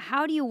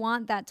 How do you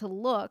want that to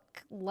look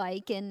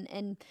like,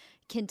 and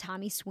can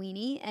Tommy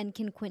Sweeney and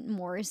can Quentin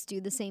Morris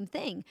do the same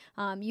thing?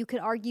 You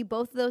could argue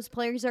both of those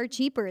players are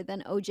cheaper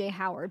than O.J.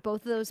 Howard.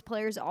 Both of those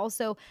players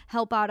also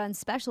help out on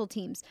special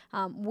teams.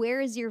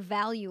 Where is your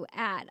value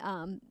at?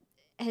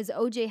 Has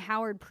O.J.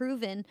 Howard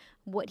proven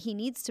what he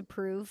needs to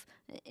prove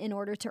in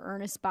order to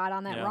earn a spot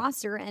on that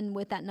roster and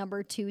with that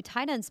number 2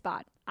 tight end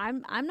spot?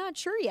 I'm not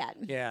sure yet.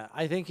 Yeah,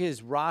 I think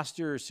his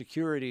roster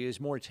security is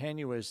more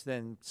tenuous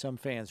than some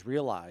fans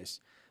realize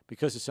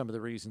because of some of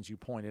the reasons you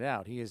pointed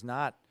out. He is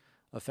not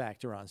a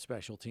factor on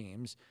special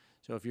teams.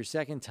 So if your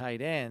second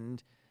tight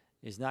end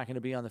is not going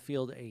to be on the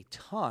field a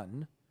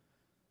ton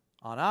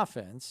on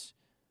offense,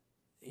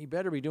 he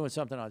better be doing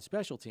something on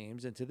special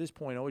teams. And to this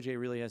point, OJ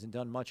really hasn't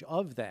done much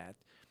of that.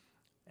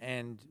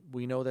 And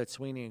we know that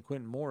Sweeney and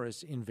Quentin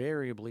Morris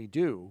invariably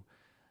do.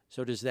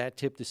 So does that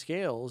tip the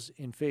scales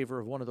in favor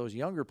of one of those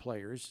younger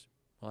players?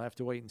 We'll have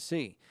to wait and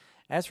see.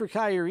 As for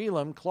Kaiir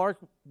Elam, Clark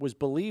was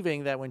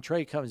believing that when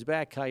Trey comes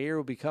back, Kaiir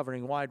will be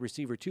covering wide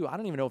receiver 2. I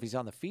don't even know if he's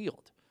on the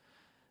field.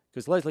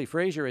 Because Leslie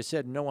Frazier has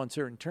said in no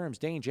uncertain terms,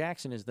 Dane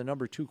Jackson is the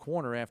number 2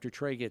 corner after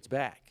Trey gets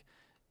back.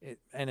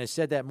 And has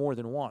said that more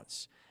than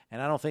once.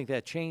 And I don't think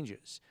that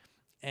changes.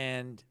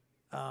 And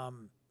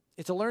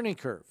it's a learning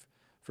curve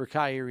for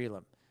Kaiir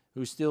Elam,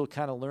 who's still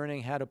kind of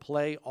learning how to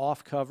play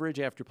off coverage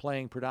after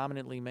playing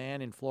predominantly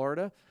man in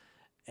Florida.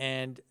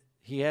 And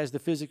he has the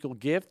physical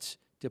gifts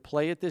to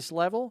play at this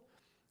level.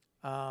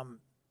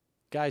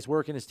 Guy's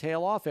working his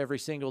tail off every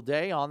single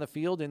day on the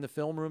field, in the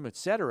film room,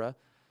 etc.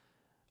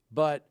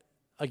 But,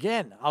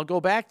 again, I'll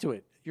go back to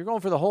it. You're going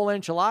for the whole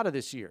enchilada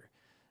this year.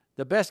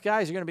 The best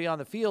guys are going to be on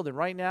the field, and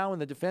right now in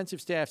the defensive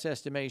staff's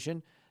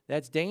estimation,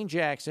 that's Dane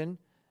Jackson,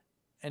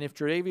 and if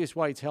Tre'Davious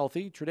White's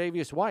healthy,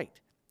 Tre'Davious White.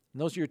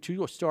 And those are your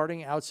 2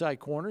 starting outside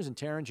corners, and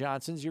Taron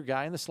Johnson's your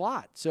guy in the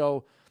slot.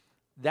 So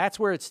that's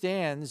where it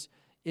stands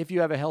if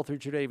you have a healthy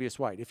Tre'Davious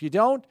White. If you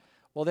don't,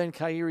 well, then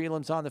Kaiir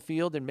Elam's on the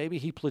field, and maybe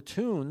he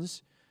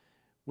platoons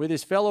with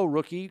his fellow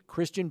rookie,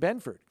 Christian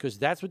Benford, because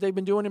that's what they've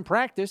been doing in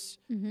practice.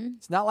 Mm-hmm.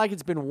 It's not like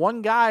it's been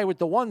one guy with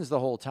the ones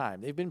the whole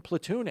time. They've been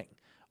platooning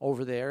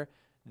over there.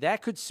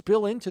 That could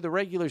spill into the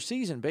regular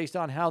season based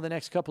on how the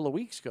next couple of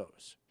weeks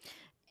goes.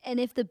 And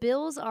if the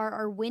Bills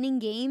are winning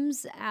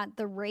games at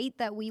the rate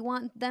that we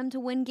want them to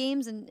win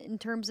games in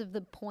terms of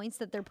the points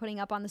that they're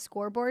putting up on the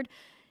scoreboard,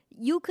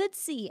 you could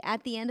see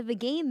at the end of a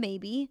game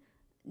maybe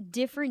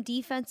different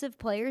defensive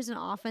players and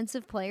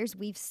offensive players.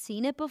 We've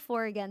seen it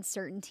before against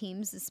certain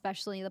teams,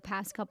 especially the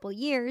past couple of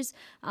years.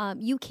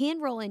 You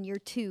can roll in your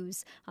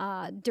 2s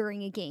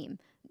during a game.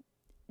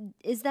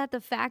 Is that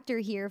the factor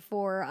here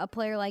for a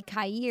player like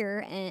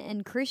Kaiir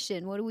and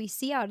Christian? What do we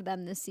see out of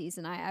them this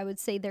season? I would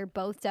say they're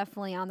both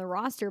definitely on the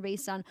roster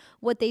based on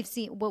what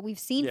we've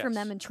seen from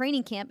them in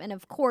training camp, and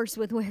of course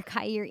with where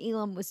Kaiir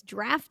Elam was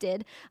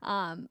drafted.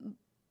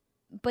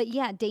 But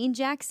yeah, Dane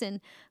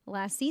Jackson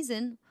last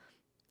season.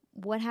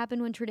 What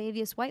happened when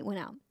Tre'Davious White went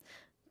out?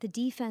 The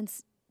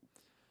defense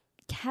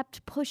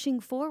kept pushing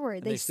forward.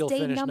 And they still stayed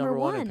finished number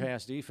 1 in one.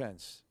 pass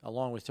defense,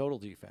 along with total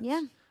defense.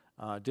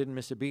 Yeah. Didn't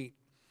miss a beat.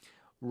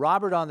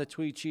 Robert on the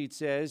tweet sheet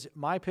says,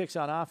 my picks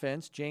on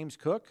offense, James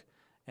Cook,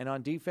 and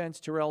on defense,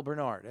 Terrell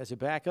Bernard, as a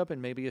backup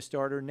and maybe a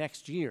starter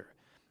next year.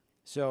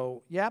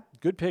 So, yeah,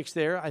 good picks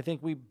there. I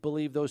think we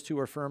believe those 2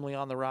 are firmly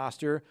on the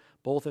roster.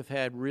 Both have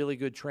had really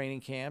good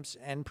training camps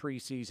and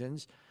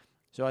preseasons.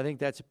 So I think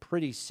that's a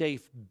pretty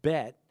safe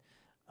bet.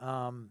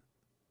 You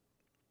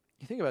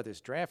think about this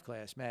draft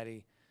class,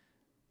 Maddie.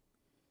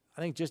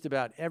 I think just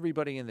about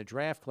everybody in the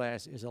draft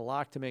class is a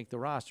lock to make the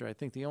roster. I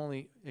think the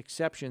only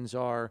exceptions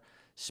are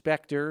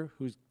Spector,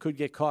 who could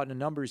get caught in a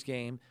numbers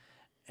game,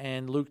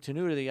 and Luke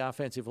Tenuta, the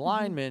offensive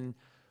lineman,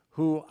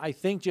 who I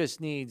think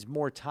just needs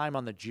more time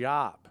on the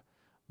job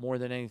more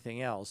than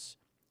anything else.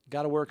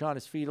 Got to work on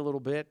his feet a little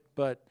bit,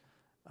 but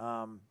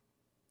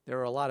there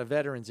are a lot of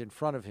veterans in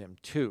front of him,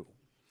 too.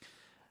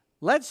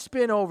 Let's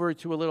spin over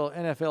to a little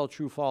NFL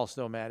True-False,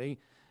 though, Maddie.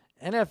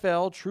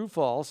 NFL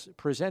True-False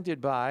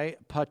presented by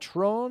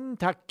Patron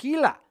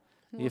Tequila,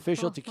 the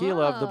official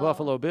tequila of the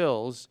Buffalo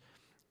Bills.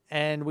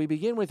 And we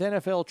begin with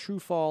NFL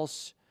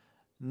True-False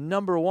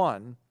number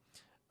 1.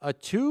 A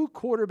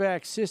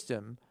 2-quarterback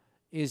system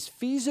is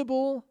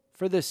feasible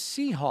for the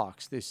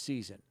Seahawks this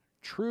season.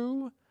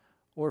 True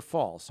or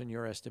false in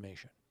your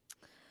estimation?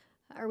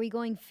 Are we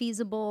going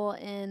feasible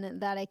in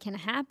that it can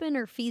happen,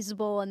 or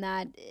feasible in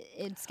that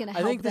it's going to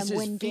help them win games?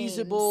 I think this is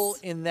feasible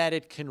in that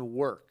it can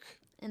work.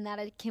 In that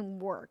it can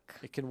work.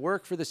 It can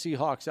work for the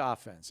Seahawks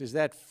offense. Is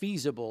that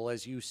feasible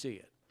as you see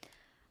it?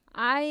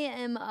 I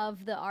am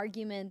of the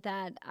argument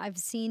that I've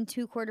seen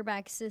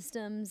 2-quarterback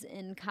systems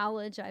in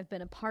college. I've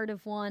been a part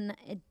of one.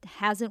 It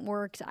hasn't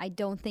worked. I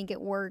don't think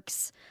it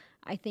works.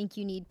 I think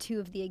you need 2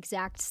 of the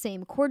exact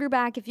same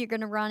quarterback if you're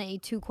going to run a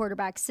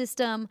 2-quarterback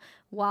system.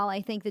 While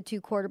I think the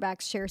 2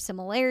 quarterbacks share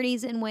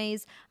similarities in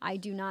ways, I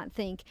do not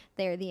think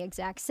they're the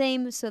exact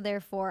same. So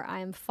therefore, I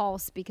am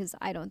false because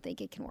I don't think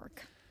it can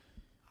work.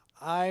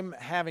 I'm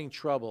having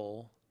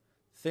trouble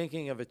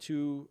thinking of a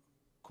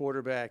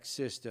 2-quarterback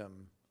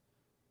system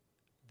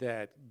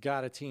that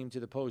got a team to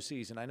the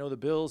postseason. I know the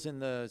Bills in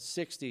the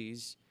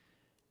 60s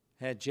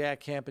had Jack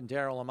Kemp and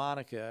Darryl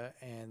LaMonica,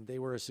 and they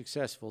were a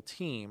successful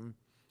team.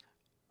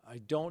 I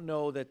don't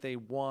know that they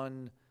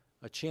won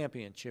a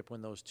championship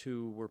when those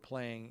two were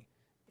playing,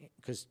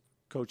 because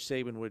Coach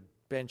Saban would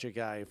bench a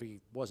guy if he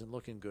wasn't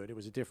looking good. It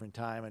was a different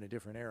time and a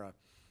different era.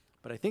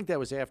 But I think that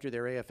was after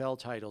their AFL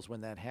titles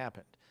when that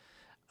happened.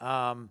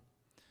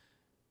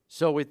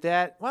 So with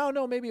that, well,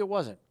 no, maybe it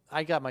wasn't.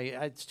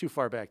 It's too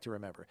far back to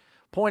remember.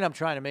 Point I'm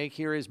trying to make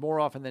here is more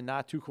often than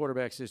not, 2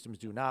 quarterback systems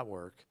do not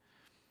work.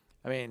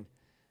 I mean,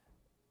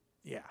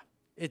 yeah,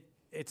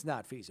 it's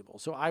not feasible.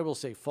 So I will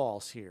say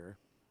false here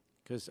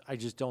because I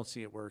just don't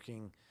see it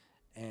working.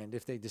 And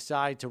if they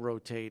decide to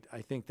rotate,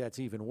 I think that's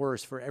even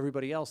worse for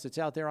everybody else that's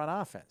out there on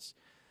offense.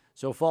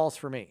 So false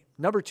for me.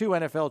 Number 2,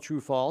 NFL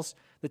true false.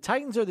 The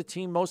Titans are the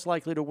team most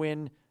likely to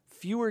win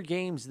fewer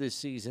games this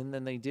season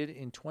than they did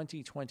in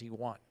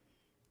 2021.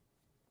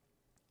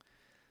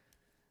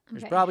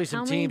 There's probably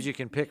some teams you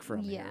can pick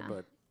from here,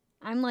 but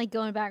I'm like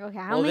going back.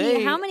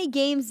 Okay, how many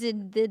games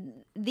did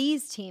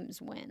these teams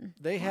win?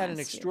 They had an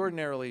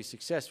extraordinarily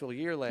successful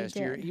year last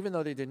year, even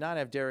though they did not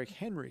have Derrick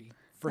Henry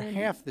for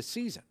half the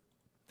season.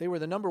 They were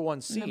the number 1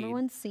 seed. Number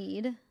 1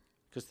 seed.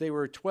 Because they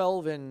were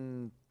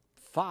 12-5,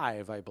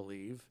 I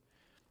believe,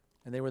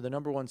 and they were the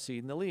number 1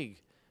 seed in the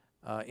league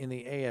in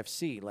the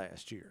AFC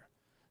last year.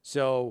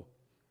 So,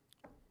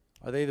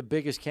 are they the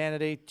biggest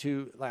candidate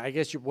to? I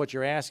guess what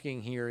you're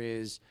asking here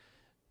is,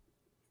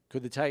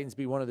 could the Titans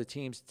be one of the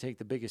teams to take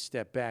the biggest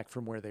step back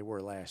from where they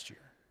were last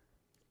year?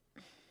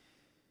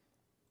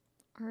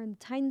 Are the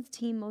Titans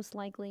team most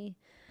likely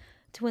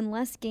to win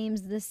less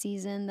games this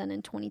season than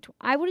in 2020?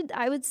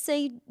 I would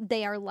say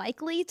they are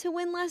likely to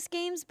win less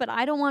games, but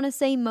I don't want to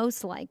say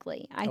most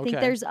likely. I think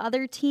there's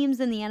other teams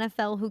in the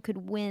NFL who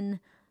could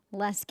win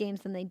less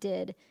games than they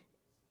did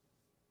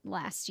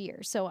last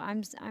year. So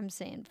I'm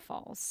saying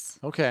false.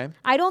 Okay.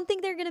 I don't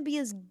think they're going to be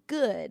as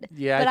good.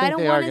 Yeah, but I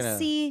don't want to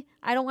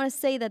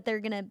say that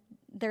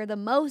they're the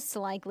most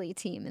likely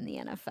team in the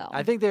NFL.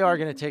 I think they are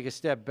going to take a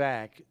step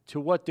back.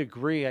 To what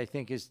degree, I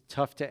think is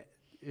tough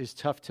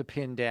to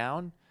pin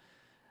down.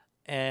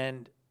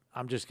 And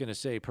I'm just going to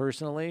say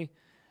personally,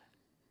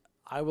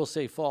 I will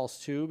say false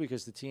too,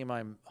 because the team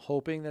I'm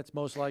hoping that's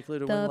most likely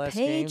to win less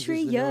games is the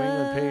New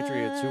England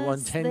Patriots, who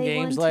won 10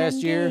 games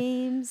last year.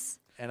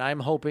 And I'm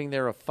hoping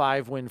they're a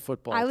 5-win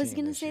football team. I was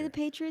going to say the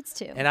Patriots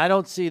too. And I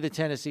don't see the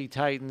Tennessee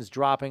Titans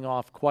dropping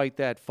off quite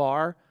that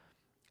far.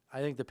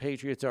 I think the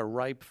Patriots are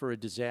ripe for a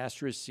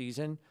disastrous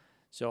season.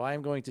 So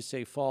I'm going to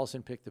say false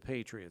and pick the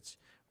Patriots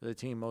for the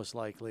team most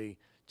likely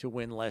to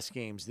win less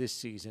games this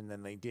season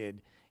than they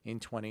did in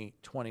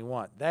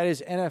 2021. That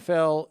is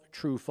NFL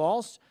True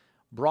False,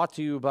 brought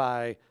to you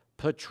by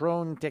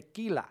Patron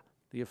Tequila,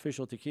 the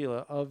official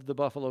tequila of the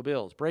Buffalo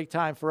Bills. Break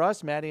time for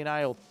us. Maddie and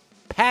I will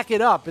pack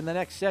it up in the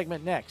next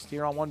segment next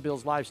here on One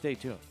Bills Live. Stay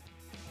tuned.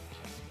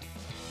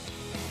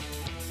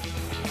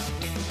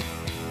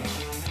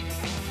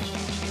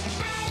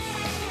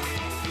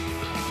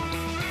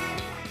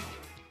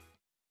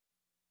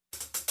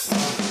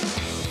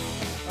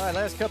 All right,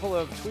 last couple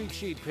of tweet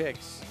sheet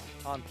picks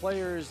on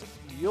players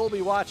you'll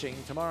be watching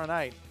tomorrow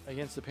night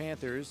against the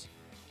Panthers.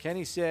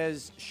 Kenny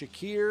says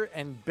Shakir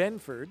and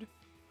Benford.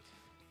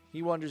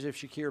 He wonders if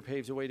Shakir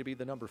paves a way to be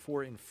the number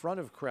 4 in front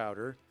of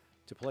Crowder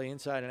to play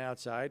inside and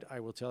outside. I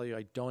will tell you,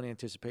 I don't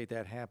anticipate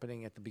that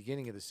happening at the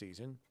beginning of the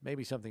season.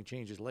 Maybe something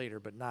changes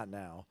later, but not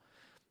now.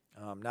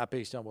 Not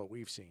based on what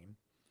we've seen.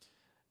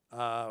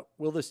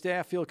 Will the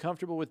staff feel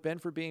comfortable with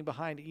Benford being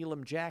behind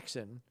Elam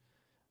Jackson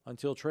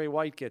until Trey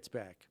White gets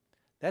back?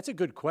 That's a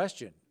good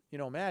question. You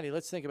know, Maddie,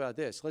 let's think about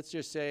this. Let's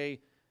just say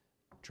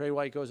Trey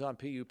White goes on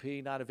PUP,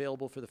 not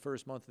available for the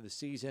first month of the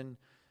season.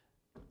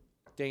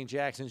 Dane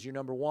Jackson's your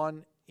number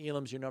 1.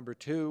 Elam's your number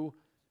 2.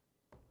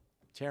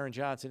 Taron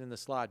Johnson in the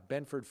slot.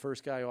 Benford,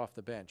 first guy off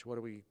the bench. What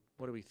do we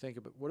think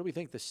about? What do we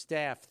think the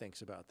staff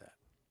thinks about that?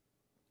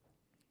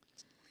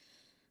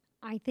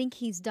 I think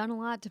he's done a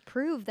lot to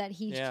prove that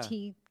he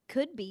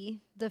could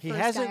be the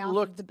first guy off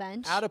of the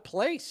bench. Out of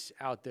place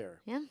out there.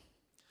 Yeah.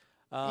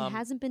 It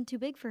hasn't been too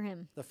big for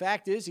him. The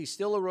fact is, he's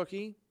still a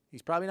rookie.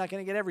 He's probably not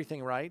going to get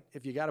everything right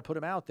if you got to put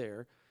him out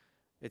there.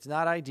 It's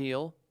not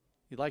ideal.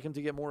 You'd like him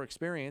to get more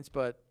experience,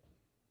 but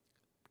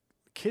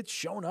the kid's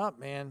shown up,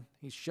 man.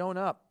 He's shown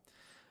up.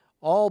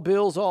 All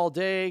Bills all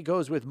day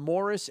goes with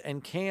Morris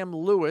and Cam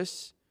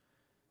Lewis.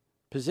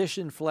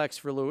 Position flex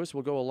for Lewis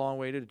will go a long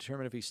way to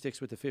determine if he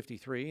sticks with the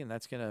 53, and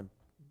that's going to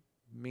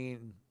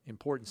mean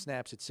important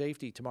snaps at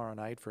safety tomorrow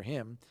night for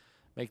him.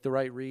 Make the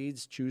right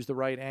reads, choose the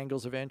right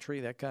angles of entry,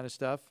 that kind of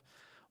stuff.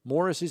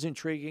 Morris is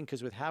intriguing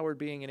because with Howard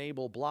being an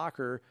able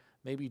blocker,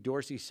 maybe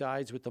Dorsey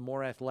sides with the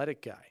more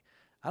athletic guy.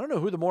 I don't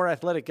know who the more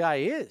athletic guy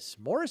is.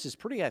 Morris is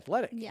pretty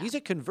athletic. Yeah. He's a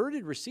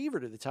converted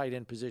receiver to the tight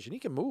end position. He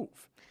can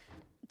move.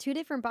 2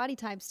 different body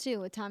types, too,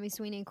 with Tommy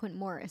Sweeney and Quentin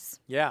Morris.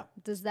 Yeah.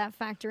 Does that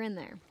factor in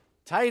there?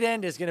 Tight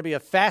end is going to be a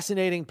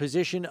fascinating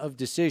position of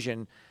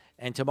decision,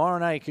 and tomorrow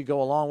night could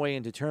go a long way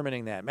in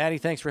determining that. Maddie,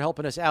 thanks for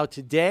helping us out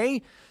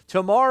today.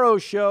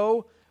 Tomorrow's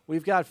show,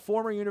 We've got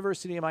former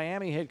University of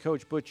Miami head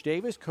coach Butch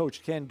Davis,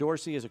 Coach Ken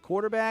Dorsey as a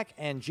quarterback,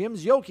 and Jim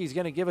Zioki is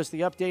going to give us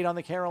the update on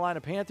the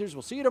Carolina Panthers.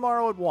 We'll see you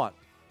tomorrow at 1.